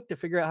work it took to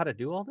figure out how to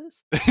do all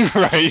this?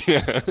 Right.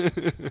 Yeah.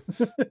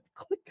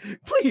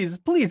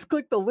 Please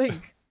click the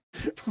link.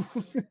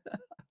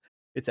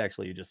 It's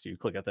actually you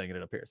click a thing and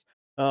it appears.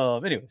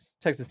 Anyways,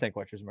 Texas Tank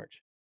Watchers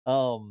merch.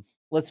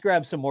 Let's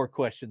grab some more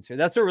questions here.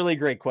 That's a really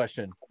great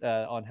question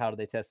on how do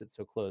they test it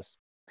so close.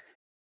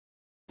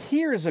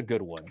 Here's a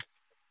good one.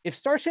 If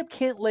Starship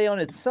can't lay on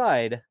its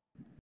side,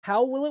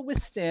 how will it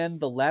withstand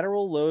the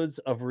lateral loads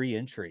of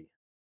re-entry?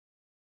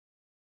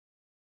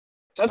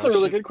 That's a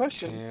really good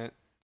question.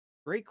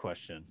 Great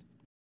question.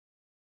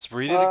 Let's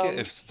read it again.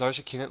 If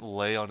Starship can't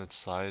lay on its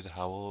side,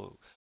 how will...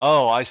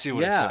 Oh, I see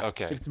what it's saying.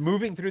 Okay. If it's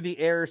moving through the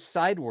air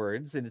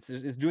sidewards and it's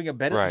doing a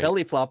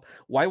belly flop,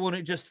 why won't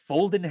it just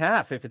fold in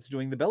half if it's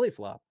doing the belly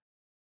flop?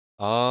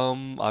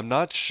 I'm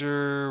not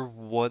sure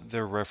what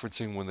they're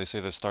referencing when they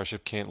say the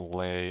Starship can't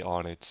lay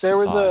on its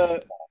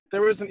side.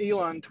 There was an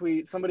Elon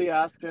tweet. Somebody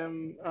asked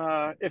him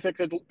if it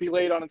could be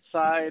laid on its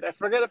side. I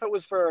forget if it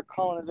was for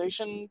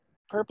colonization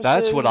purposes.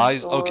 That's what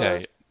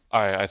okay.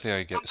 All right, I think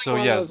I get it. So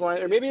yeah,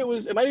 or maybe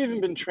it might have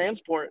even been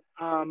transport.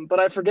 But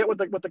I forget what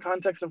the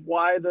context of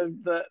why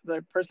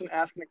the person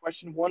asking the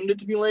question wanted it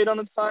to be laid on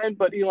its side.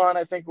 But Elon,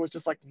 I think, was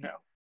just like, no.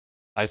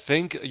 I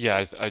think,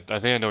 I think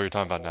I know what you're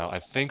talking about now. I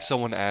think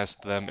someone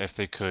asked them if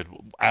they could,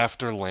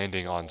 after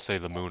landing on, say,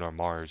 the moon or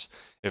Mars,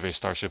 if a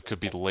Starship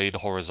could be laid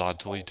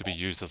horizontally to be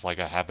used as like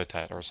a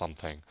habitat or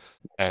something,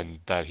 and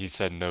that he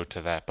said no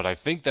to that. But I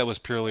think that was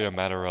purely a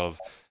matter of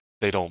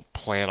they don't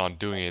plan on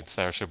doing it.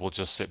 Starship will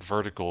just sit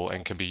vertical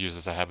and can be used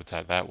as a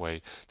habitat that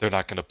way. They're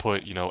not going to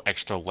put,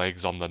 extra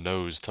legs on the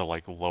nose to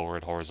like lower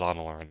it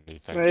horizontal or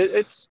anything.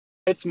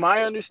 It's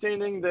my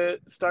understanding that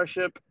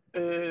Starship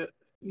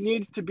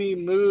needs to be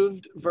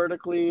moved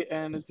vertically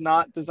and is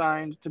not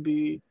designed to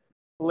be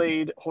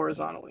laid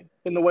horizontally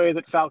in the way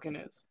that Falcon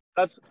is.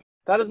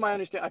 That is my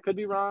understanding. I could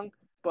be wrong,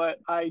 but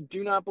I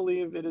do not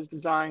believe it is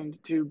designed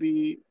to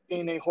be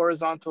in a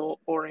horizontal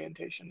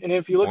orientation. And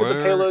if you look at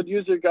the payload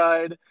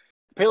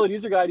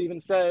user guide even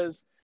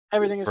says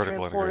everything is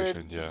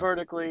transported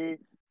vertically,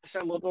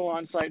 assemblable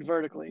on site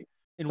vertically.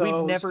 And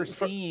we've never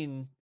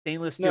seen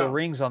stainless steel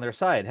rings on their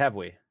side, have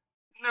we?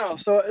 No,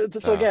 so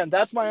again,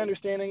 that's my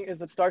understanding, is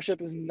that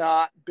Starship is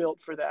not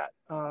built for that.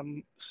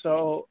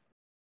 So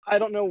I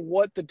don't know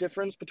what the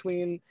difference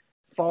between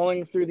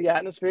falling through the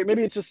atmosphere.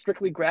 Maybe it's just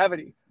strictly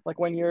gravity. Like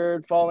when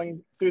you're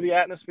falling through the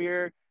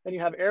atmosphere and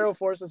you have aero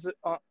forces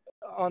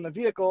on the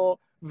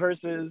vehicle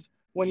versus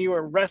when you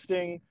are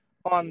resting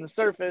on the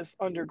surface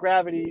under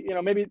gravity.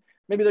 Maybe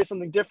there's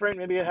something different.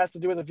 Maybe it has to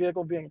do with the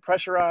vehicle being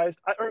pressurized,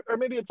 or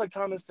maybe it's like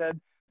Thomas said,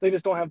 they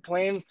just don't have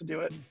planes to do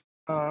it.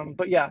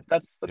 But yeah,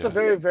 that's a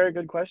very, very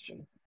good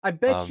question. I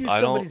bet you I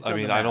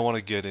don't want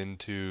to get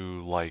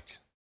into like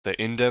the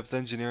in-depth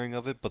engineering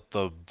of it, but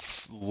the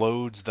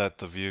loads that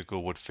the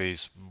vehicle would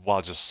face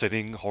while just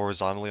sitting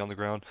horizontally on the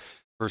ground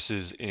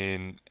versus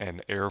in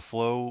an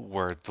airflow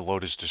where the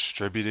load is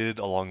distributed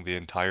along the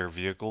entire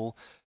vehicle,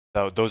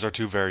 those are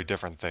two very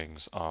different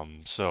things.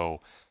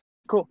 So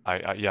cool.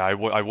 I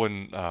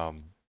wouldn't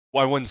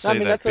well, I wouldn't say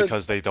that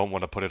because they don't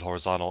want to put it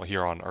horizontal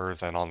here on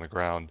Earth and on the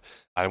ground.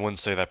 I wouldn't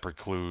say that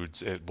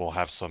precludes it will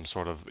have some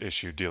sort of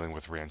issue dealing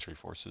with reentry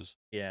forces.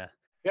 Yeah.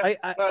 Yeah,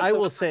 I that's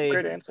will a say,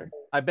 great answer.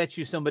 I bet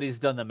you somebody's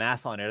done the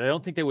math on it. I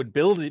don't think they would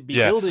be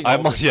Yeah, building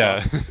all this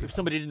yeah. stuff if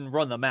somebody didn't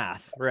run the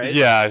math, right?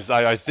 Yeah,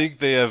 I think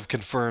they have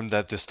confirmed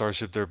that the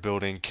Starship they're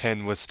building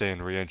can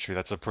withstand re-entry.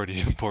 That's a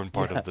pretty important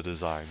part of the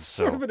design.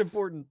 Sort of So an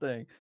important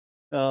thing.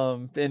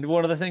 And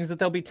one of the things that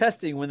they'll be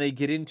testing when they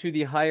get into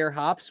the higher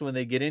hops, when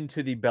they get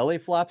into the belly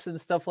flops and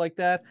stuff like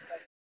that,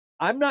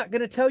 I'm not going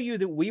to tell you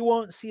that we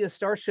won't see a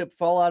Starship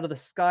fall out of the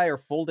sky or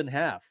fold in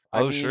half. I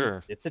oh mean,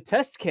 sure. it's a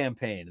test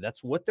campaign.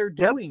 That's what they're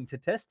Yep. doing to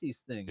test these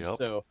things. Yep.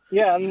 So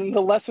Yeah, and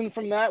the lesson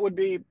from that would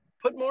be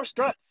put more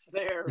struts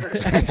there. Or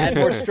something. add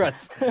more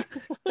struts.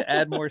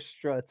 Add more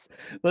struts.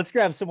 Let's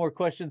grab some more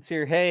questions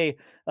here. Hey,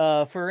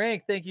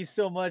 Ferenc, thank you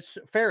so much.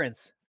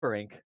 Ferenc,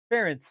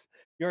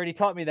 you already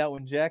taught me that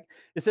one, Jack.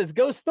 It says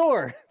go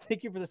store.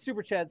 Thank you for the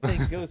super chat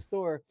saying go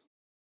store.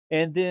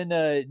 And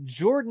then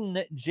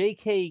Jordan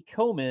J.K.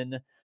 Coman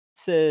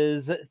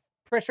says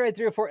pressurized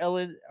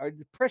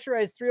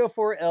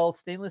 304L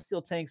stainless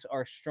steel tanks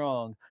are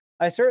strong.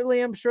 I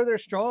certainly am sure they're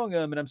strong,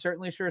 and I'm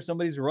certainly sure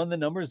somebody's run the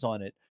numbers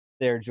on it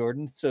there,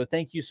 Jordan. So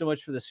thank you so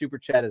much for the super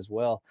chat as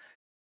well.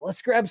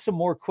 Let's grab some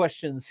more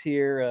questions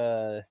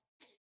here.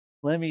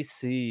 Let me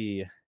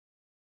see.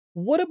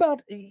 What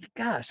about?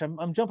 Gosh,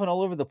 I'm jumping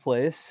all over the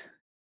place.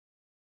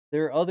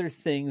 There are other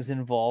things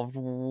involved.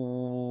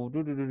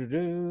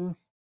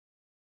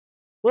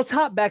 Let's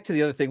hop back to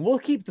the other thing. We'll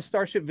keep the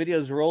Starship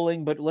videos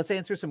rolling, but let's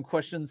answer some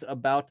questions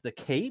about the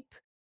Cape.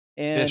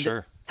 And Yeah,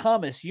 sure.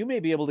 Thomas, you may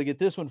be able to get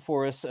this one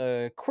for us.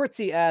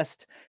 Quartzy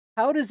asked,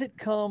 how does it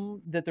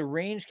come that the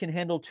range can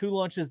handle 2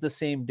 launches the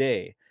same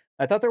day?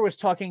 I thought there was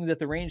talking that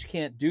the range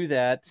can't do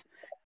that.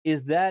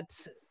 Is that,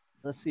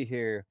 let's see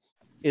here,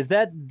 is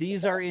that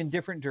these are in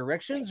different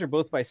directions or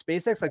both by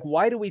SpaceX? Like,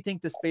 why do we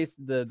think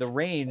the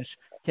range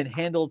can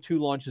handle 2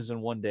 launches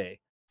in one day?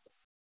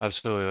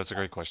 Absolutely, that's a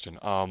great question.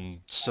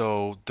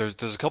 So there's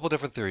a couple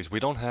different theories. We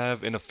don't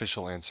have an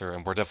official answer,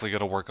 and we're definitely going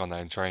to work on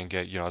that and try and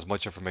get, as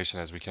much information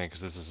as we can,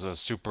 because this is a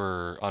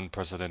super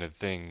unprecedented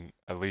thing,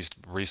 at least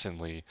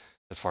recently,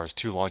 as far as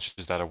 2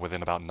 launches that are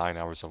within about 9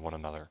 hours of one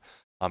another.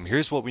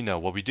 Here's what we know.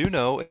 What we do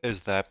know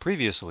is that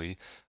previously,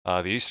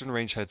 the Eastern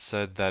Range had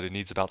said that it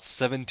needs about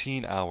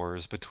 17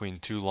 hours between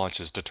 2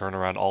 launches to turn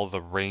around all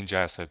the range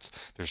assets.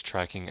 There's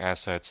tracking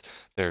assets,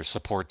 there's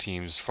support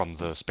teams from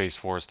the Space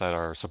Force that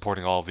are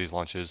supporting all of these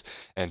launches,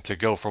 and to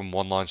go from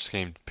one launch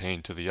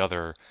campaign to the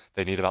other,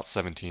 they need about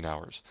 17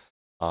 hours.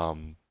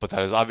 But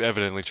that has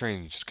evidently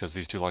changed because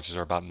these 2 launches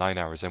are about 9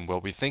 hours. And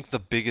what we think the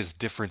biggest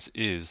difference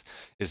is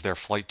their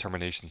flight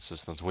termination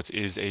systems, which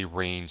is a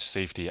range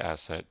safety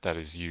asset that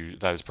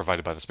is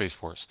provided by the Space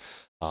Force.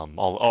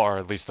 Or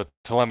at least the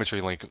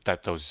telemetry link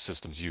that those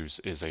systems use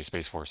is a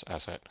Space Force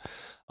asset.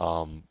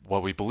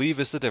 What we believe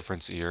is the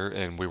difference here,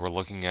 and we were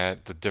looking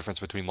at the difference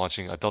between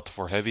launching a Delta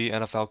IV Heavy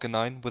and a Falcon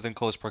 9 within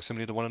close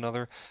proximity to one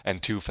another,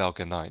 and 2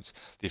 Falcon 9s.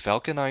 The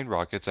Falcon 9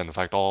 rockets, and in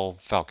fact all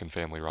Falcon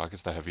family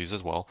rockets, the Heavies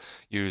as well,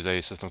 use a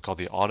system called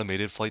the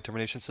Automated Flight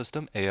Termination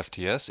System,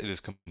 AFTS. It is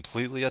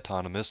completely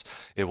autonomous.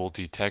 It will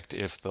detect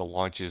if the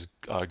launch is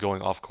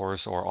going off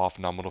course or off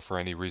nominal for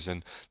any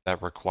reason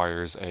that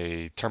requires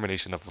a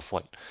termination of the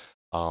flight.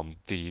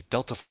 The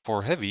Delta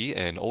IV Heavy,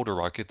 an older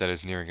rocket that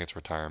is nearing its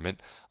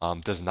retirement,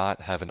 does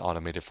not have an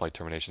automated flight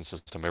termination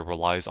system. It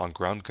relies on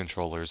ground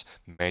controllers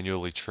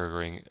manually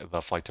triggering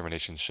the flight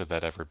termination should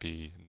that ever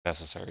be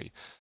necessary.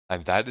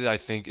 And that, I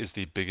think, is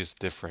the biggest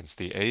difference.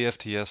 The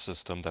AFTS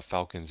system that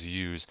Falcons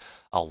use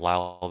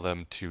allow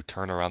them to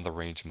turn around the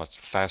range much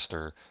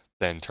faster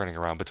than turning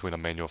around between a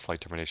manual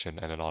flight termination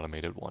and an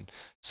automated one.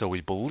 So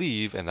we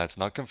believe, and that's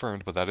not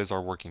confirmed, but that is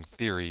our working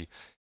theory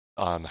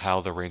on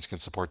how the range can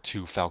support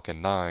 2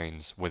 Falcon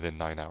 9s within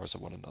 9 hours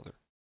of one another.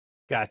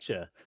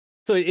 Gotcha.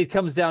 So it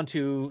comes down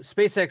to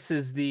SpaceX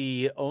is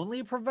the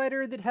only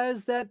provider that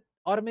has that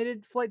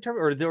automated flight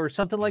terminal or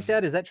something like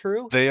that. Is that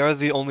true? They are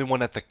the only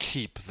one at the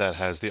Cape that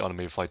has the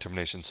automated flight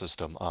termination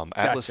system.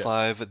 Atlas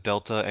Gotcha. V,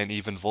 Delta, and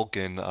even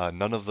Vulcan,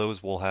 none of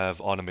those will have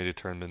automated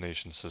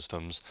termination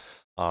systems.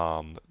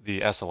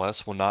 The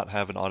SLS will not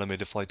have an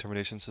automated flight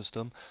termination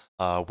system.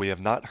 We have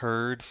not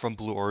heard from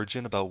Blue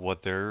Origin about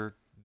what their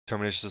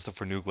termination system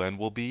for New Glenn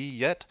will be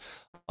yet.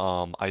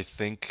 I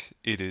think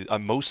it is.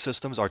 Most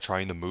systems are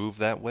trying to move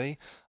that way.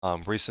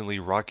 Recently,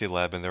 Rocket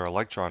Lab and their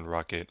Electron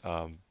rocket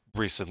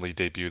recently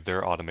debuted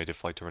their automated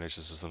flight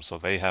termination system, so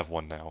they have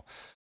one now.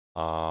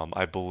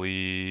 I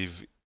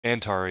believe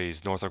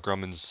Antares, Northrop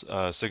Grumman's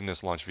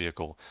Cygnus launch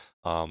vehicle,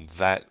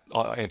 that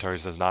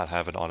Antares does not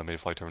have an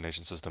automated flight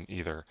termination system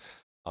either.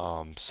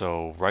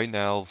 So right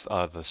now,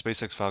 the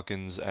SpaceX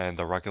Falcons and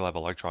the Rocket Lab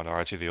Electron are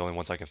actually the only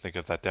ones I can think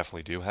of that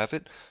definitely do have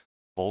it.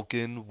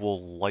 Vulcan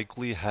will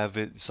likely have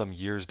it some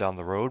years down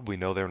the road. We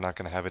know they're not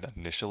going to have it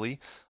initially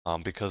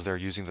because they're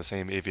using the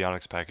same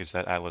avionics package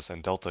that Atlas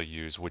and Delta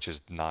use, which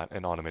is not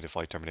an automated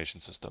flight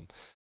termination system.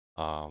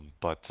 So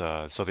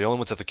the only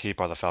ones at the Cape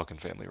are the Falcon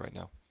family right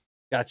now.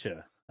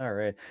 Gotcha. All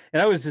right.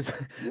 And I was just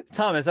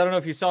Thomas, I don't know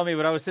if you saw me,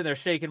 but I was sitting there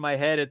shaking my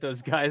head at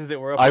those guys that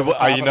were up on the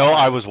top you of the know, I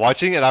ladder. was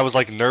watching and I was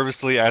like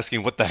nervously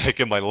asking, "What the heck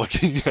am I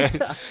looking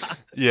at?"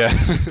 Yeah,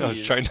 I was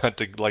Jeez. trying not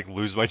to like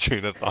lose my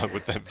train of thought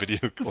with that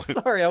video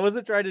clip. Sorry, I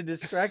wasn't trying to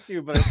distract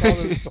you, but I saw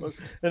those folks,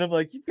 and I'm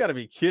like, you've got to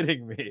be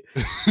kidding me.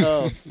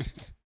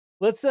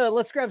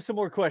 Let's grab some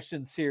more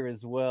questions here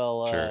as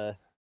well. Sure.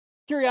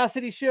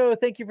 Curiosity Show,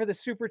 thank you for the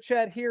super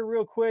chat here,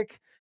 real quick.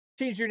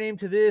 Change your name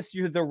to this.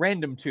 You're the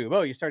Random Tube.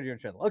 Oh, you started your own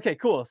channel. Okay,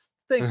 cool.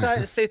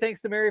 Thanks. Say thanks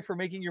to Mary for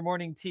making your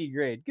morning tea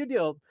great. Good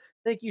deal.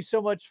 Thank you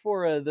so much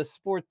for the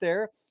support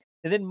there.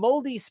 And then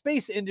Moldy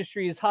Space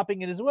Industry is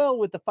hopping in as well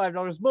with the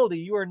 $5. Moldy,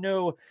 you are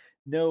no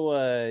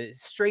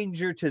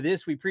stranger to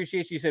this. We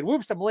appreciate you. You said,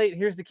 "Whoops, I'm late.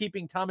 Here's to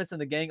keeping Thomas and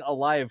the gang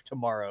alive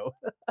tomorrow."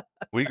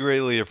 We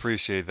greatly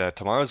appreciate that.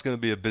 Tomorrow's going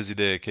to be a busy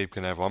day at Cape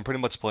Canaveral. I'm pretty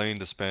much planning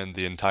to spend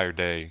the entire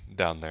day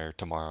down there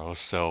tomorrow,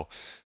 so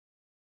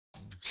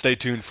stay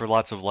tuned for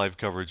lots of live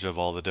coverage of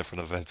all the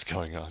different events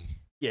going on.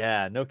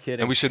 Yeah, no kidding.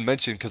 And we should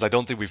mention, because I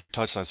don't think we've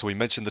touched on it, so we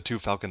mentioned the 2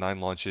 Falcon 9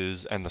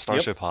 launches and the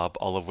Starship hop,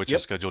 all of which are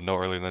scheduled no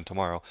earlier than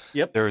tomorrow.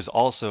 There is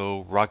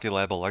also Rocket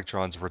Lab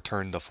Electron's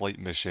return to flight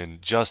mission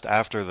just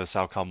after the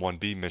SAOCOM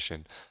 1B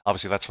mission.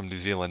 Obviously, that's from New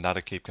Zealand, not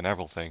a Cape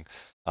Canaveral thing.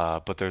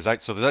 But there's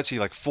actually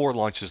like 4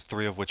 launches,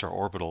 3 of which are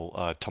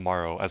orbital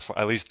tomorrow,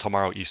 at least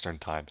tomorrow Eastern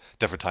time.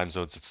 Different time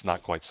zones. It's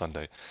not quite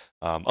Sunday.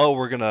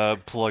 We're gonna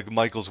plug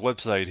Michael's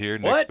website here.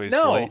 Next Space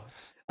Flight.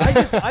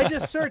 I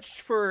just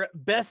searched for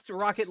best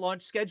rocket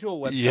launch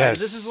schedule website. Yes.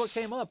 This is what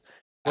came up.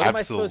 What am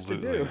I supposed to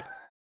do?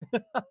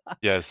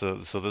 Yeah, so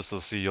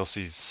you'll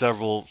see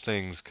several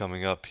things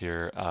coming up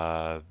here.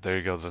 There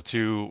you go. The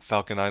 2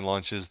 Falcon 9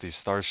 launches, the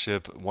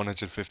Starship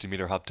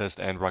 150-meter hop test,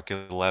 and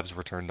Rocket Lab's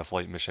return to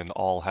flight mission,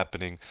 all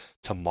happening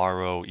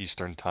tomorrow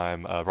Eastern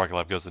time. Rocket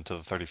Lab goes into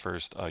the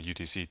 31st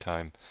UTC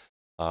time.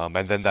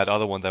 And then that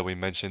other one that we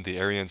mentioned, the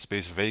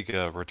Arianespace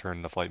Vega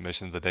return to flight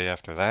mission the day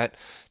after that.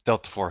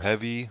 Delta IV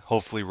Heavy,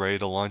 hopefully ready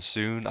to launch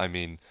soon. I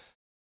mean,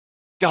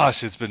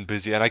 gosh, it's been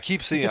busy. And I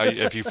keep seeing,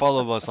 if you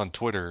follow us on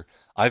Twitter,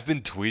 I've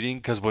been tweeting,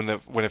 because when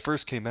it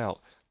first came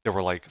out, there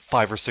were like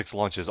 5 or 6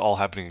 launches all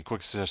happening in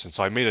quick succession.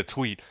 So I made a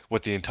tweet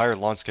with the entire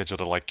launch schedule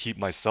to like keep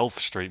myself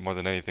straight more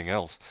than anything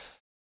else.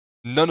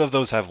 None of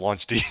those have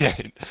launched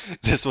yet.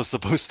 This was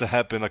supposed to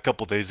happen a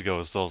couple days ago.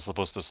 It's still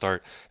supposed to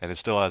start, and it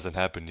still hasn't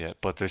happened yet.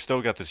 But they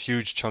still got this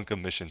huge chunk of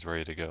missions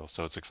ready to go,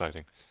 so it's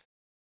exciting.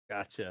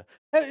 Gotcha.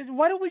 Hey,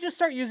 why don't we just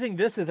start using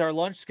this as our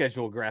launch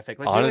schedule graphic?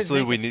 Like,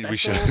 honestly, we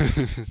should.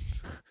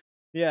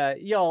 Yeah,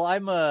 y'all.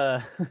 I'm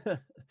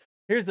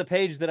Here's the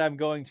page that I'm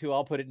going to.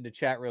 I'll put it into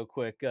chat real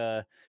quick.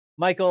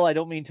 Michael, I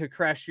don't mean to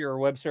crash your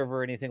web server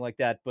or anything like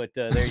that, but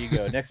there you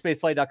go.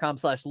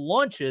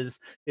 nextspaceflight.com/launches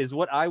is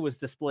what I was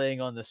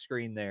displaying on the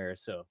screen there.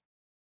 So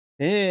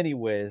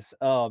anyways,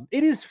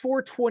 it is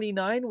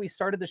 4:29. We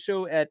started the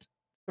show at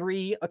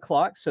 3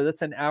 o'clock, so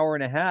that's an hour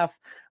and a half.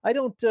 I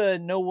don't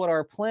know what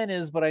our plan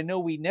is, but I know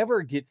we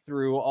never get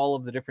through all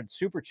of the different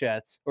super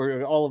chats,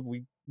 or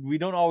we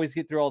don't always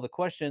get through all the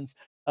questions.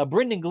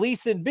 Brendan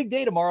Gleason, big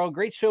day tomorrow.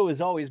 Great show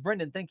as always.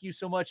 Brendan, thank you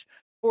so much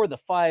for the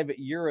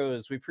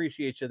 €5. We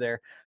appreciate you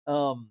there.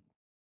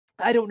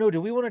 I don't know.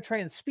 Do we want to try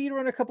and speed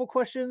run a couple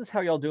questions?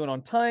 How y'all doing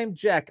on time?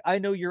 Jack, I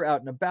know you're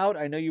out and about.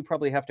 I know you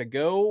probably have to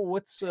go.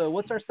 What's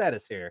our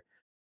status here?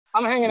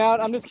 I'm hanging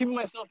out. I'm just keeping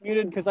myself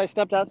muted because I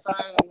stepped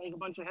outside and there's a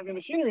bunch of heavy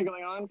machinery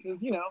going on because,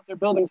 they're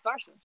building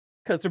starships.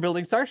 Because they're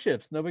building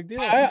starships. No big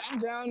deal. I'm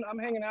down. I'm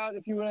hanging out.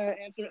 If you want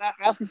to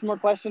ask me some more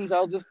questions,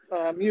 I'll just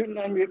mute and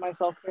unmute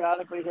myself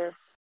periodically here.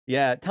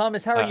 Yeah.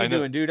 Thomas, how are you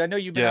doing, dude? I know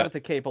you've been out at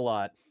the Cape a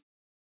lot.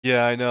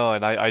 Yeah, I know,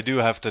 and I do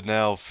have to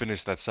now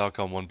finish that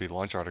SAOCOM 1B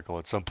launch article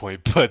at some point,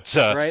 but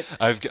right?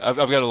 I've got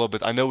a little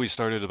bit. I know we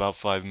started about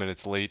 5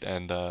 minutes late,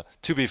 and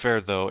to be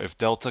fair though, if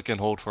Delta can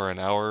hold for an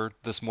hour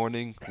this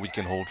morning, we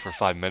can hold for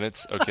 5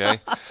 minutes, okay?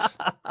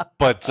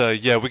 But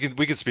yeah, we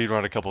can speed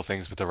run a couple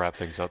things, but to wrap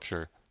things up,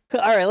 sure.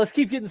 All right, let's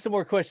keep getting some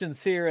more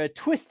questions here.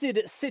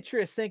 Twisted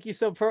Citrus, thank you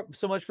so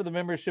much for the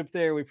membership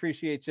there. We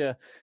appreciate you.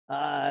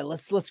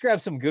 Let's grab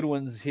some good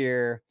ones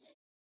here.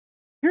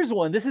 Here's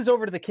one. This is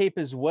over to the Cape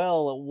as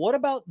well. What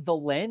about the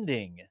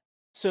landing?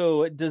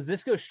 So does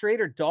this go straight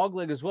or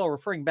dogleg as well?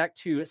 Referring back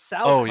to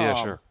SAOCOM. Oh yeah,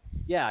 sure.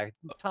 Yeah,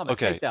 Thomas,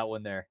 take that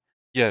one there.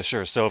 Yeah,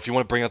 sure. So if you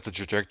want to bring up the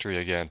trajectory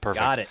again,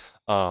 perfect. Got it.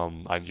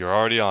 You're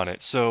already on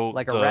it. So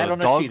like a rat on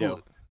a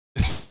Cheeto.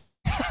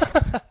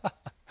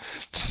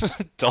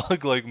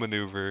 Dogleg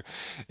maneuver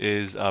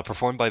is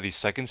performed by the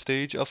second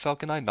stage of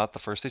Falcon 9, not the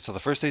first stage. So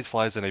the first stage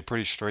flies in a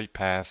pretty straight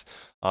path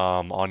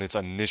on its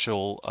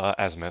initial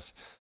azimuth.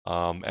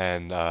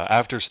 And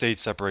after stage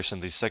separation,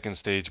 the second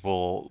stage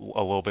will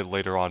a little bit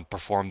later on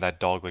perform that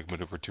dogleg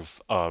maneuver to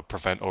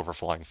prevent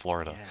overflying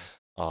Florida.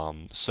 Yeah.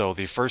 So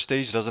the first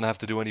stage doesn't have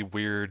to do any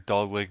weird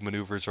dogleg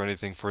maneuvers or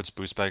anything for its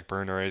boost back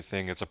burn or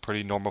anything. It's a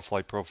pretty normal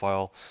flight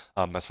profile.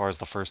 As far as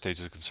the first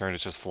stage is concerned,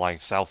 it's just flying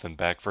south and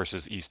back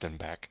versus east and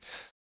back.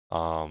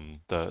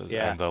 And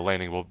the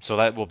landing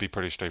will be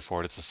pretty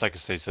straightforward. It's the second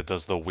stage that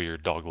does the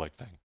weird dogleg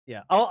thing.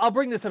 Yeah, I'll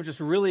bring this up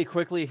just really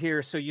quickly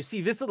here. So you see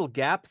this little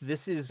gap.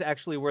 This is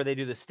actually where they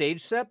do the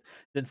stage step.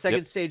 Then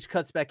second stage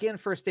cuts back in.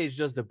 First stage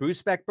does the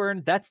boost back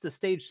burn. That's the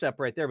stage step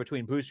right there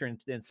between booster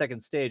and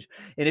second stage.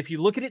 And if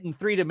you look at it in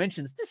 3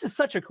 dimensions, this is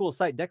such a cool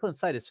sight. Declan's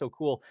sight is so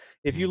cool.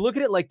 If you look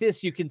at it like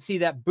this, you can see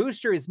that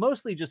booster is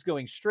mostly just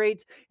going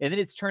straight, and then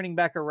it's turning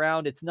back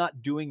around. It's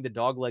not doing the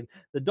dogleg.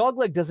 The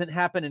dogleg doesn't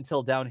happen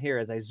until down here.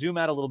 As I zoom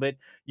out a little bit,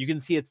 you can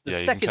see it's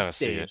the second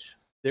stage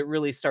that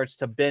really starts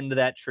to bend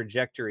that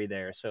trajectory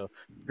there. So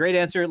great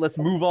answer. Let's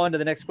move on to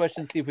the next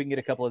question, see if we can get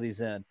a couple of these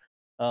in.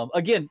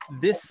 Again,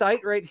 this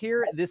site right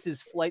here, this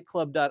is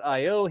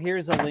flightclub.io.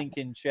 Here's a link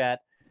in chat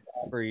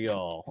for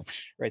y'all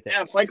right there.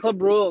 Yeah, Flight Club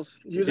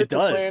rules. Use it to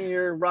plan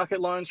your rocket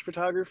launch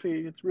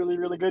photography. It's really,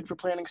 really good for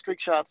planning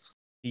streak shots.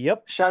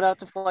 Yep. Shout out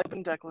to Flight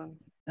and Declan.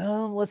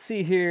 Let's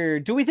see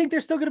here. Do we think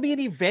there's still going to be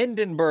any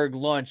Vandenberg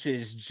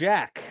launches,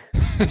 Jack?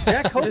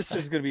 Jack hopes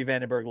there's going to be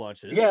Vandenberg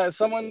launches. Yeah, is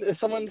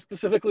someone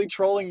specifically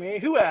trolling me?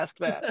 Who asked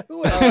that?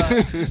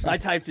 I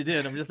typed it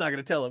in. I'm just not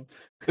going to tell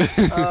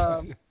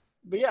him.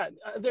 But yeah,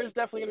 there's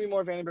definitely going to be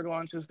more Vandenberg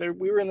launches.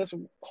 We were in this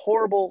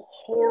horrible,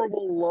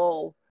 horrible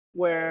lull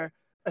where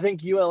I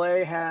think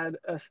ULA had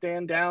a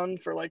stand down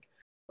for like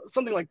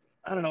something like,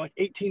 I don't know, like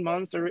 18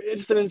 months or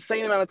just an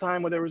insane amount of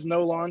time where there was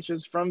no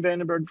launches from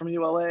Vandenberg from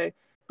ULA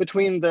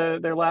between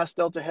their last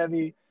Delta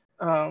Heavy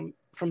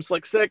from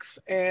Slick 6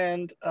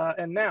 and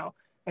now.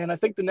 And I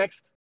think the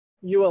next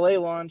ULA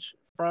launch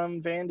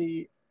from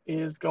Vandy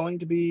is going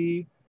to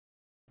be,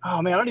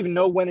 oh man, I don't even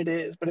know when it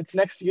is, but it's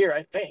next year,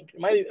 I think.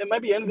 It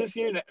might be end of this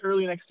year,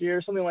 early next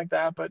year, something like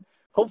that. But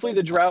hopefully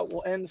the drought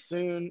will end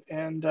soon.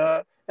 And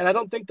I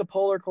don't think the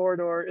polar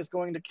corridor is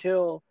going to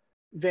kill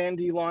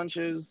Vandy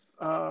launches.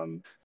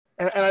 And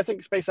I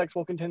think SpaceX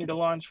will continue to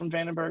launch from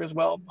Vandenberg as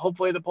well.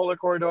 Hopefully the polar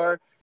corridor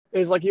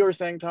is, like you were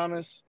saying,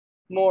 Thomas,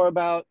 more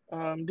about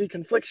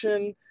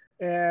deconfliction.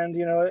 And,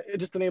 you know, it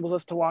just enables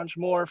us to launch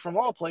more from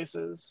all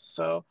places.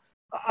 So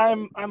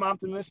I'm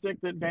optimistic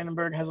that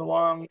Vandenberg has a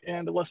long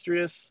and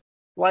illustrious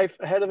life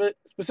ahead of it,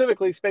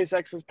 specifically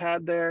SpaceX's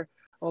pad there.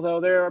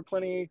 Although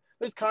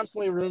there's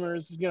constantly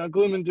rumors, you know,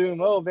 gloom and doom.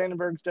 Oh,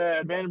 Vandenberg's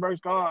dead.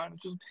 Vandenberg's gone.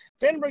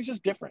 Vandenberg's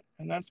just different.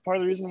 And that's part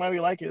of the reason why we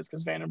like it, is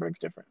because Vandenberg's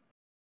different.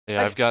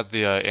 Yeah, I've got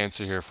the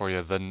answer here for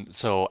you.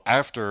 So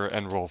after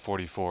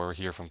NROL-44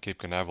 here from Cape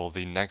Canaveral,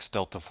 the next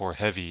Delta IV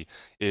Heavy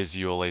is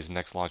ULA's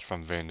next launch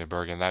from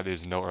Vandenberg, and that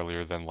is no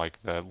earlier than like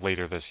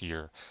later this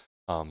year.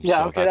 So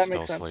that's that still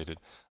makes sense. slated.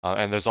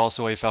 And there's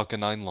also a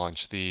Falcon 9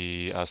 launch.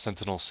 The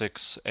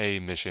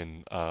Sentinel-6A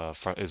mission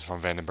is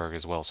from Vandenberg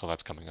as well, so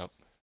that's coming up.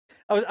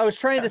 I was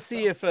trying to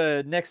see if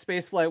next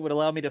spaceflight would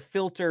allow me to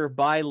filter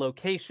by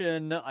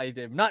location. I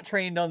am not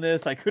trained on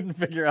this. I couldn't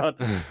figure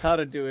out how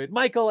to do it.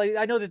 Michael,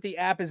 I know that the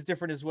app is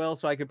different as well,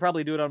 so I could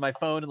probably do it on my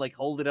phone and like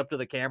hold it up to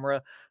the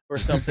camera or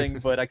something,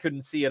 but I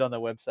couldn't see it on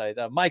the website.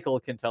 Michael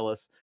can tell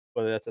us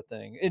whether that's a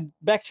thing. In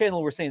back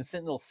channel, we're saying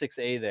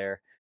Sentinel-6A there,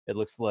 it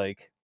looks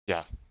like.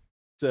 Yeah.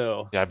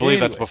 So yeah, I believe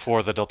that's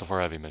before the Delta IV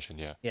Heavy mission.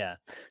 Yeah. Yeah.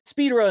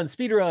 Speedrun.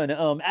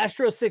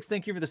 Astro6,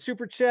 thank you for the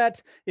super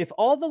chat. If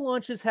all the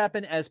launches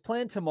happen as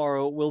planned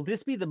tomorrow, will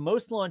this be the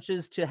most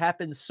launches to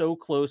happen so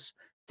close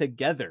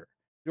together?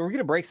 Are we going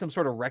to break some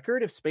sort of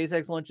record if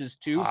SpaceX launches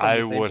 2 from I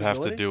the same would have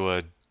facility? to do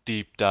a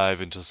deep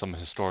dive into some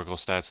historical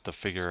stats to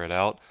figure it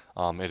out.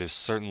 It is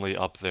certainly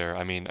up there.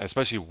 I mean,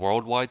 especially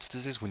worldwide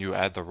statistics when you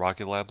add the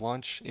Rocket Lab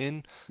launch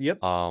in. Yep.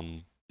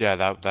 Yeah,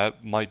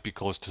 that might be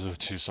close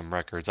to some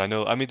records. I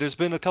mean, there's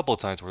been a couple of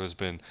times where there's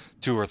been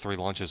 2 or 3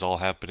 launches all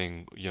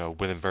happening, you know,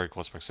 within very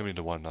close proximity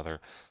to one another.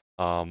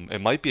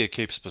 It might be a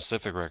Cape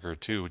specific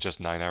record too, just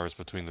 9 hours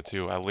between the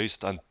two, at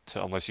least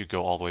unless you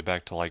go all the way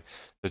back to like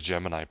the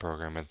Gemini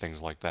program and things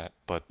like that.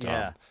 But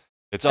yeah.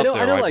 It's up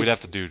there, right? We'd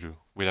have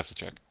to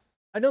check.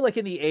 I know, like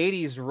in the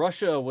 80s,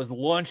 Russia was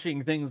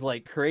launching things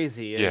like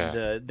crazy,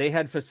 and they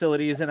had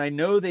facilities, and I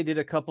know they did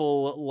a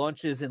couple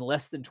launches in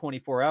less than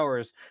 24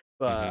 hours.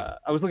 I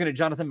was looking at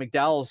Jonathan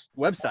McDowell's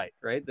website,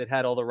 right, that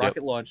had all the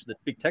rocket launch, the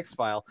big text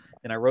file,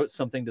 and I wrote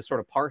something to sort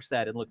of parse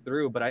that and look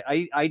through, but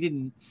I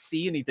didn't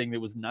see anything that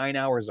was 9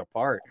 hours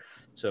apart.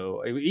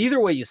 So either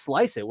way you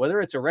slice it,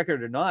 whether it's a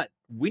record or not,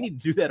 we need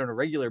to do that on a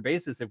regular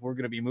basis if we're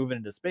going to be moving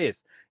into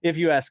space, if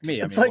you ask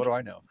me. What do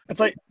I know?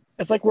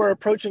 It's like we're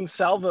approaching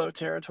salvo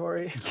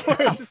territory.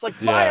 It's just like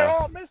fire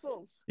all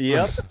missiles.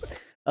 Yep.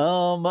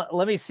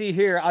 Let me see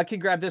here. I can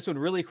grab this one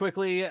really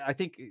quickly. I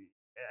think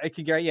I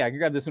can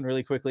grab this one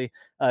really quickly.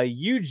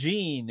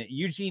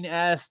 Eugene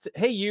asked,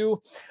 "Hey,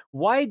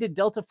 why did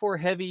Delta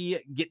IV Heavy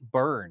get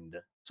burned?"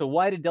 So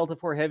why did Delta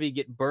IV Heavy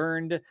get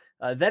burned?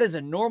 That is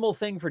a normal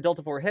thing for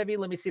Delta IV Heavy.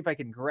 Let me see if I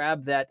can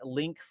grab that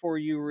link for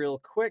you real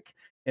quick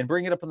and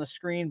bring it up on the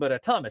screen.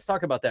 But Thomas,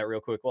 talk about that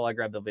real quick while I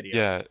grab the video.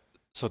 Yeah.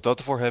 So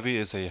Delta IV Heavy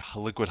is a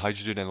liquid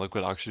hydrogen and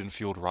liquid oxygen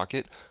fueled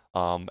rocket.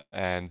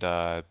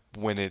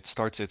 When it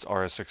starts its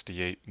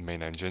RS-68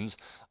 main engines,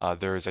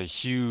 there is a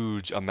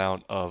huge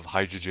amount of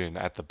hydrogen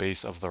at the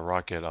base of the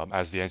rocket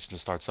as the engine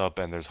starts up,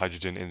 and there's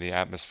hydrogen in the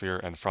atmosphere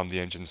and from the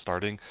engine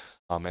starting.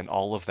 And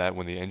all of that,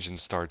 when the engine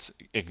starts,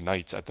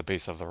 ignites at the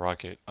base of the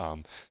rocket.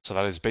 So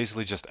that is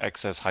basically just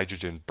excess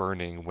hydrogen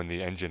burning when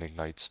the engine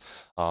ignites.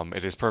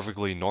 It is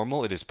perfectly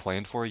normal. It is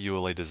planned for.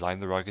 ULA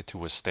designed the rocket to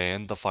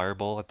withstand the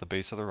fireball at the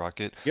base of the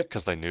rocket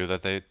because they knew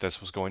that this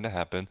was going to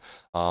happen.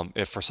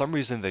 If for some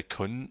reason they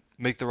couldn't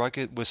make the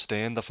rocket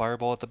withstand the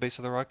fireball at the base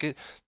of the rocket,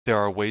 there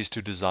are ways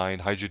to design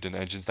hydrogen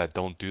engines that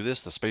don't do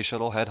this. The space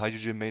shuttle had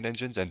hydrogen main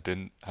engines and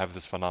didn't have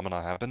this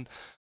phenomenon happen.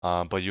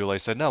 But ULA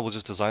said, no, we'll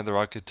just design the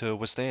rocket to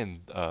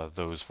withstand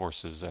those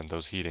forces and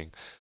those heating.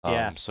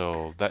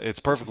 So that it's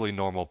perfectly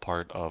normal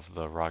part of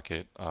the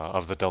rocket,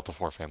 of the Delta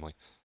IV family.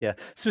 Yeah,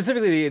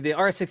 specifically the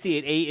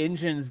RS-68A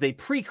engines, they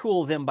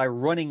pre-cool them by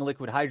running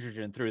liquid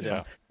hydrogen through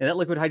them. And that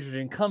liquid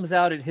hydrogen comes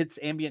out, it hits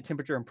ambient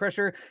temperature and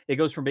pressure. It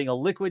goes from being a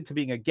liquid to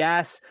being a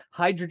gas.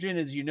 Hydrogen,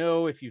 as you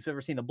know, if you've ever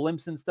seen the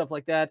blimps and stuff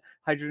like that,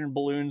 hydrogen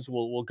balloons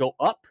will go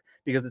up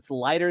because it's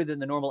lighter than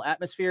the normal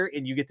atmosphere,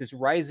 and you get this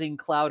rising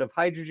cloud of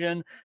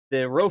hydrogen. The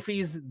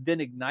rofies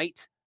then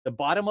ignite the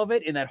bottom of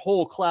it, and that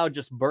whole cloud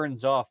just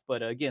burns off.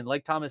 But again,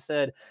 like Thomas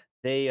said,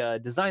 they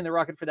designed the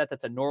rocket for that.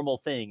 That's a normal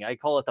thing. I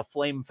call it the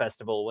Flame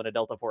Festival when a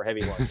Delta IV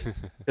Heavy launches,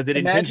 because it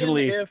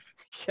intentionally.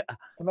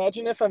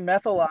 Imagine if a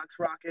Methalox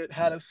rocket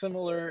had a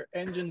similar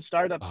engine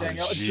startup thing,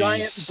 a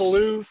giant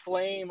blue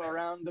flame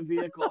around the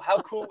vehicle. How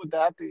cool would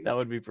that be? That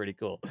would be pretty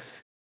cool.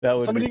 That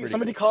would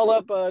somebody call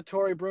up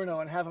Tori Bruno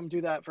and have him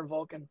do that for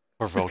Vulcan.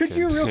 Could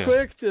you real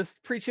quick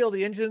just pre-chill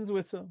the engines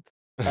with some?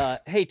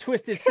 Hey,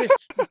 Twisted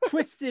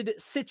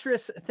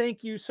Citrus,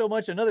 thank you so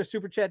much. Another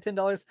super chat,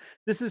 $10.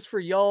 This is for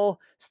y'all.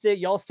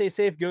 Y'all stay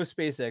safe. Go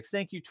SpaceX.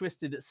 Thank you,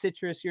 Twisted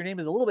Citrus. Your name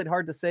is a little bit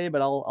hard to say,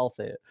 but I'll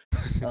say it.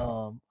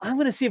 I'm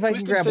gonna see if I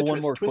can grab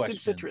one more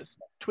question.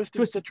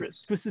 Twisted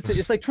Citrus.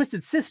 It's like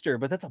Twisted Sister,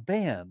 but that's a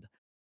band.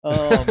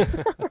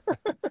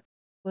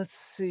 Let's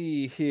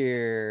see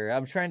here.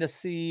 I'm trying to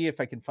see if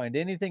I can find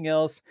anything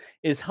else.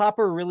 Is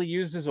Hopper really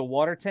used as a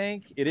water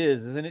tank? It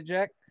is, isn't it,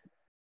 Jack?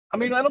 I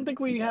mean, I don't think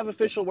we have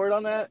official word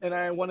on that, and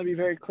I want to be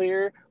very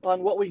clear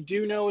on what we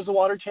do know is a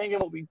water tank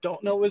and what we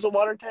don't know is a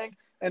water tank.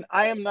 And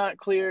I am not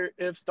clear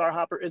if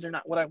Starhopper is or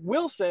not. What I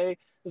will say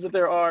is that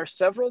there are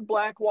several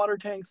black water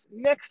tanks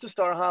next to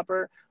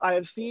Starhopper. I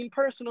have seen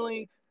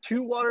personally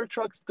 2 water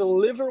trucks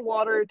deliver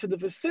water to the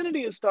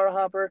vicinity of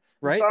Starhopper.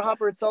 Right.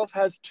 Starhopper itself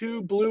has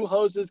 2 blue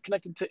hoses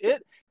connected to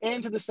it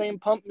and to the same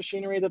pump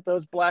machinery that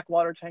those black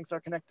water tanks are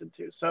connected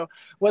to. So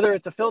whether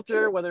it's a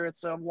filter, whether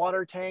it's a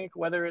water tank,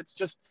 whether it's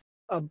just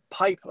a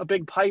pipe, a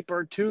big pipe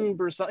or tube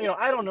or something,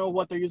 I don't know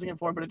what they're using it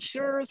for, but it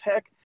sure as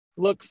heck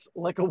looks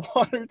like a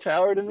water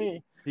tower to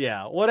me.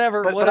 Yeah,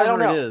 whatever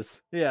it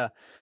is. Yeah.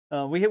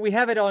 We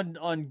have it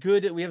on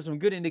good. We have some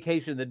good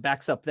indication that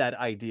backs up that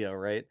idea,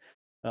 right?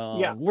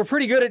 We're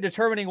pretty good at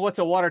determining what's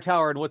a water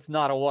tower and what's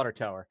not a water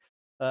tower.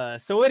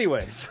 So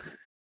anyways,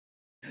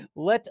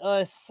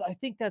 I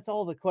think that's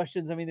all the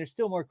questions. I mean, there's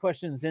still more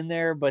questions in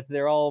there, but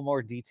they're all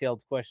more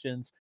detailed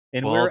questions.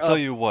 And I'll tell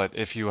you what,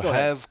 if you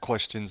have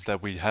questions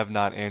that we have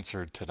not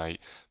answered tonight,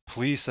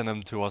 please send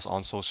them to us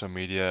on social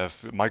media.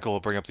 Michael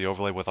will bring up the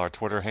overlay with our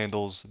Twitter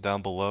handles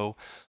down below.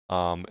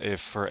 If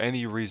for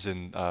any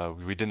reason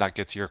we did not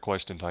get to your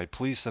question tonight,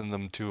 please send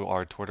them to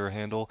our Twitter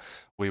handle.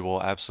 We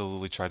will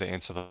absolutely try to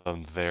answer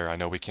them there. I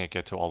know we can't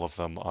get to all of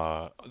them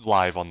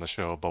live on the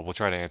show, but we'll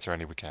try to answer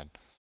any we can.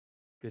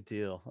 Good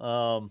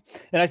deal.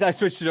 And I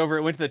switched it over.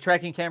 It went to the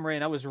tracking camera,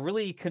 and I was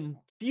really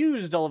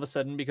confused all of a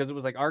sudden because it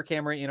was like our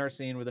camera in our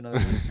scene with another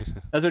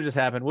scene. That's what just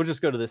happened. We'll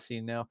just go to this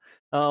scene now.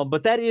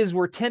 But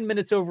we're 10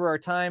 minutes over our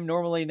time.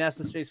 Normally,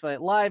 NASA Spaceflight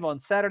Live on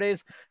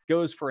Saturdays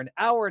goes for an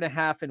hour and a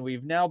half, and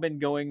we've now been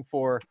going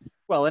for,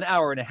 an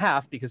hour and a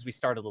half because we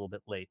started a little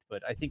bit late.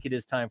 But I think it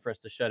is time for us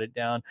to shut it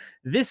down.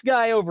 This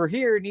guy over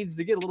here needs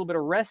to get a little bit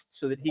of rest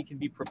so that he can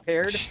be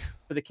prepared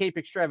for the Cape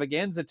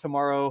Extravaganza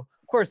tomorrow.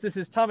 Of course, this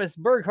is Thomas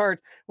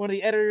Burghardt, one of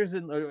the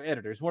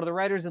one of the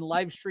writers and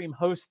live stream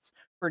hosts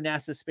for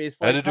NASA Spaceflight.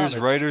 Editors,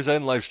 writers,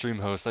 and live stream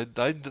hosts. I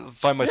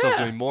find myself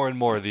doing more and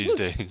more these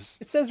days.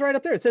 It says right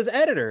up there. It says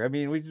editor. I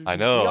mean, I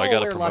know. I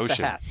got a Lots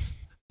promotion.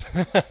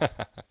 of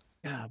hats.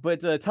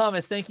 But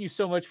Thomas, thank you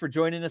so much for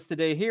joining us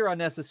today here on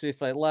NASA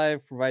Spaceflight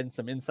Live, providing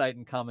some insight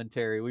and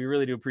commentary. We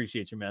really do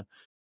appreciate you, man.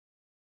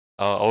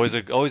 Always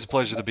a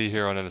pleasure to be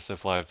here on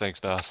NSF Live.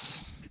 Thanks,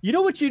 Das. You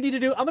know what you need to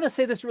do? I'm going to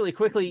say this really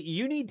quickly.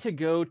 You need to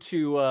go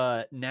to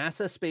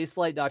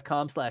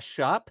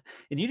nasaspaceflight.com/shop,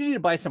 and you need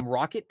to buy some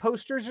rocket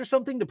posters or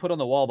something to put on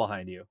the wall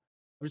behind you.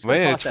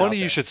 Man, it's funny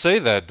you should say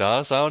that,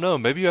 Das. I don't know.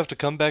 Maybe you have to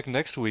come back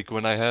next week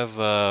when I have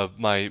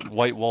my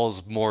white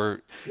walls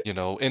more,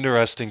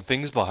 interesting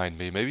things behind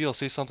me. Maybe you'll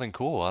see something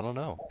cool. I don't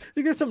know. I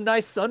think there's some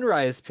nice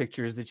sunrise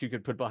pictures that you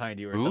could put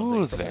behind you or something.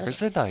 Ooh,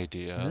 there's an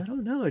idea. I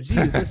don't know.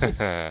 Jeez, let's just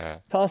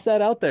toss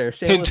that out there.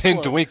 Hint,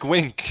 hint, wink,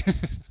 wink.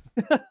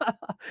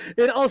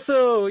 And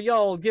also,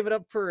 y'all, give it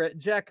up for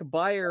Jack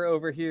Beyer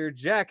over here.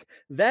 Jack,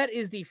 that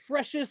is the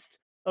freshest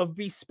of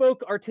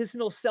bespoke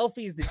artisanal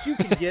selfies that you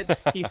can get.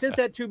 He sent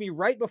that to me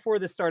right before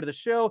the start of the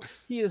show.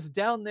 He is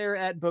down there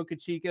at Boca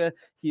Chica.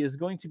 He is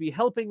going to be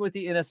helping with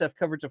the NSF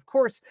coverage. Of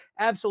course,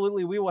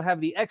 absolutely, we will have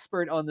the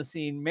expert on the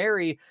scene.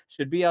 Mary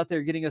should be out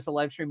there getting us a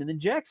live stream. And then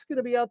Jack's going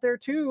to be out there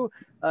too,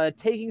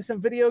 taking some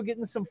video,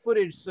 getting some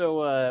footage.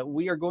 So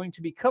we are going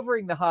to be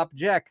covering the hop.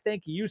 Jack,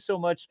 thank you so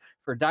much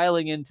for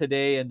dialing in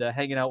today and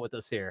hanging out with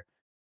us here.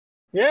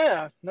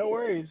 Yeah, no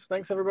worries.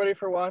 Thanks everybody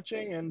for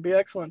watching, and be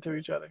excellent to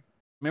each other.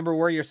 Remember,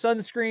 wear your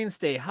sunscreen,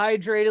 stay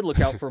hydrated,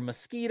 look out for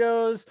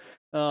mosquitoes.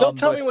 Don't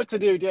tell me what to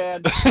do,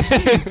 Dad.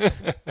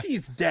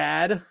 Jeez,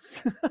 Dad.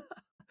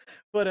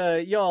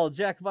 But y'all,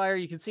 Jack Beyer,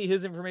 you can see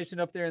his information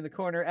up there in the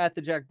corner at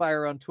the Jack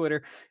Beyer on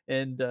Twitter.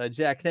 And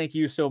Jack, thank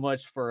you so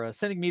much for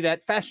sending me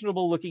that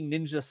fashionable-looking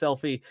ninja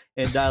selfie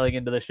and dialing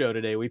into the show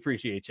today. We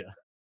appreciate you.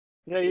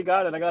 Yeah, you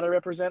got it. I got to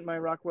represent my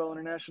Rockwell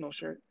International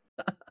shirt.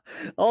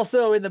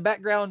 Also in the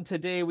background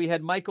today, we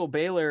had Michael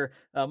Baylor.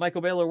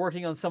 Michael Baylor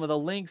working on some of the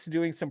links,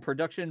 doing some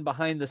production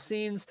behind the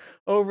scenes,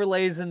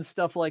 overlays and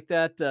stuff like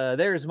that.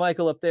 There's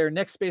Michael up there.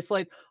 Next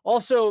Spaceflight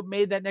also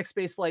made that Next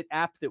Spaceflight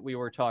app that we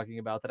were talking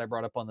about that I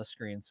brought up on the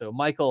screen. So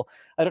Michael,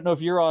 I don't know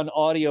if you're on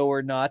audio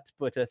or not,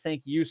 but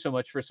thank you so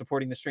much for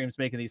supporting the streams,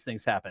 making these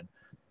things happen.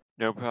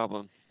 No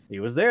problem. He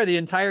was there the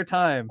entire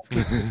time.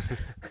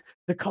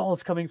 The call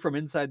is coming from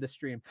inside the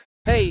stream.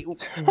 Hey,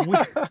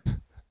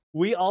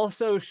 we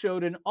also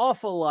showed an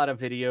awful lot of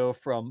video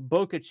from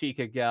Boca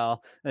Chica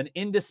Gal, an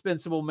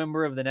indispensable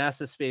member of the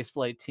NASA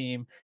spaceflight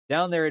team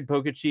down there at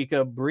Boca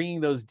Chica,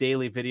 bringing those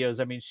daily videos.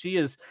 I mean,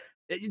 she's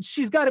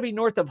got to be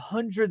north of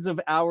hundreds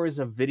of hours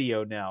of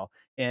video now,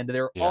 and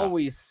they're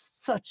always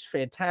such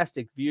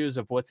fantastic views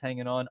of what's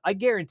hanging on. I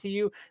guarantee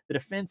you the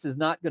defense is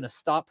not going to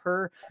stop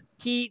her.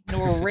 Heat,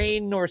 nor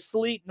rain, nor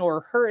sleet,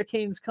 nor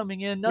hurricanes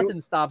coming in. Nothing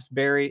stops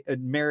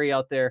Mary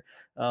out there,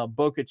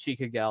 Boca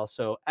Chica Gal.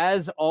 So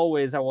as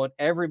always, I want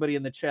everybody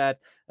in the chat,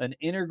 an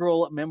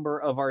integral member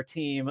of our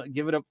team,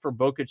 give it up for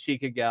Boca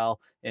Chica Gal.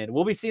 And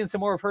we'll be seeing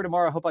some more of her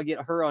tomorrow. I hope I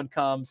get her on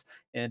comms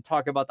and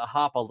talk about the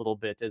hop a little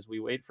bit as we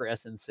wait for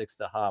SN6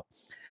 to hop.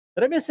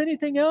 Did I miss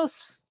anything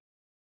else?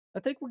 I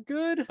think we're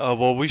good.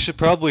 Well, we should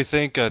probably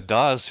thank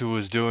Das, who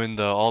was doing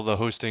all the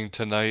hosting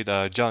tonight.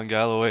 John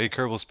Galloway,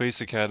 Kerbal Space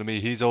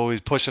Academy. He's always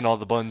pushing all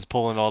the buttons,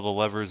 pulling all the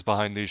levers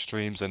behind these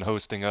streams, and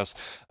hosting us,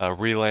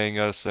 relaying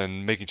us,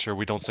 and making sure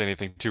we don't say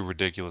anything too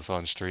ridiculous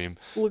on stream.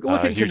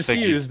 Looking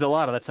confused a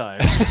lot of the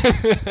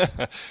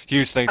time.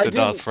 Huge thank to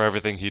Das for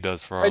everything he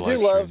does for our live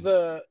streams. I do love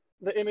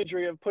the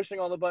imagery of pushing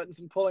all the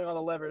buttons and pulling all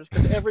the levers,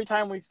 because every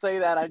time we say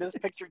that, I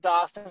just picture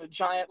Das in a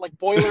giant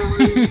boiler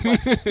room,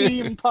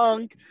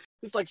 steampunk.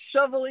 It's like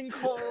shoveling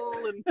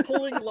coal and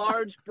pulling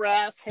large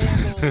brass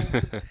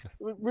handles.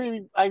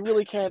 I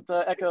really can't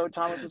echo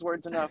Thomas's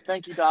words enough.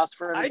 Thank you, Das,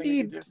 for everything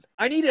you do.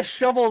 I need a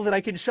shovel that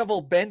I can shovel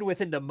bend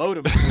with into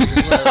modems.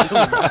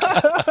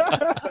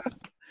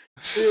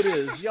 It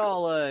is.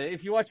 Y'all,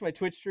 if you watch my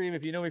Twitch stream,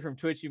 if you know me from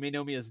Twitch, you may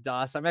know me as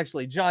Das. I'm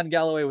actually John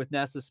Galloway with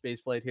NASA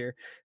Spaceflight here,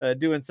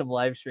 doing some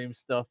live stream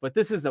stuff. But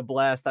this is a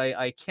blast.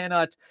 I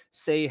cannot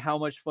say how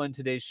much fun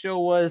today's show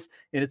was,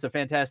 and it's a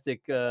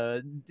fantastic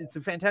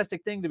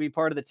thing to be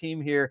part of the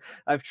team here.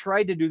 I've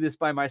tried to do this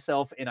by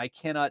myself, and I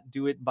cannot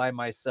do it by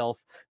myself.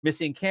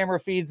 Missing camera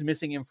feeds,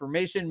 missing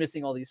information,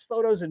 missing all these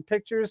photos and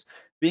pictures.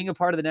 Being a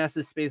part of the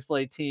NASA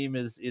Spaceflight team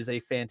is a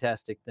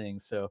fantastic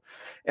thing. So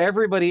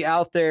everybody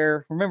out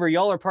there, remember,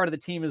 y'all are part of the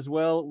team as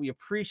well. We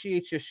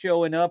appreciate you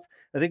showing up.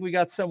 I think we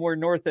got somewhere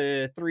north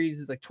of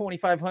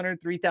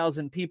 2,500,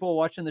 3,000 people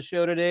watching the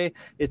show today.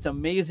 It's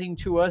amazing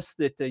to us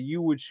that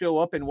you would show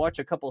up and watch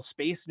a couple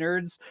space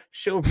nerds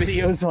show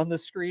videos on the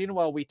screen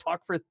while we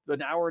talk for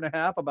an hour and a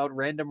half about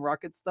random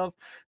rocket stuff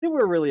that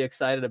we're really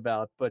excited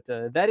about. But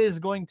that is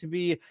going to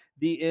be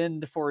the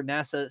end for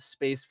NASA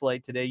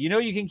Spaceflight today. You know,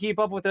 you can keep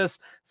up with us.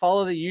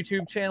 Follow the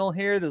YouTube channel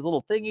here. There's a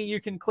little thingy you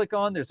can click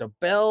on. There's a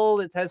bell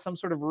that has some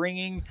sort of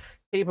ringing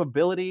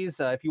capabilities.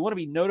 If you want to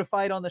be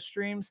notified on the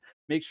streams,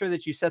 make sure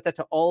that you set that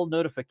to all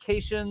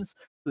notifications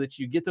so that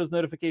you get those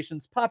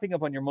notifications popping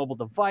up on your mobile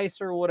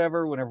device or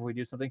whatever whenever we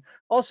do something.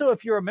 Also,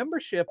 if you're a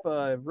membership,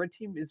 Red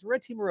Team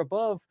or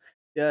above,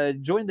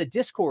 join the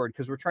Discord,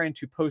 because we're trying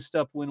to post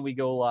up when we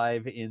go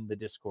live in the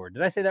Discord.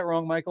 Did I say that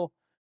wrong, Michael?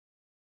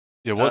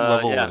 Yeah, what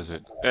level is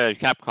it?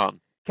 Capcom.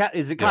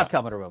 Is it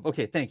Capcom or above?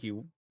 Okay, thank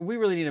you. We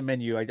really need a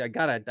menu.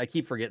 I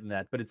keep forgetting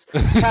that, but it's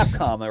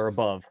Capcom or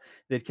above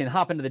that can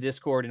hop into the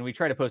Discord, and we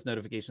try to post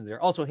notifications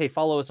there. Also, hey,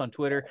 follow us on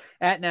Twitter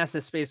at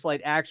NASA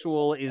Spaceflight.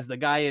 Actual is the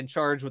guy in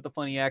charge with the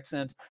funny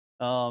accent.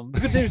 The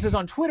good news is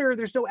on Twitter,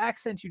 there's no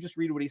accent. You just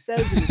read what he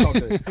says, and it's all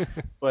good.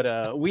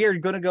 But we are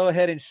going to go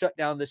ahead and shut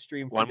down the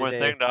stream for One more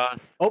today. thing, Das.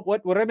 Oh,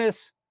 what did I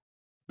miss?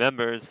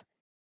 Members,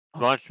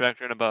 launch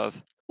director and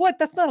above. What?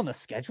 That's not on the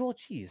schedule.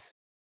 Jeez.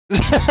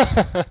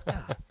 Yeah.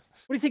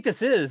 What do you think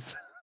this is?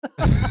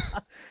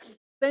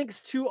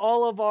 thanks to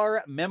all of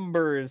our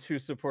members who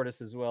support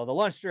us as well. The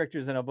launch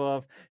directors and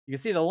above. You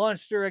can see the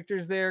launch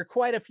directors there.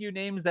 Quite a few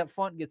names. That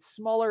font gets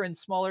smaller and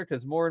smaller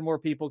because more and more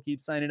people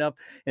keep signing up.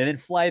 And then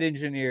flight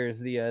engineers,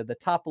 the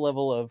top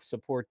level of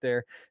support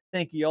there.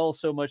 Thank you all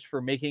so much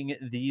for making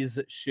these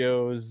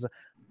shows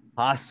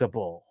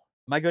possible.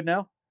 Am I good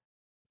now?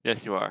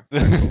 Yes, you are.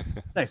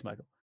 Thanks,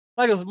 Michael.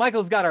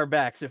 Michael's got our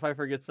backs if I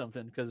forget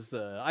something, because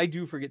I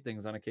do forget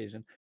things on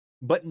occasion.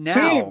 But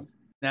now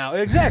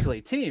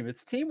exactly, team.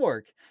 It's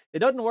teamwork. It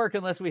doesn't work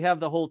unless we have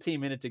the whole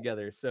team in it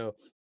together. So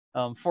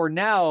for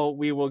now,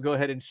 we will go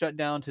ahead and shut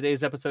down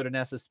today's episode of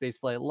NASA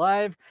Spaceflight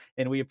Live,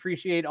 and we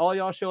appreciate all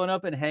y'all showing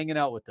up and hanging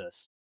out with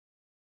us.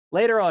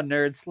 Later on,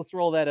 nerds, let's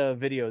roll that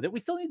video that we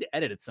still need to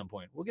edit at some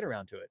point. We'll get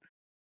around to it.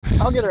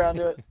 I'll get around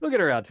to it. We'll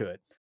get around to it.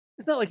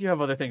 It's not like you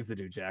have other things to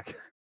do, Jack.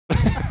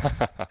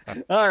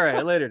 All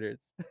right, later,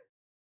 nerds.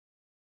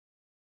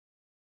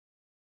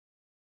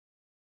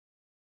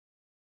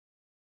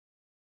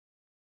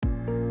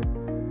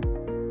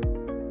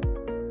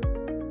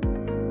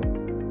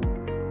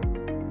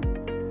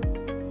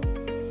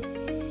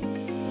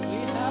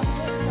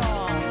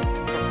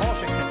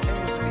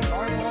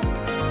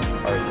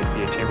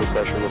 Chamber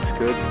pressure looks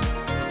good.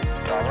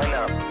 Following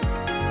up.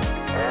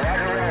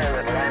 Roger, roll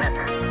with Atlantic.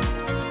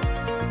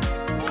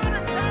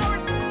 Water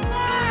towers,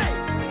 fly!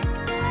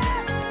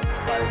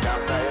 Flight is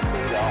downside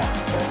SE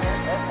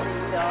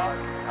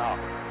off.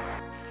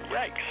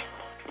 Yikes.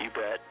 You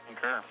bet.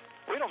 Concur.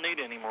 We don't need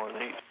any more of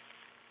these.